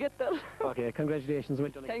see when we get there. Okay, congratulations. Well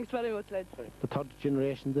done. Thanks very much, lads. The third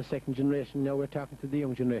generation, the second generation, now we're talking to the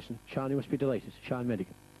young generation. Sean, you must be delighted. Sean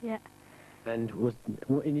Medigan. Yeah. And was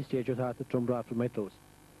any stage you thought that Drom Broadford might lose?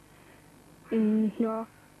 No.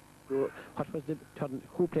 What was the turn?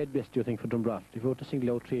 Who played best, do you think, for Drom Broadford? If you were to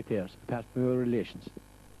single out 3 players, apart from your relations.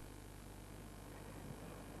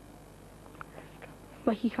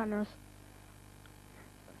 Mikey Connors,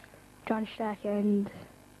 John Stark and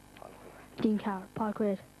Dean Carroll, Paul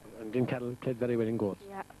Quaid. And Dean Carroll played very well in goals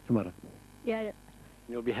tomorrow. Yeah, yeah.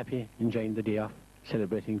 You'll be happy enjoying the day off,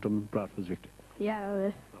 celebrating Drom Broadford's victory. Yeah, I will.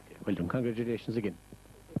 Okay, well done. Congratulations again.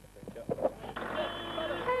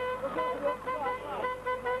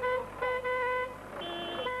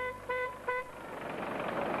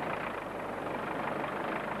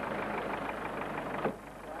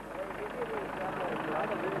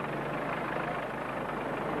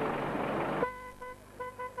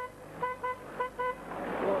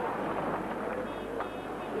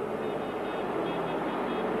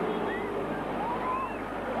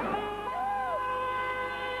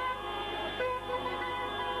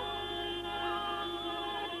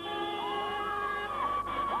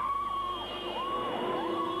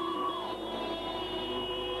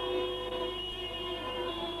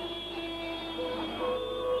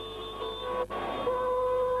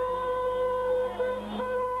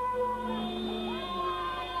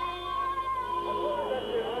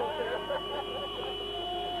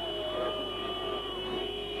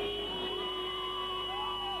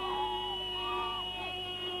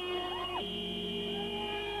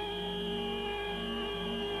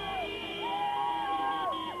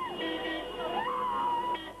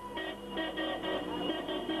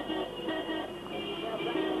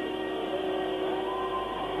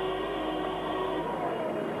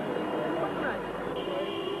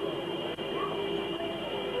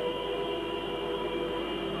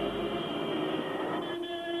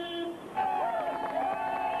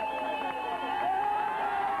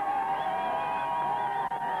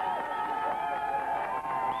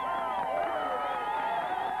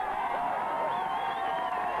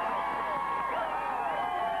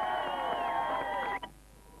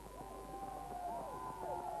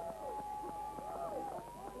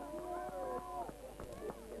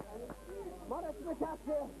 First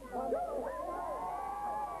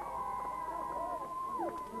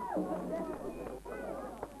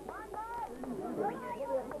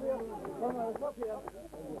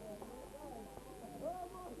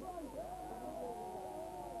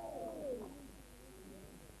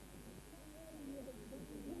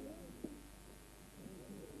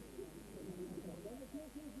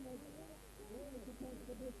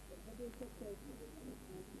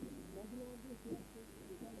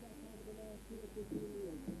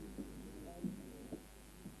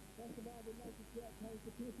of all, we'd like to thank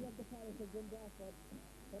the people of the parish of Broadford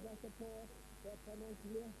for their support, both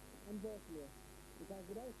financially and vocally, because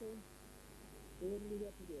without them, we wouldn't be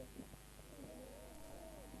here today.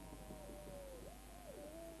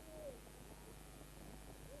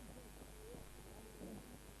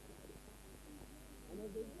 And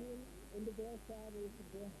as we've seen in the Bear Star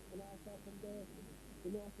recently, and also from the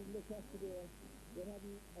north of the chest today, we're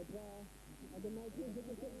having a draw on the 19th of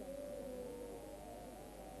December.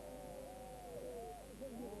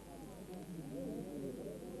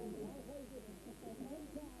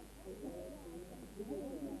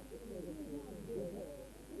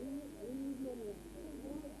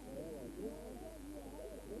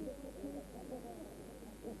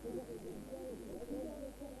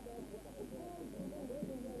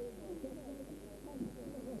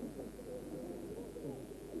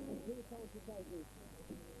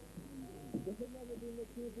 This has never been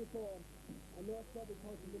achieved before, and no club is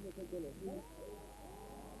hosting the Nickel Village.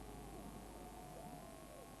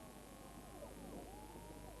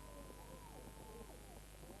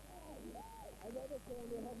 I never say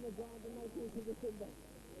we're having a draw on the 19th of December.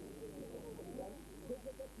 This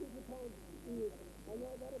is a £50 each. I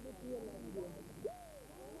know that a big deal last year.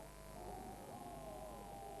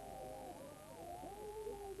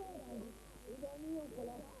 He's only young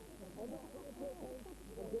fella. I'm not going to take time.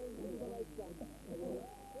 I'm going to do the right stuff.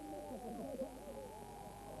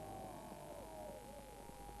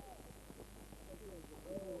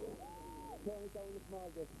 Throwing down the small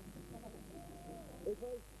bit. It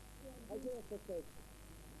was a great success.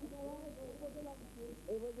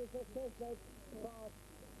 It was a success that brought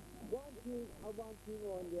one team and one team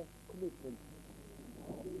only commitment.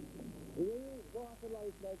 We really brought the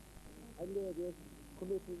life lads and ladies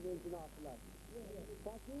committing into an awful lot.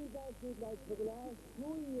 But these guys did like for the last 2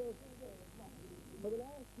 years, they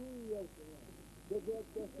gave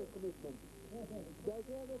just a commitment. They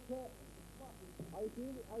gave it to, I see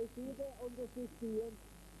the under 15,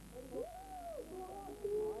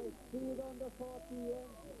 I see the under 14,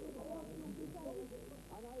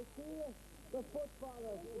 and I see the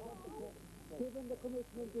footballers giving the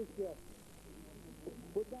commitment this year.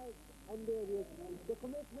 But lads and ladies, the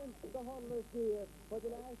commitment the hurlers gave for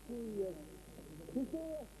the last 2 years, they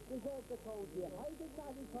deserve the county. I did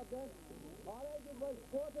nothing for them. All I did was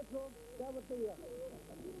support the club, they were there.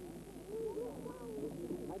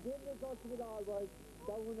 And the end result of it all was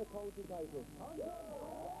they won the county title.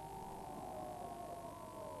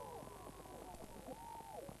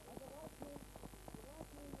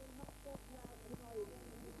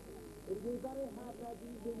 It'll be very hard that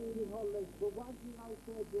these Canadian hurlers, but one thing I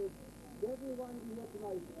say is, everyone here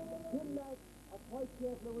tonight, Tim lads are quite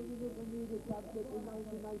careful when you did the media championship in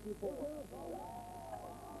 1994.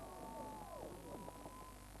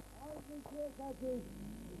 All we say that is,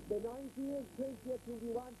 the 90th, 20th,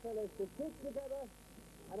 21 fellas to stick together,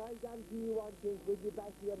 and I guarantee you one thing, we'll be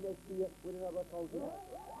back here next year with another county.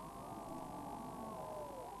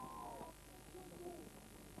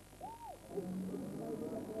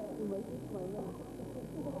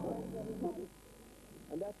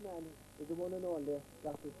 And that man is the one and only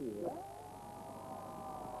Dr. Stewart.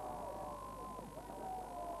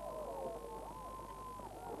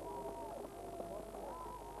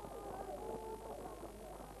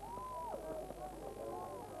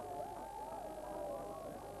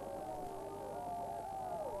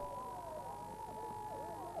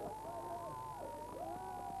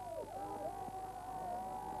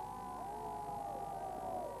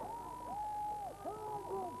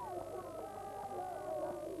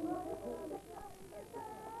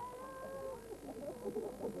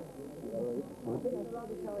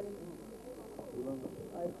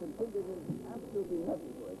 I consider it absolutely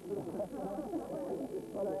nothing for it.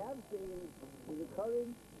 What I am seeing is the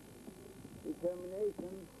courage,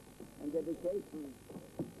 determination and dedication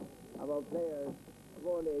of our players of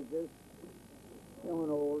all ages, young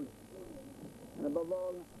and old, and above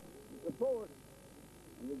all, the support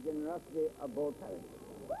and the generosity of both parents.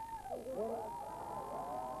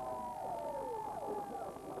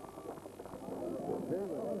 Very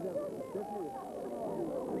well. Definitely.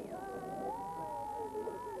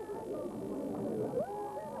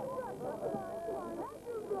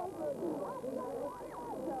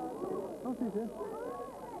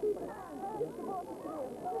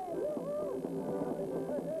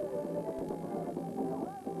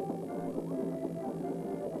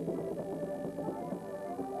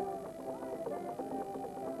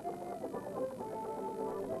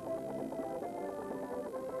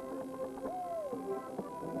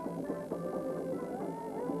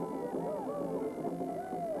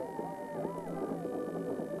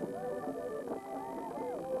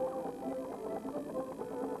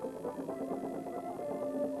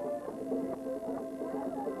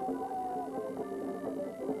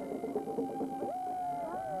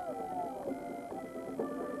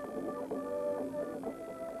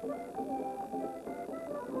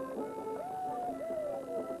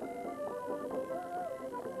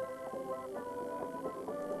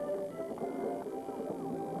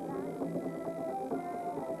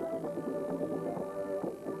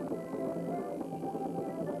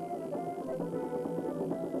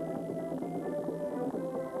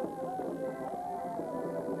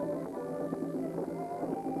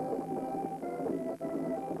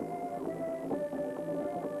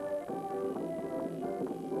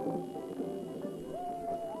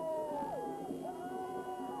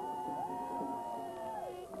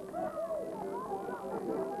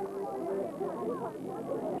 Hey,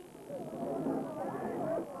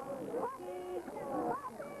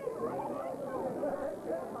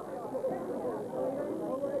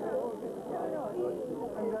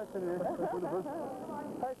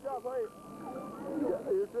 stop, wait.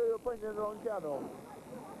 You sure you're pointing in the wrong channel?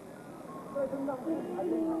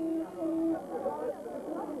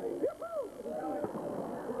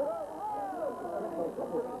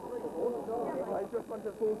 I just want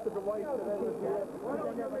to prove to the wife that I was here.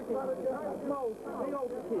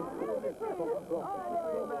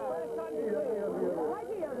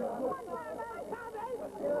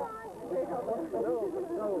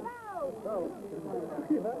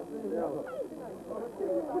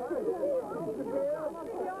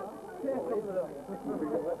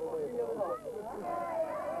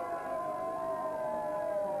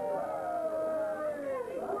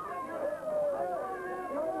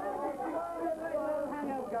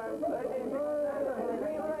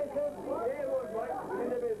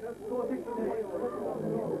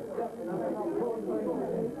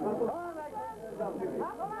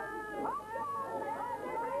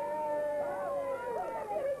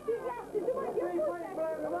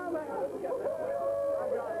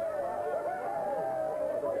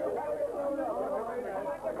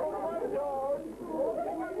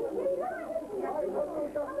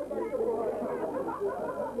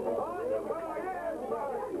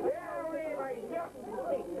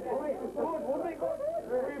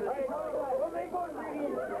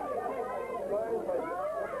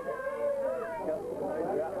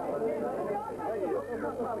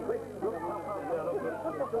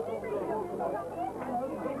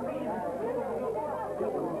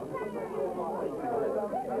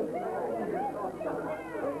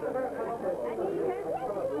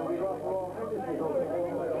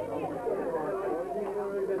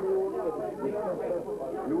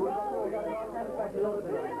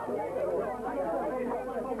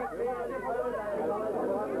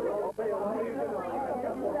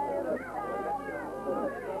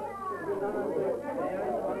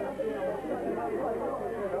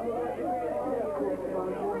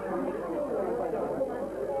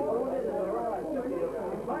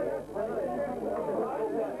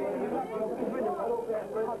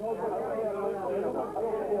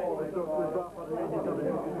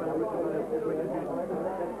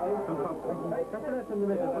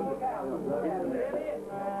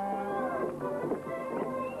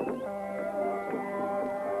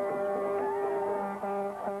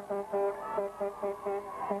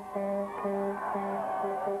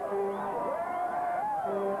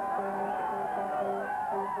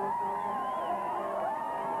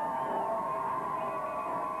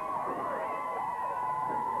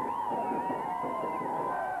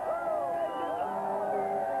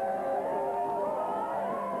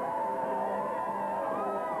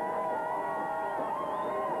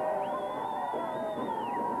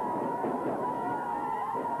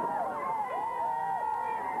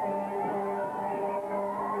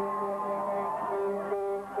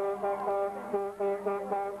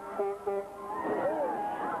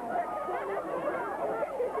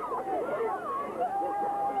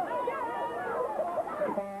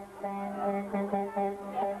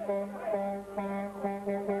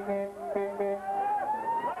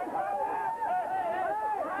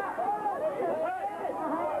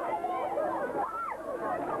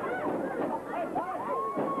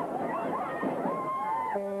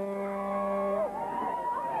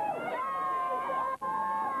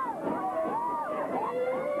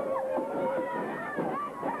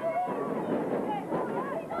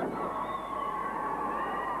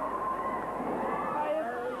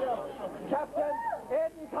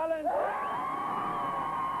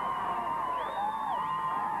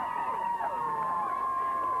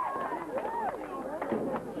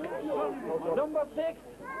 Number 6.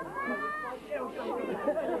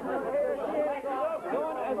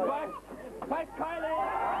 Known as Pat Kylie.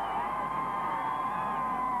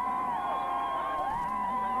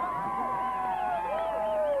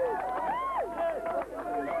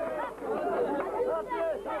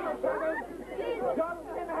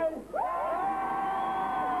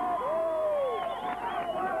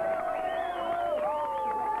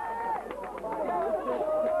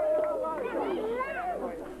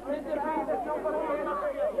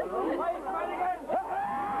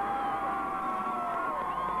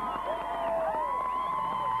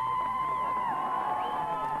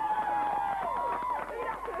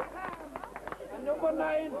 Number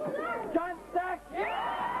 9, John Stack.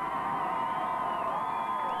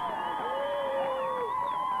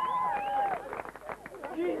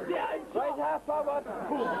 Right half forward.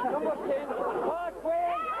 Number 10, Mark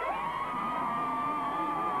Wayne.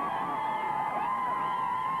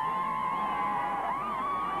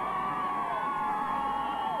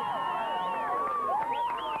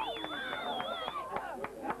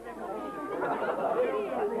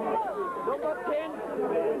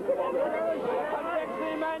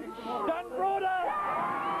 man, Don Broder.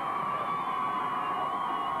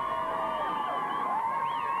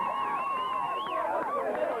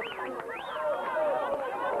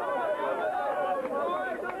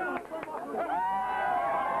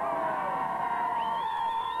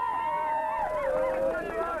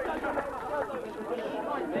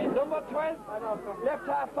 Number 12, left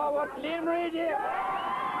half forward, Liam Reedy.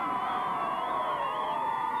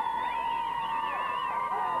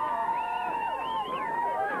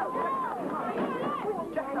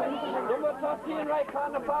 Number 13, right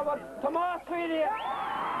corner forward, Tomas Reedy.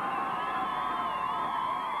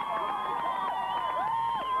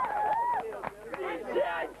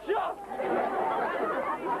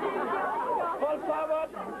 Full forward,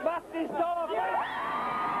 Basti Storm.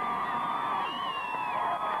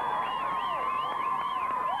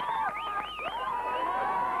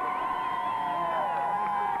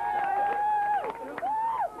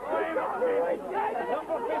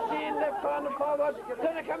 Number 15, left corner forward,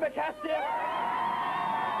 Seneca McCaskill.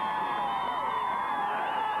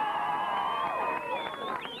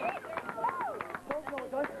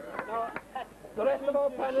 The rest of our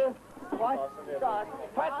panel. What?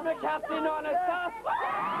 Pat McCaskill known as Sauce.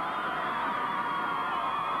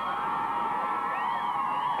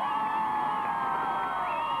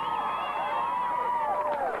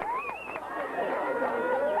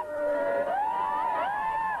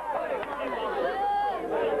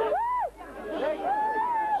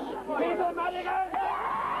 Peter Madigan.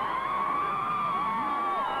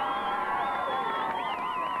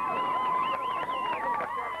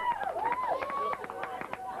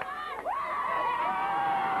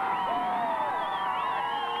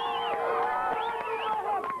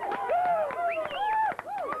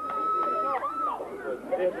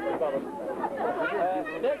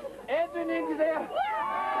 Next, Edwin into there.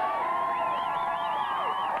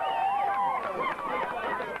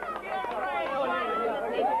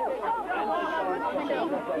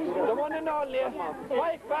 The one and only,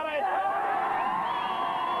 Mike Barrett.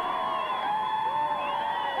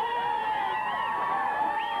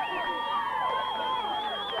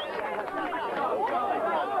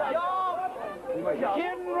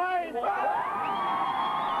 Kieran Ryan.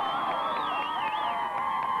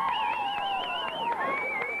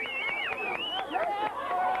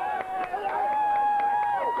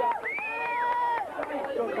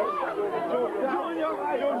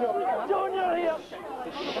 Junior here.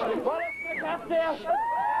 Wallace McCaskill.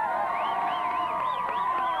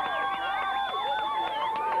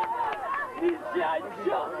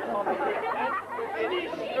 And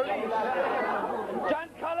finish. John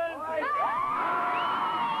Collins.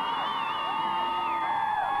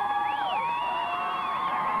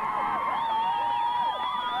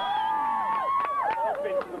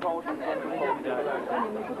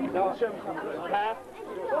 No.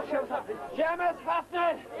 James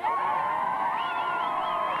Hasnett.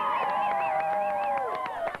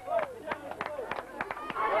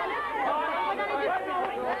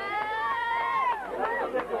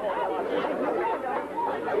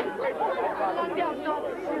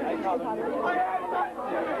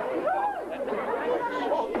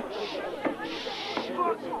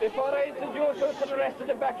 Before I introduce you to the rest of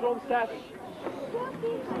the backroom staff,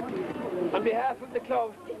 on behalf of the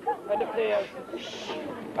club and the players,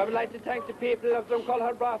 I would like to thank the people of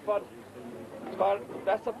Dromcollogher Broadford for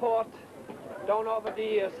their support down over the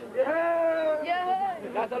years.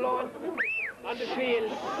 Not alone on the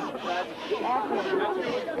field,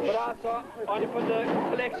 but also only for the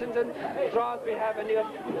collections and draws we have and your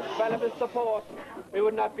valuable support, we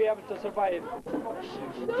would not be able to survive.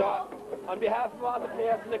 So, on behalf of all the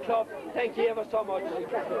players in the club, thank you ever so much.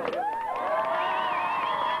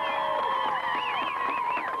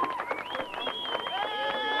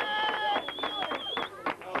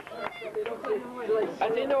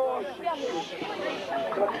 As you know,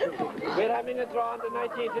 we're having a draw on the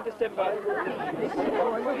 19th of December.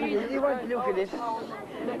 You want to look at this?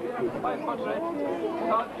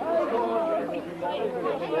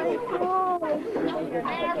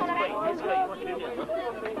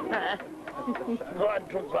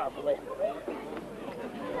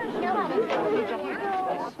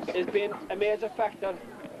 It's been a major factor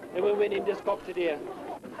in we winning this cup today.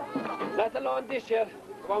 Not alone this year,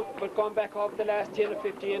 but going back over the last 10 or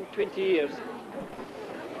 15, 20 years.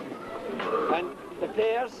 And the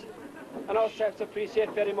players and ourselves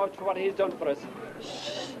appreciate very much for what he's done for us.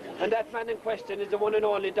 And that man in question is the one and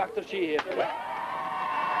only Dr. Sheehy.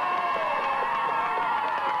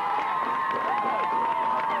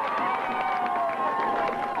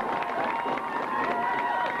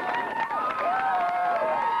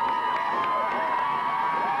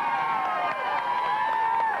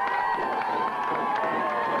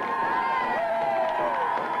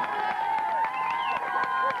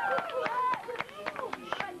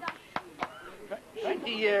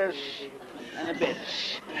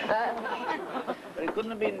 But it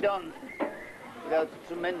couldn't have been done without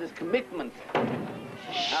tremendous commitment,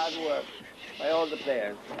 hard work by all the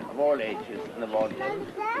players of all ages and of all levels.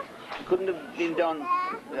 It couldn't have been done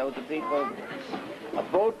without the people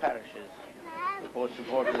of both parishes, both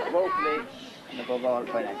supporters locally and above all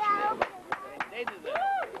financially. They deserve it.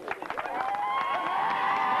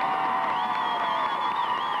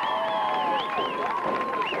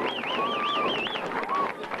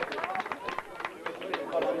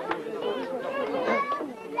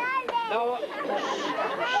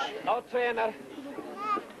 Our trainer,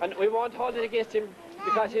 and we won't hold it against him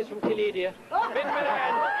because he's from Killedia. Bin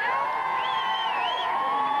Milan.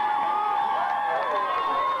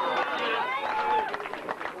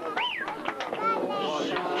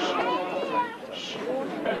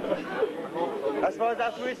 I suppose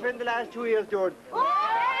that's where we spent the last 2 years, Jordan.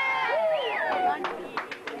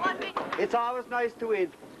 It's always nice to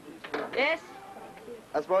win. Yes.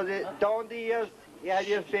 I suppose down the years, you had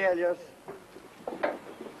your failures.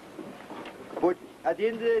 But at the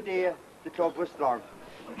end of the day, the club was strong.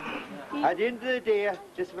 At the end of the day,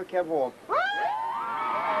 this one came home.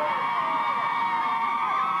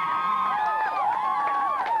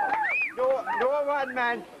 No one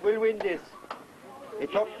man will win this.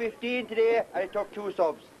 It took 15 today, and it took 2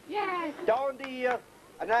 subs. Yes. Down the year,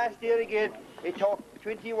 and last year again, it took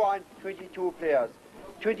 21, 22 players.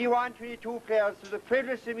 21, 22 players. It was a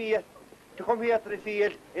privilege to me to come here to the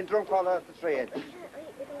field in Drumcollar to train.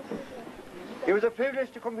 It was a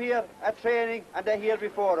privilege to come here at training, and they're here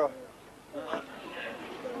before us.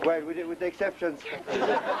 Well, with the exceptions.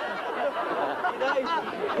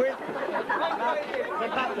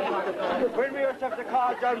 When we used to have to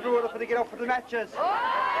call John Brewer for to get up for the matches.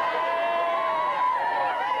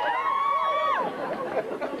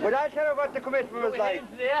 But I'll tell you what the commitment was like.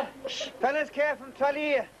 Fellas came from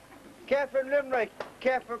Tralee, came from Limerick,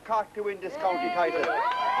 came from Cork to win this county title.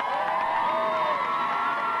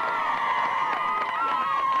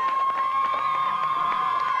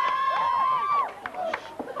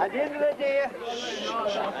 At the end of the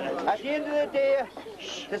day,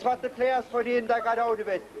 this is what the players put in, they got out of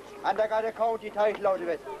it, and they got a county title out of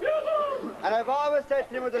it. And I've always said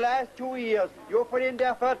to them over the last 2 years, you put in the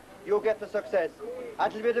effort, you get the success.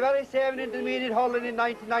 And it'll be the very same in intermediate hurling in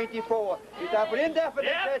 1994. If they put in the effort,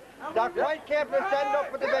 they're quite capable of standing up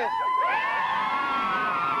for the best.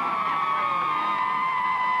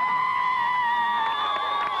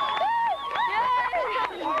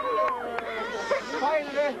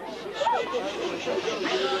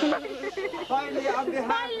 Finally, on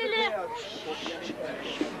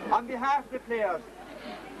behalf of the players,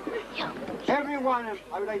 everyone,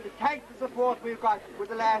 I would like to thank the support we've got for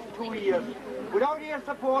the last 2 years. Without your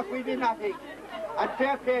support, we'd be nothing. And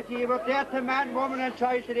fair play to you, we're there to man, woman and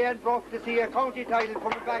child today and broke to see a county title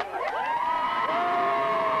coming back.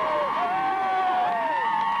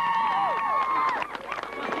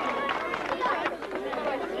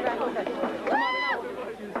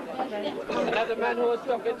 Another man who has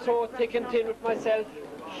stuck it so thick and thin with myself,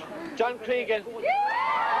 John Cregan.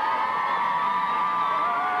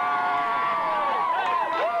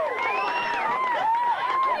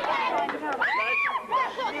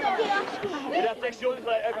 That next year,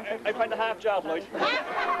 I find a half job, like.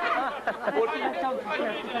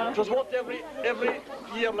 It was worth every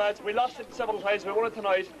year, lads. We lost it several times, we won it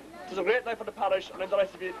tonight. It was a great night for the parish, and I'm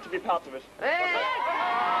delighted to be part of it.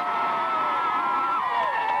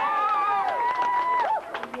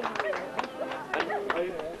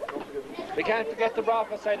 We can't forget the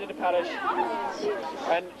Broadford side of the parish,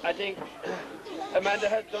 and I think Amanda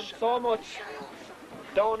has done so much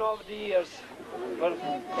down over the years for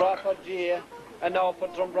Broadford GA and now for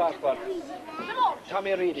Drom Broadford.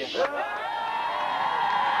 Tommy Reedy.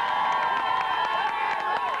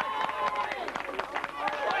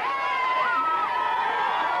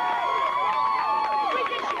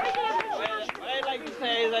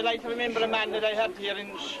 I'd like to remember a man that I had here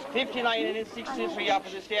in 59 and in 63 after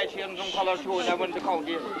the stage here in Drumcollar too, and I won the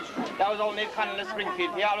county. That was old Nate Connell of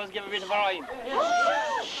Springfield. He always gave a bit of a rhyme.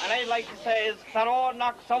 And I'd like to say is Tharor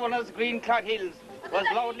Knock Summoner's Green Clot Hills was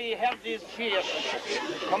loudly heard his cheer.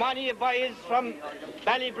 Come on ye boys from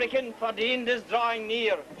Ballybricken, for the end is drawing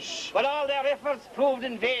near. But all their efforts proved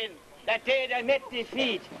in vain. That day they met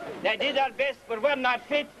defeat. They did their best but were not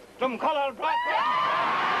fit. Drumcollar Broadford.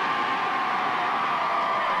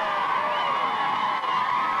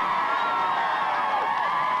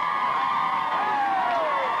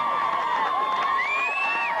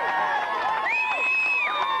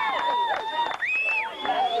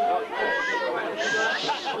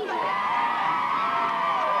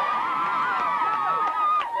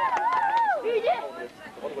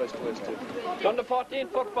 west to west. Under 14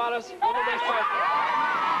 footballers on the west side.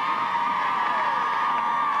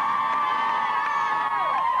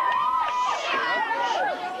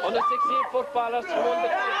 Under 16 footballers from under.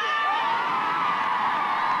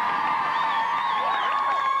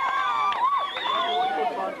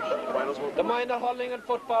 The minor Hurling and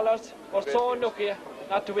footballers were so unlucky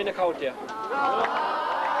not to win a county.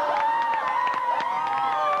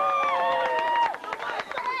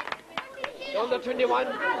 The under 21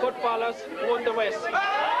 footballers won the West.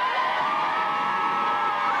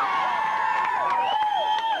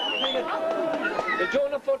 The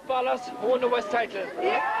junior footballers won the West title.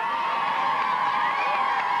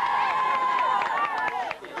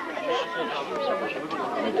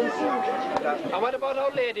 And what about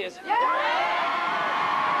our ladies?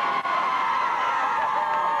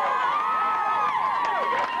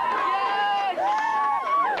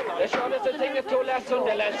 They showed us a thing or two last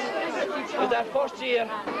Sunday, lads. It was their first year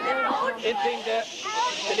entering the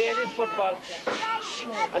ladies' football,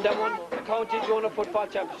 and they won the county junior football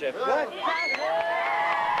championship.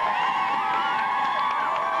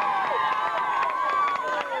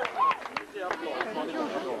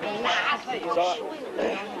 So,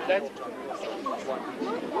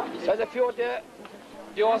 there's a few of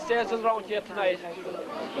the old stairs around here tonight,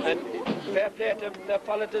 and fair play to them, they've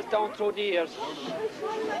followed us down through the years.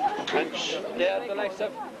 And they're the likes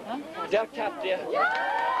of their captain.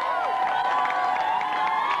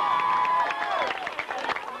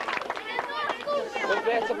 With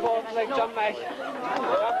great support like John Mack.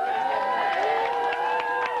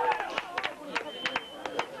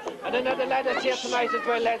 And another lad that's here tonight as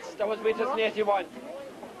well, lads, that was with us in 81,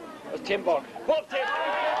 was Tim Burke.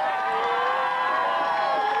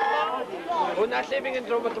 Who's not living in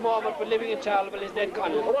Drom at the moment, but living in Charleville, is Ned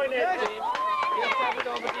Connell. He's travelled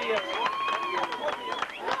over the years.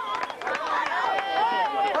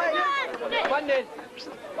 Come on, Ned.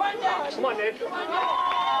 Come on, Ned.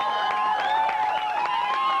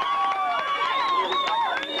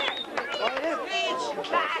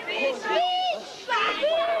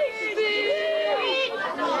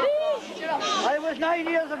 I was 9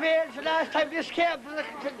 years of age the last time this came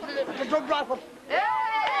to Drom Broadford. 9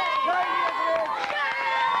 years of age.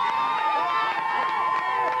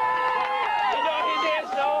 You know his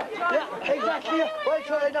age now? Yeah, exactly. Well,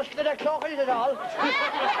 sure, I just let a clock in it all.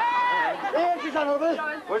 Age is honourable.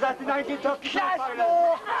 Was that the 1930s?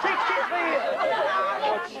 No, 63.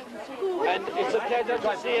 And it's a pleasure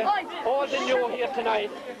to see all the new here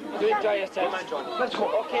tonight to enjoy yourselves. Let's go.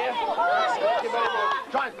 Okay? Thank you very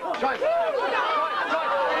much. John.